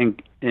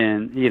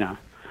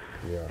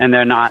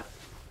they're not.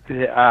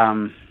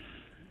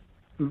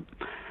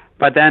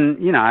 But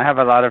then, I have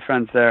a lot of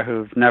friends there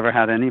who've never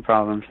had any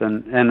problems,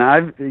 and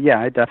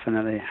I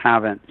definitely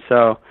haven't.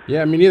 So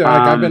yeah, me neither.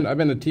 Like I've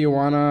been to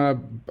Tijuana,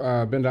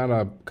 been down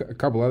to a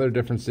couple other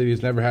different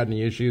cities, never had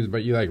any issues.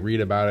 But you like read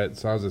about it,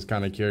 so I was just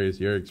kind of curious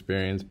your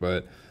experience.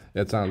 But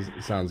that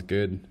sounds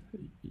good.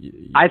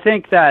 I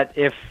think that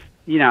if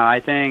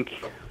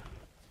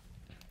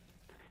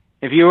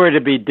you were to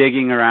be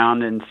digging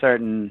around in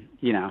certain,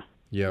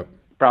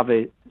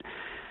 probably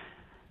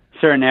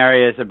certain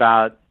areas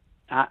about,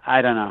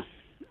 I don't know,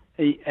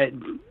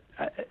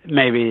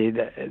 maybe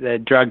the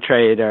drug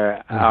trade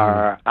or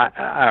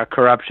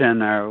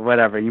corruption or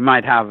whatever, you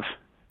might have,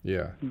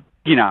 you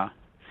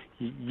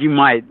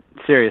might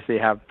seriously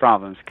have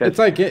problems. It's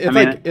like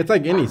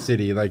any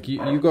city. Like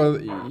you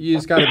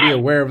just got to be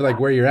aware of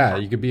like where you're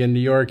at. You could be in New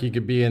York, you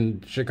could be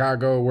in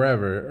Chicago,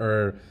 wherever,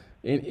 or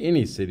in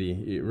any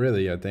city.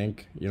 Really, I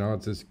think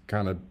it's just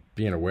kind of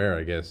being aware,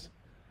 I guess.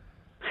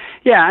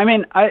 Yeah, I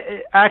mean, so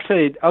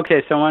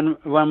when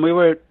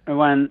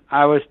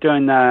I was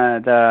doing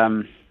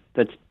the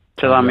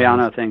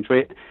Colombiano things,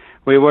 we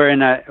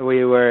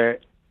were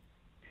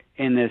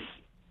in this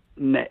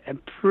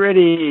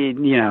pretty,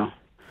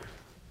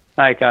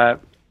 like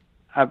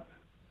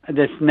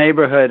this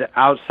neighborhood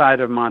outside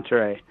of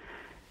Monterrey,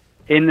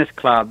 in this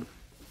club,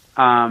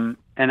 and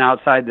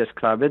outside this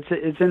club,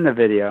 it's in the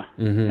video,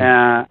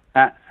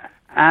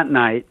 at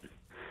night,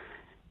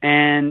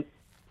 and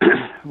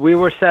we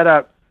were set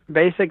up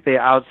basically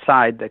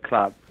outside the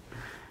club,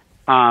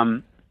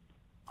 on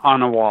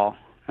a wall,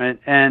 right?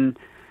 And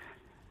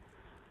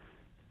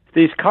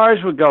these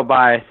cars would go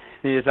by,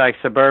 these like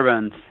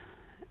Suburbans,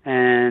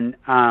 and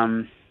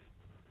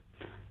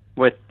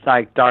with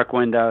like dark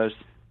windows.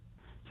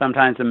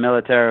 Sometimes the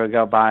military would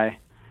go by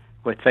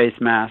with face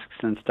masks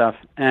and stuff.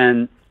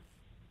 And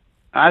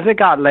as it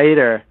got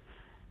later,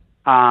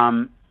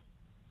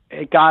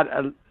 it got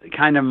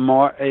kind of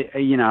more,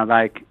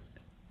 like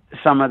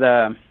some of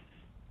the.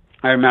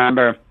 I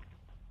remember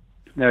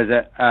there was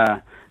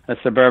a a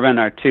Suburban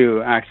or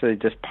two actually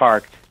just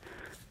parked,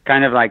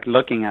 kind of like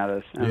looking at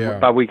us,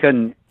 but we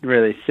couldn't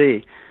really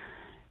see.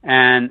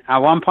 And at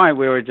one point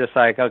we were just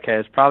like, okay,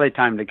 it's probably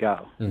time to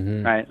go,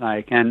 right?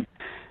 Like, and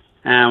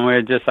we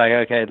were just like,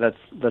 okay, let's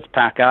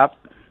pack up.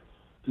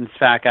 Let's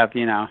pack up,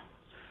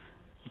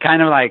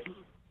 kind of like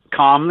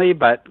calmly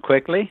but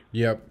quickly.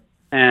 Yep.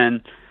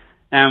 And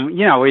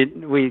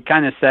we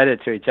kind of said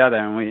it to each other,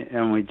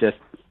 and we just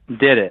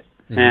did it.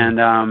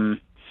 And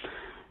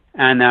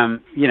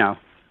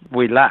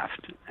we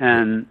left,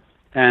 and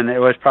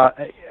it was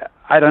probably,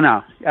 I don't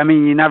know. I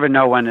mean, you never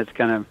know when it's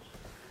gonna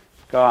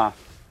go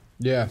off.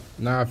 Yeah,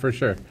 nah, for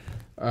sure.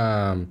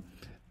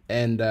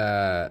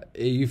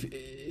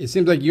 It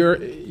seems like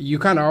you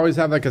kind of always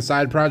have like a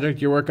side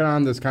project you're working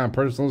on, this kind of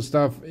personal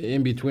stuff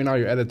in between all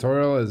your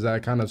editorial. Is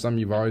that kind of something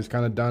you've always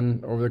kind of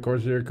done over the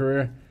course of your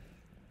career?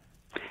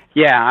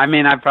 Yeah, I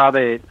mean, I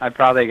probably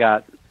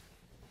got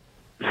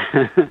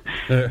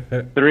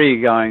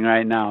 3 going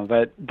right now,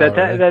 but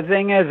the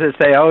thing is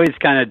they always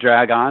kind of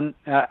drag on.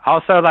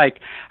 Also, like,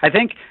 I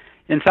think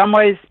in some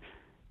ways,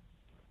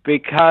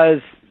 because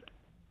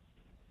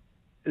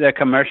the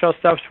commercial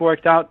stuff's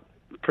worked out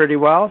pretty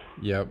well.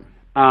 Yep.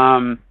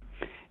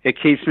 It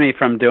keeps me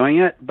from doing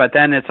it, but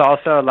then it's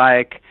also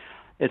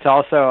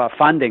a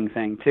funding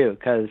thing too,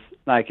 because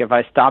like if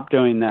I stop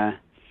doing the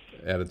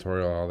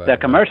editorial, all that, the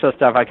commercial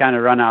stuff, I kind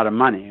of run out of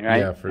money, right?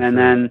 Yeah, for sure. And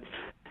then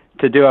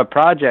to do a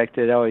project,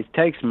 it always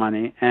takes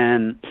money,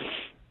 and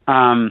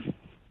I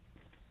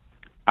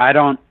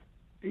don't,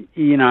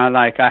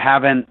 like I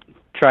haven't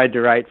tried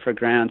to write for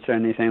grants or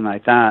anything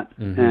like that,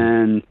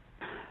 and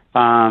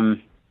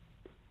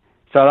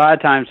so a lot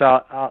of times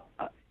I'll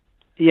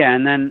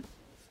and then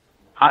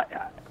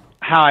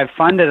how I've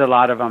funded a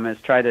lot of them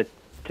is try to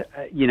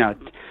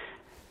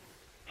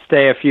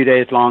stay a few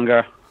days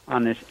longer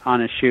on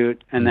a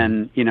shoot, and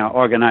then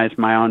organize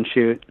my own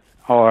shoot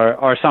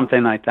or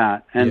something like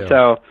that. And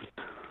so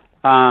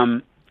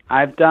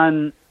I've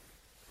done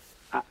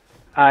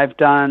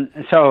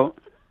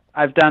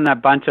a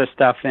bunch of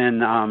stuff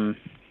in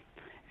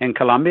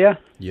Colombia.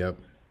 Yep.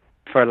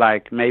 For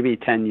like maybe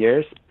 10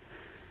 years.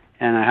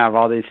 And I have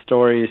all these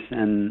stories,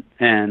 and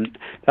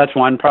that's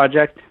one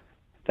project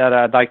that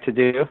I'd like to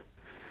do.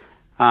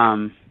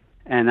 And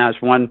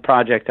that's one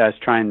project I was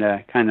trying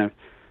to kind of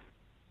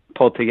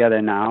pull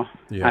together now.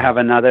 Yeah. I have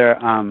another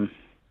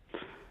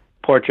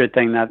portrait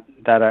thing that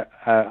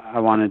I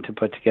wanted to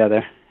put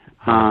together.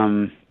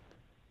 And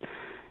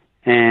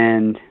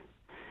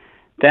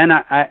then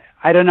I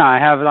don't know, I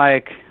have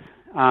like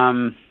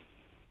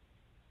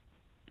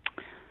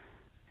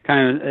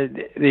kind of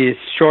these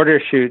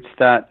shorter shoots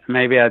that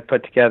maybe I'd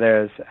put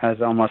together as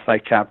almost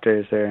like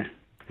chapters, or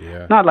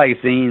not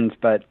like zines,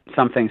 but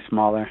something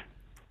smaller.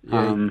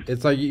 Yeah,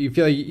 it's like you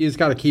feel like you just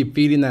got to keep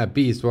feeding that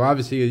beast. Well,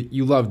 obviously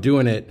you love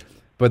doing it,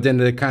 but then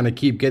to kind of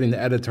keep getting the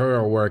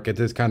editorial work, it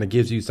just kind of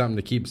gives you something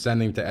to keep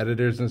sending to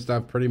editors and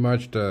stuff, pretty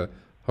much, to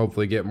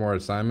hopefully get more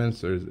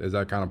assignments. Or is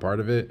that kind of part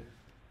of it?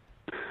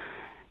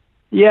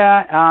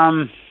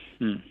 Yeah.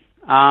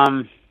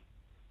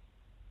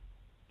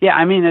 Yeah,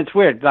 I mean, it's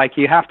weird. Like,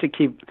 you kind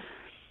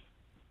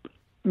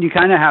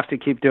of have to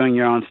keep doing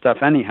your own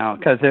stuff anyhow,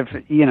 because if,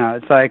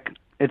 it's like,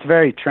 it's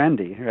very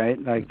trendy, right?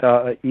 Like,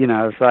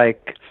 it's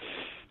like,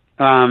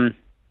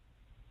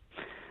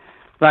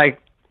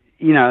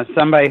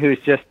 somebody who's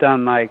just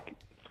done like,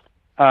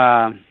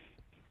 a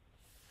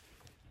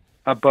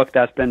book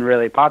that's been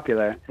really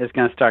popular is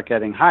going to start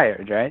getting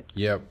hired, right?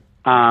 Yep.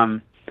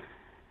 And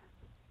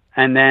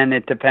then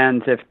it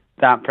depends if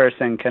that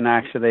person can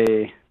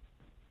actually,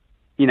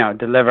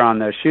 deliver on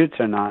those shoots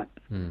or not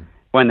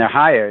when they're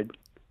hired.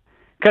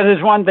 Because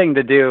it's one thing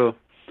to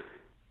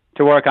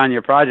work on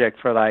your project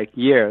for like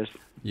years.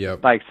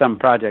 Yep. Like some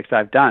projects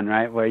I've done,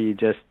 right? Where you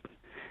just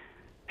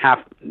have,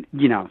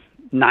 90%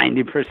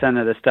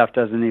 of the stuff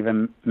doesn't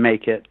even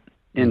make it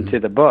into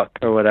the book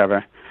or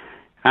whatever.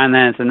 And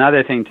then it's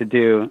another thing to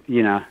do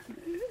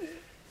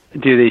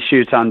these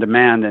shoots on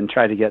demand and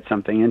try to get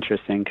something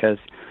interesting, because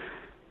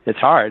it's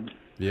hard.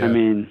 Yeah. I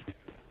mean,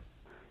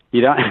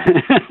 you don't.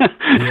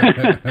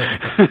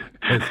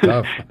 It's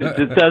tough.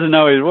 It doesn't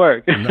always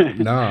work.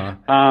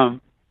 No.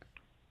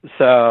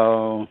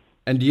 So.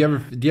 And do you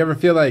ever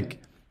feel like,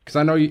 because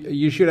I know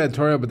you shoot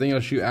editorial, but then you'll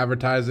shoot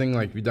advertising,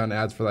 like you've done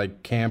ads for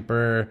like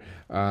Camper,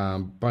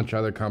 bunch of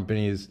other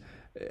companies.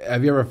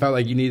 Have you ever felt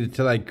like you needed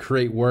to like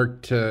create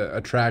work to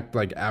attract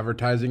like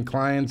advertising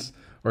clients,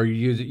 or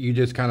you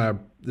just kind of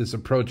this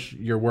approach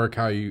your work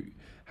how you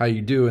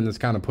do, and just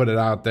kind of put it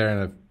out there,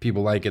 and if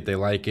people like it, they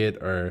like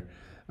it? Or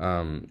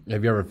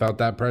have you ever felt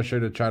that pressure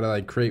to try to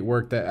like create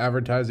work that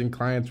advertising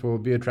clients will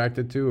be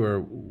attracted to, or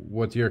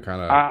what's your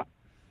kind of?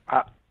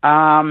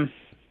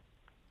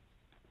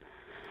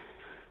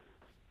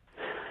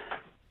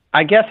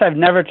 I guess I've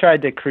never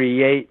tried to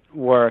create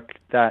work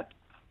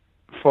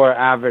for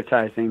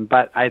advertising,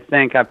 but I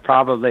think I've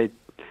probably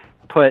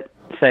put,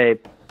 say,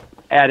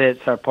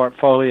 edits or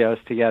portfolios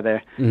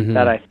together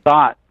that I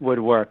thought would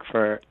work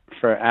for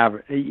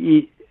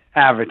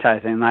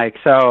advertising. Like,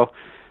 so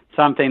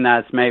something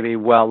that's maybe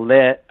well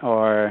lit,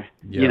 or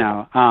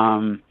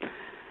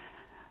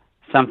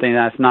something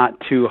that's not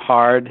too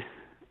hard,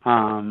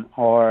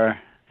 or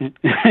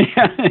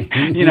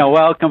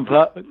well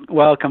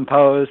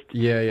composed.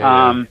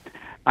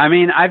 I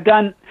mean, I've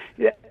done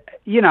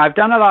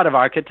a lot of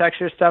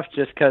architecture stuff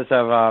just because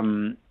of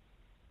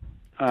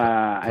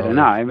I don't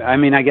know. I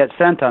mean, I get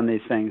sent on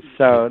these things.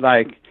 So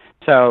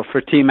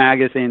for T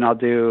Magazine, I'll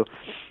do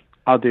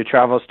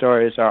travel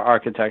stories or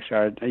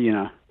architecture,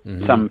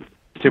 some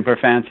super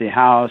fancy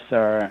house,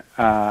 or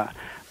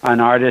an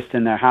artist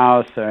in their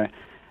house, or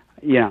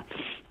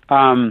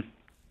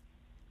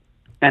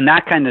and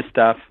that kind of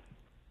stuff.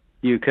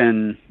 You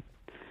can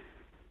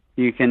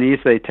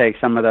easily take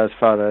some of those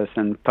photos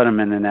and put them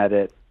in an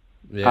edit.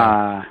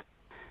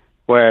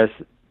 Whereas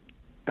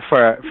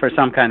for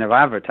some kind of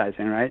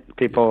advertising, right?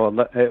 People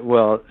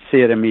will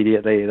see it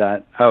immediately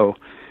that, I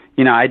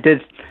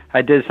did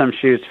some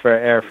shoots for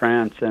Air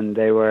France, and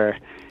they were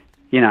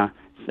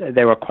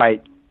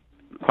quite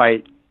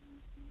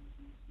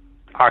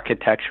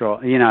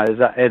architectural.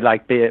 It'd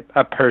like be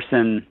a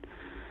person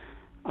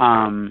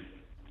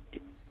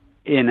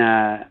in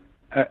a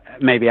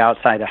maybe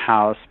outside a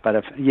house, but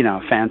a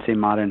fancy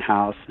modern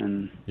house,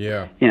 and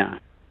I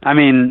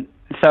mean,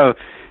 so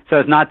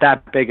it's not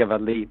that big of a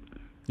leap.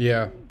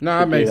 Yeah, no,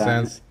 that makes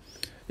sense.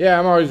 Yeah,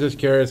 I'm always just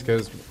curious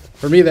because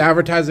for me, the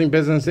advertising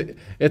business,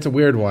 it's a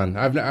weird one.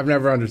 I've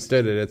never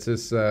understood it. It's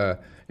just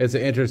it's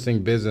an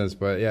interesting business,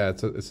 but yeah,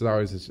 it's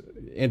always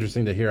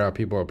interesting to hear how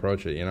people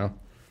approach it.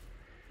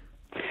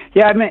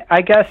 Yeah, I mean,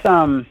 I guess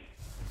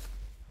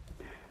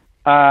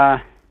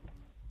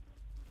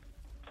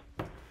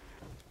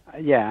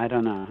yeah, I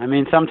don't know. I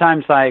mean,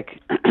 sometimes like,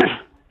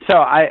 so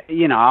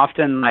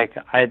often like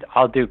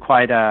I'll do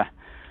quite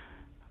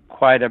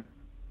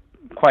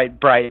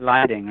bright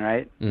lighting,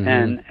 right?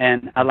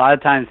 And a lot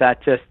of times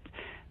that just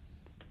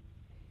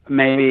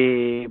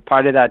maybe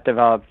part of that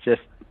developed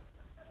just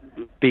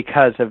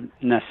because of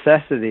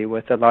necessity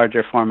with a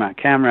larger format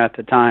camera at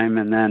the time,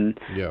 and then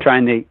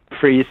trying to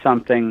freeze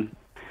something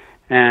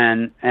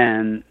and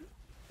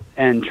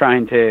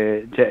trying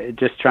to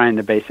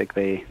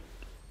basically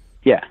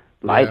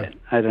light it.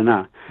 I don't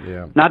know.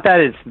 Yeah. Not that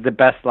it's the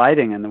best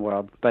lighting in the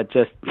world, but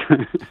just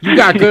you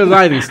got good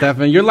lighting,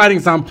 Stefan. Your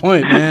lighting's on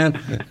point, man.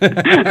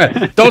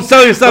 Don't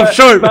sell yourself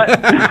short. But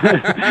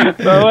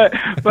what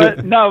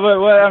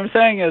I'm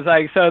saying is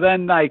like, so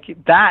then like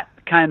that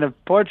kind of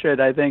portrait,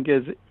 I think,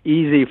 is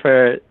easy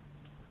for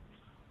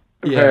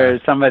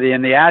somebody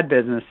in the ad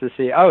business to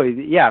see. Oh,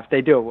 yeah, if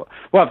they do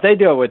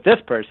it with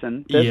this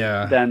person,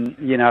 then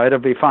it'll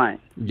be fine.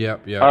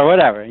 Yep. Or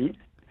whatever.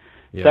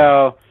 Yeah.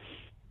 So.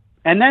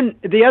 And then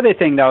the other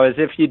thing, though, is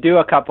if you do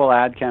a couple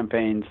ad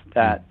campaigns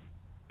that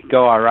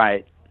go all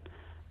right,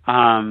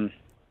 other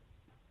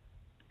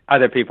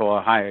people will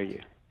hire you.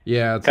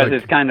 Yeah, because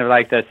it's kind of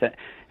like this.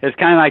 It's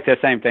kind of like the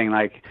same thing.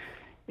 Like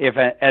if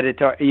an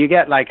editor, you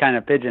get like kind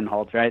of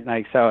pigeonholed, right?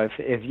 Like so,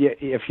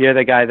 if you're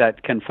the guy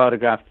that can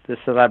photograph the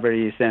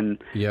celebrities in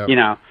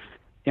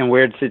in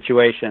weird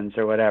situations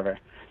or whatever,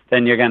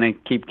 then you're going to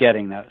keep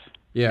getting those.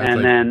 Yeah, and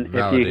like then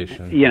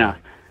validation. if you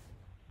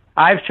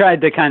I've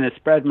tried to kind of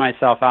spread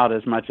myself out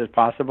as much as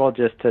possible,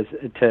 just to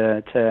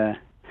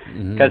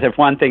because if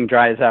one thing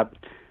dries up,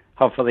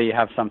 hopefully you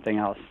have something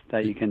else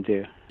that you can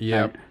do.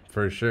 Yeah, right?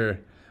 For sure.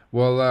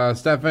 Well,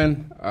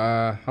 Stefan,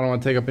 I don't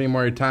want to take up any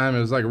more of your time. It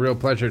was like a real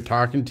pleasure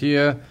talking to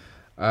you.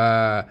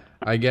 I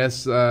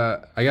guess my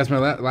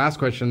last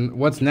question: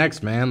 what's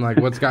next, man? Like,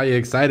 what's got you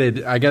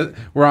excited? I guess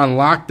we're on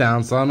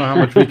lockdown, so I don't know how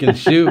much we can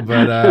shoot.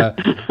 But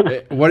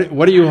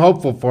what are you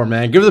hopeful for,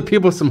 man? Give the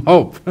people some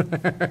hope.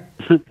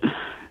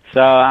 So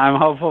I'm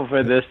hopeful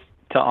for this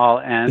to all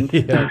end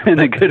in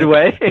a good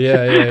way.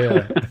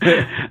 Yeah.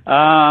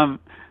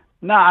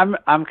 No,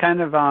 I'm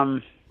kind of I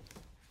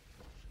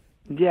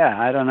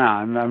don't know.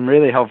 I'm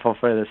really hopeful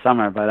for the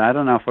summer, but I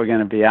don't know if we're going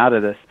to be out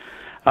of this.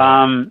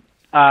 No,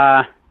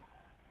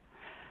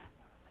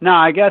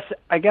 I guess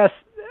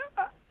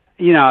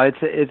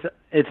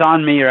it's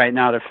on me right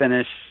now to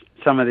finish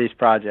some of these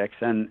projects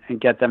and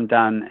get them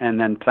done,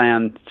 and then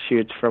plan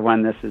shoots for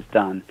when this is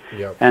done.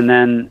 Yep. And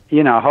then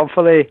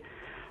hopefully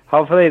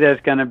there's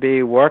going to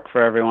be work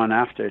for everyone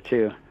after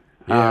too,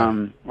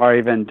 or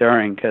even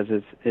during, because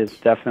it's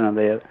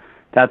definitely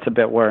that's a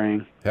bit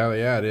worrying. Hell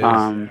yeah, it is.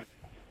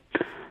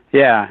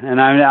 Yeah, and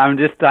I'm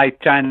just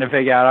like trying to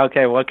figure out,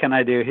 okay, what can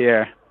I do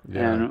here,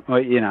 and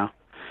what No,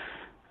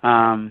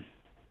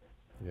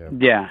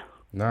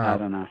 I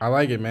don't know. I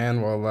like it,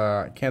 man. Well,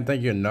 I can't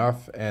thank you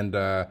enough, and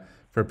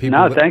for people.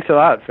 No, thanks a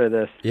lot for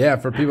this. Yeah,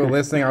 for people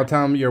listening, I'll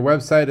tell them your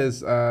website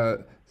is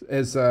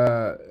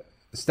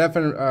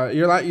Stefan,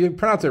 you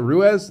pronounce it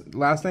Ruiz,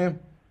 last name?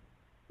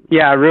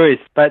 Yeah, Ruiz.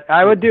 But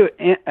I would do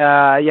 .com.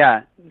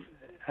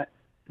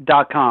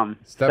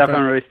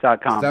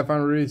 StefanRuiz.com.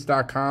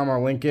 StefanRuiz.com.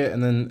 I'll link it,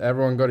 and then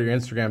everyone go to your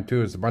Instagram too.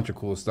 There's a bunch of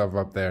cool stuff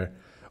up there.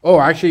 Oh,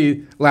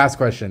 actually, last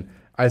question.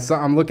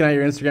 I'm looking at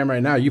your Instagram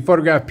right now. You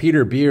photographed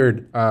Peter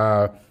Beard,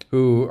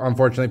 who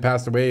unfortunately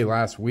passed away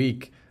last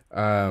week.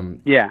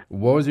 Yeah.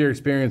 What was your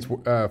experience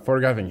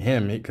photographing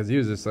him? Because he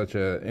was just such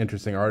an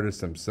interesting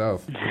artist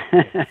himself.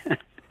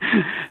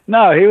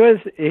 No, he was.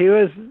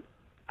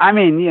 I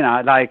mean, you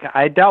know, like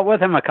I dealt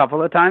with him a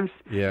couple of times.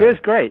 Yeah. He was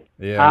great.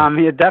 Yeah.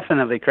 He was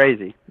definitely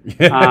crazy.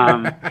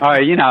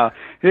 Or you know,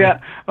 yeah.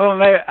 Well,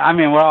 maybe, I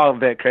mean, we're all a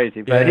bit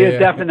crazy, but he was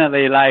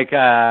definitely like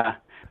a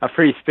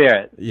free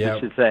spirit. Yeah. I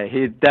should say.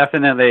 He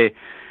definitely.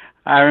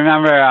 I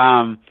remember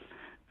I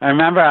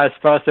was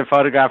supposed to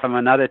photograph him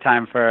another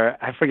time for,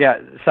 I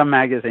forget, some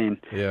magazine.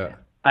 Yeah.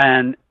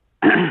 And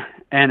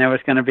it was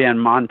going to be in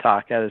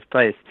Montauk at his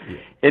place. Yeah.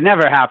 It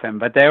never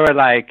happened, but they were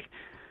like,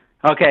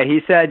 okay,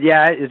 he said,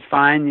 yeah, it's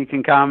fine, you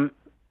can come.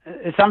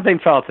 Something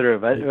fell through,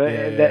 but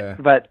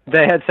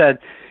they had said,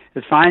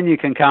 it's fine, you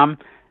can come.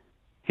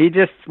 He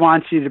just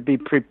wants you to be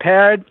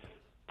prepared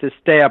to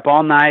stay up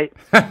all night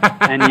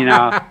and, you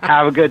know,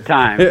 have a good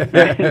time.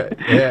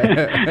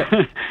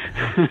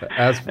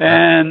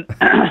 And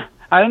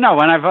I don't know,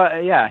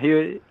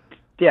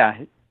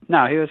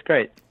 he was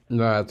great.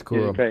 No, that's cool.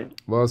 He was great.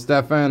 Well,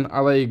 Stefan,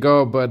 I'll let you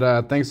go,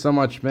 but thanks so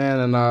much, man.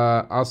 And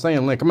I'll send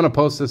you a link. I'm going to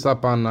post this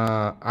up on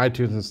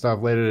iTunes and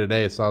stuff later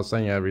today, so I'll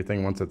send you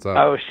everything once it's up.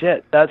 Oh,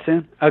 shit. That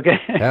soon? Okay.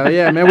 Hell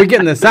yeah, man. We're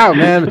getting this out,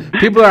 man.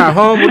 People are at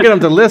home. We'll get them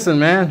to listen,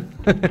 man.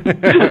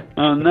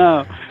 Oh,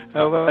 no.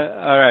 Oh, all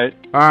right.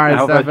 All right, I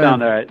hope Stefan. I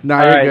sound all right. No,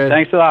 all you're right. good.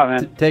 Thanks a lot,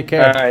 man. Take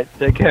care. All right.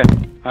 Take care.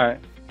 All right.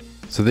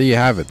 So there you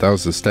have it. That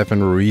was the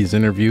Stefan Ruiz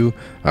interview.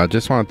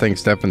 Just want to thank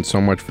Stefan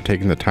so much for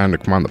taking the time to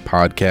come on the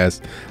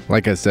podcast.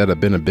 Like I said, I've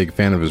been a big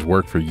fan of his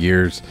work for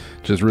years.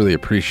 Just really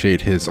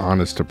appreciate his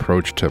honest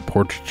approach to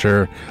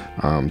portraiture.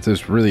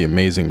 Just really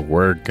amazing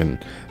work,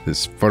 and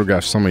this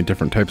photographs so many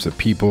different types of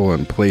people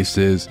and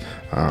places.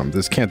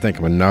 Just can't thank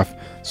him enough.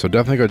 So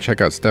definitely go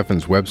check out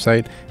Stefan's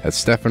website at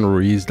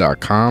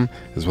stefanruiz.com,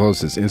 as well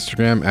as his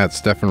Instagram at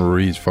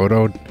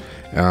stefanruizphoto.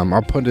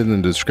 I'll put it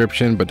in the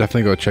description, but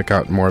definitely go check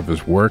out more of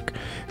his work.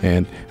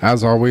 And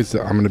as always,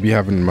 I'm going to be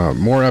having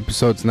more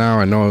episodes now.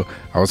 I know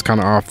I was kind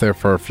of off there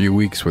for a few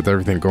weeks with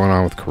everything going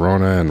on with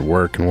Corona and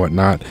work and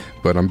whatnot,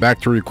 but I'm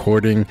back to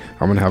recording.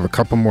 I'm going to have a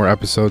couple more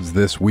episodes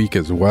this week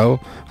as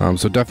well.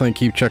 So definitely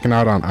keep checking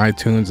out on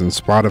iTunes and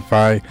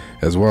Spotify,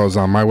 as well as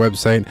on my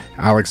website,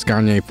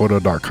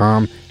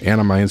 alexgagnephoto.com, and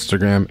on my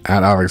Instagram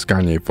at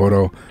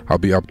alexgagnephoto. I'll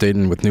be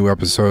updating with new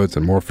episodes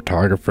and more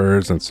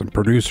photographers and some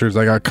producers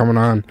I got coming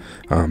on.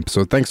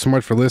 So thanks so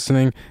much for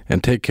listening,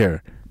 and take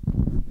care.